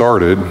that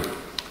started,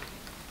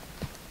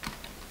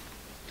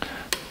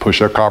 push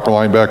that copper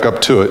line back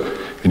up to it.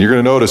 And you're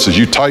going to notice as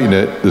you tighten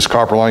it, this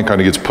copper line kind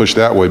of gets pushed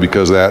that way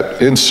because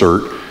that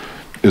insert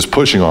is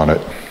pushing on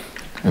it,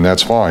 and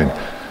that's fine.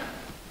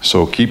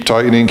 So keep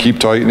tightening,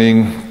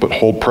 but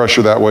hold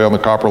pressure that way on the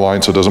copper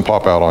line so it doesn't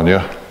pop out on you.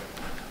 And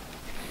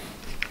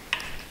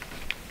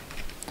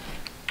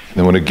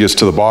then when it gets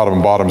to the bottom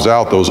and bottoms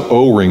out, those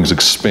O-rings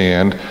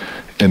expand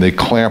and they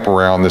clamp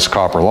around this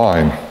copper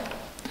line.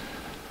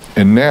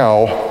 And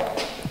now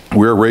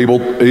we're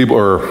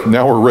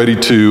ready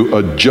to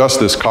adjust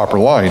this copper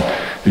line.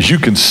 As you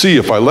can see,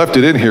 if I left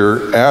it in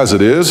here as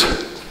it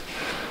is,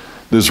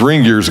 this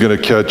ring gear is going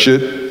to catch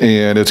it,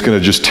 and it's going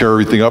to just tear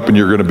everything up, and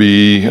you're going to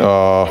be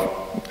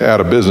out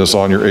of business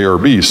on your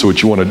ARB. So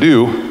what you want to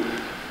do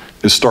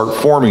is start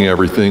forming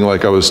everything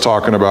like I was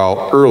talking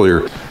about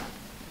earlier.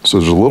 So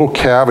there's a little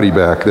cavity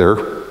back there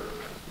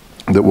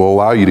that will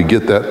allow you to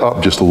get that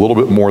up just a little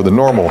bit more than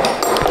normal.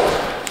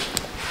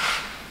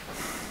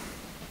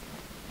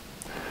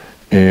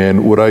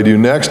 And what I do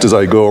next is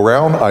I go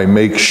around, I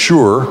make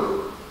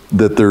sure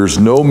that there's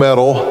no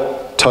metal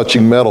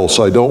touching metal.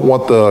 So I don't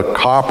want the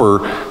copper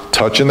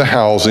touching the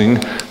housing.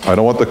 I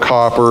don't want the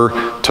copper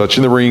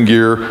touching the ring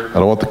gear. I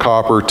don't want the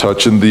copper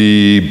touching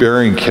the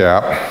bearing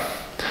cap.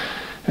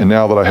 And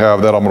now that I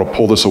have that, I'm going to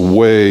pull this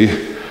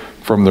away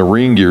from the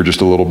ring gear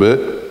just a little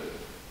bit.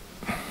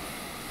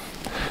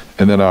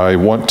 And then I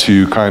want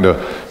to kind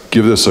of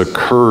give this a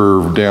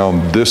curve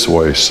down this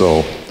way.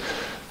 So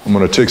I'm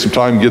going to take some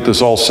time and get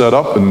this all set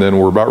up, and then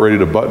we're about ready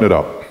to button it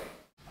up.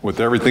 With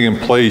everything in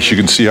place, you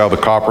can see how the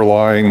copper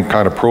line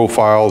kind of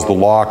profiles the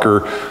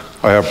locker.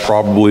 I have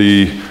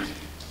probably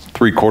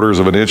 3/4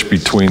 of an inch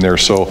between there.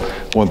 So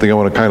one thing I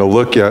want to kind of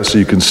look at so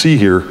you can see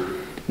here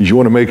is you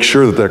want to make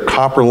sure that that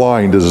copper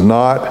line does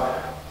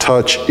not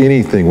touch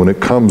anything. When it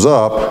comes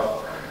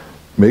up,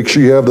 make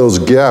sure you have those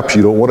gaps.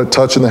 You don't want it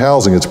touching the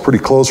housing. It's pretty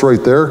close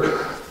right there,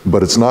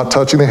 but it's not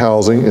touching the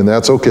housing, and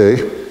that's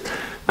okay.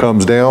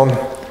 Comes down.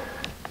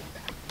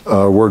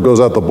 Where it goes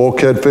out the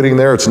bulkhead fitting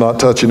there, it's not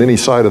touching any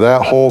side of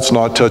that hole. It's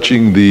not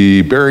touching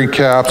the bearing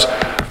caps.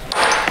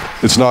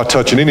 It's not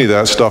touching any of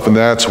that stuff, and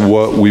that's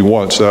what we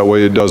want, so that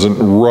way it doesn't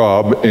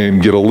rub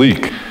and get a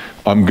leak.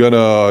 I'm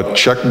gonna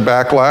check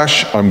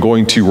backlash. I'm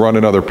going to run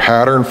another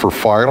pattern for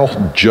final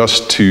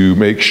just to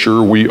make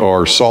sure we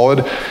are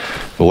solid.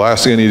 The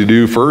last thing I need to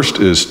do first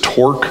is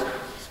torque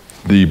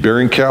the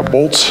bearing cap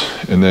bolts,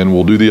 and then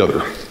we'll do the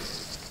other.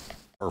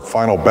 Our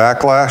final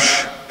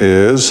backlash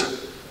is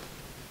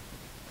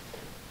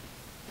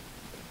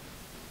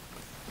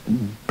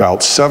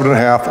about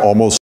 7.5,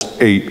 almost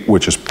 8,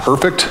 which is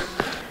perfect.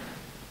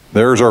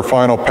 There's our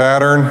final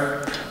pattern.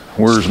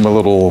 Where's my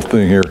little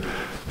thing here?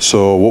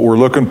 So what we're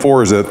looking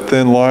for is that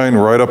thin line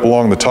right up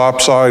along the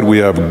top side. We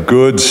have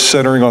good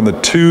centering on the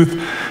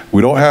tooth.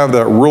 We don't have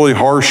that really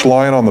harsh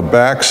line on the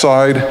back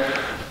side.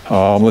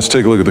 Let's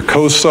take a look at the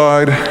coast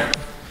side.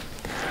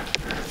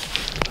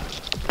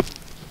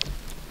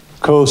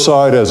 Coast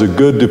side has a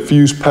good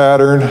diffuse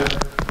pattern.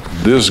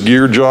 This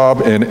gear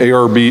job and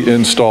ARB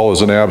install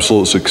is an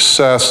absolute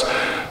success.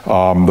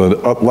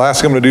 The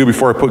last thing I'm going to do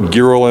before I put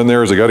gear oil in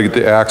there is I got to get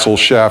the axle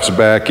shafts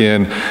back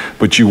in,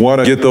 but you want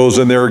to get those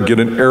in there, get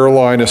an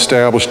airline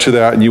established to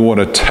that, and you want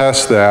to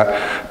test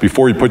that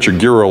before you put your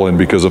gear oil in,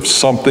 because if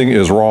something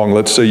is wrong,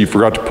 let's say you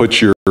forgot to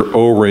put your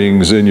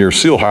O-rings in your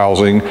seal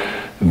housing,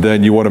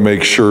 then you want to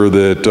make sure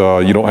that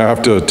you don't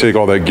have to take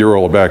all that gear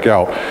oil back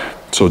out.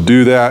 So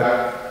do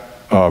that.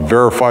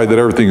 Verify that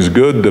everything's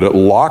good, that it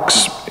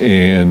locks,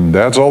 and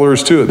that's all there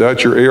is to it.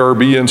 That's your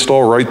ARB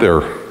install right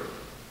there.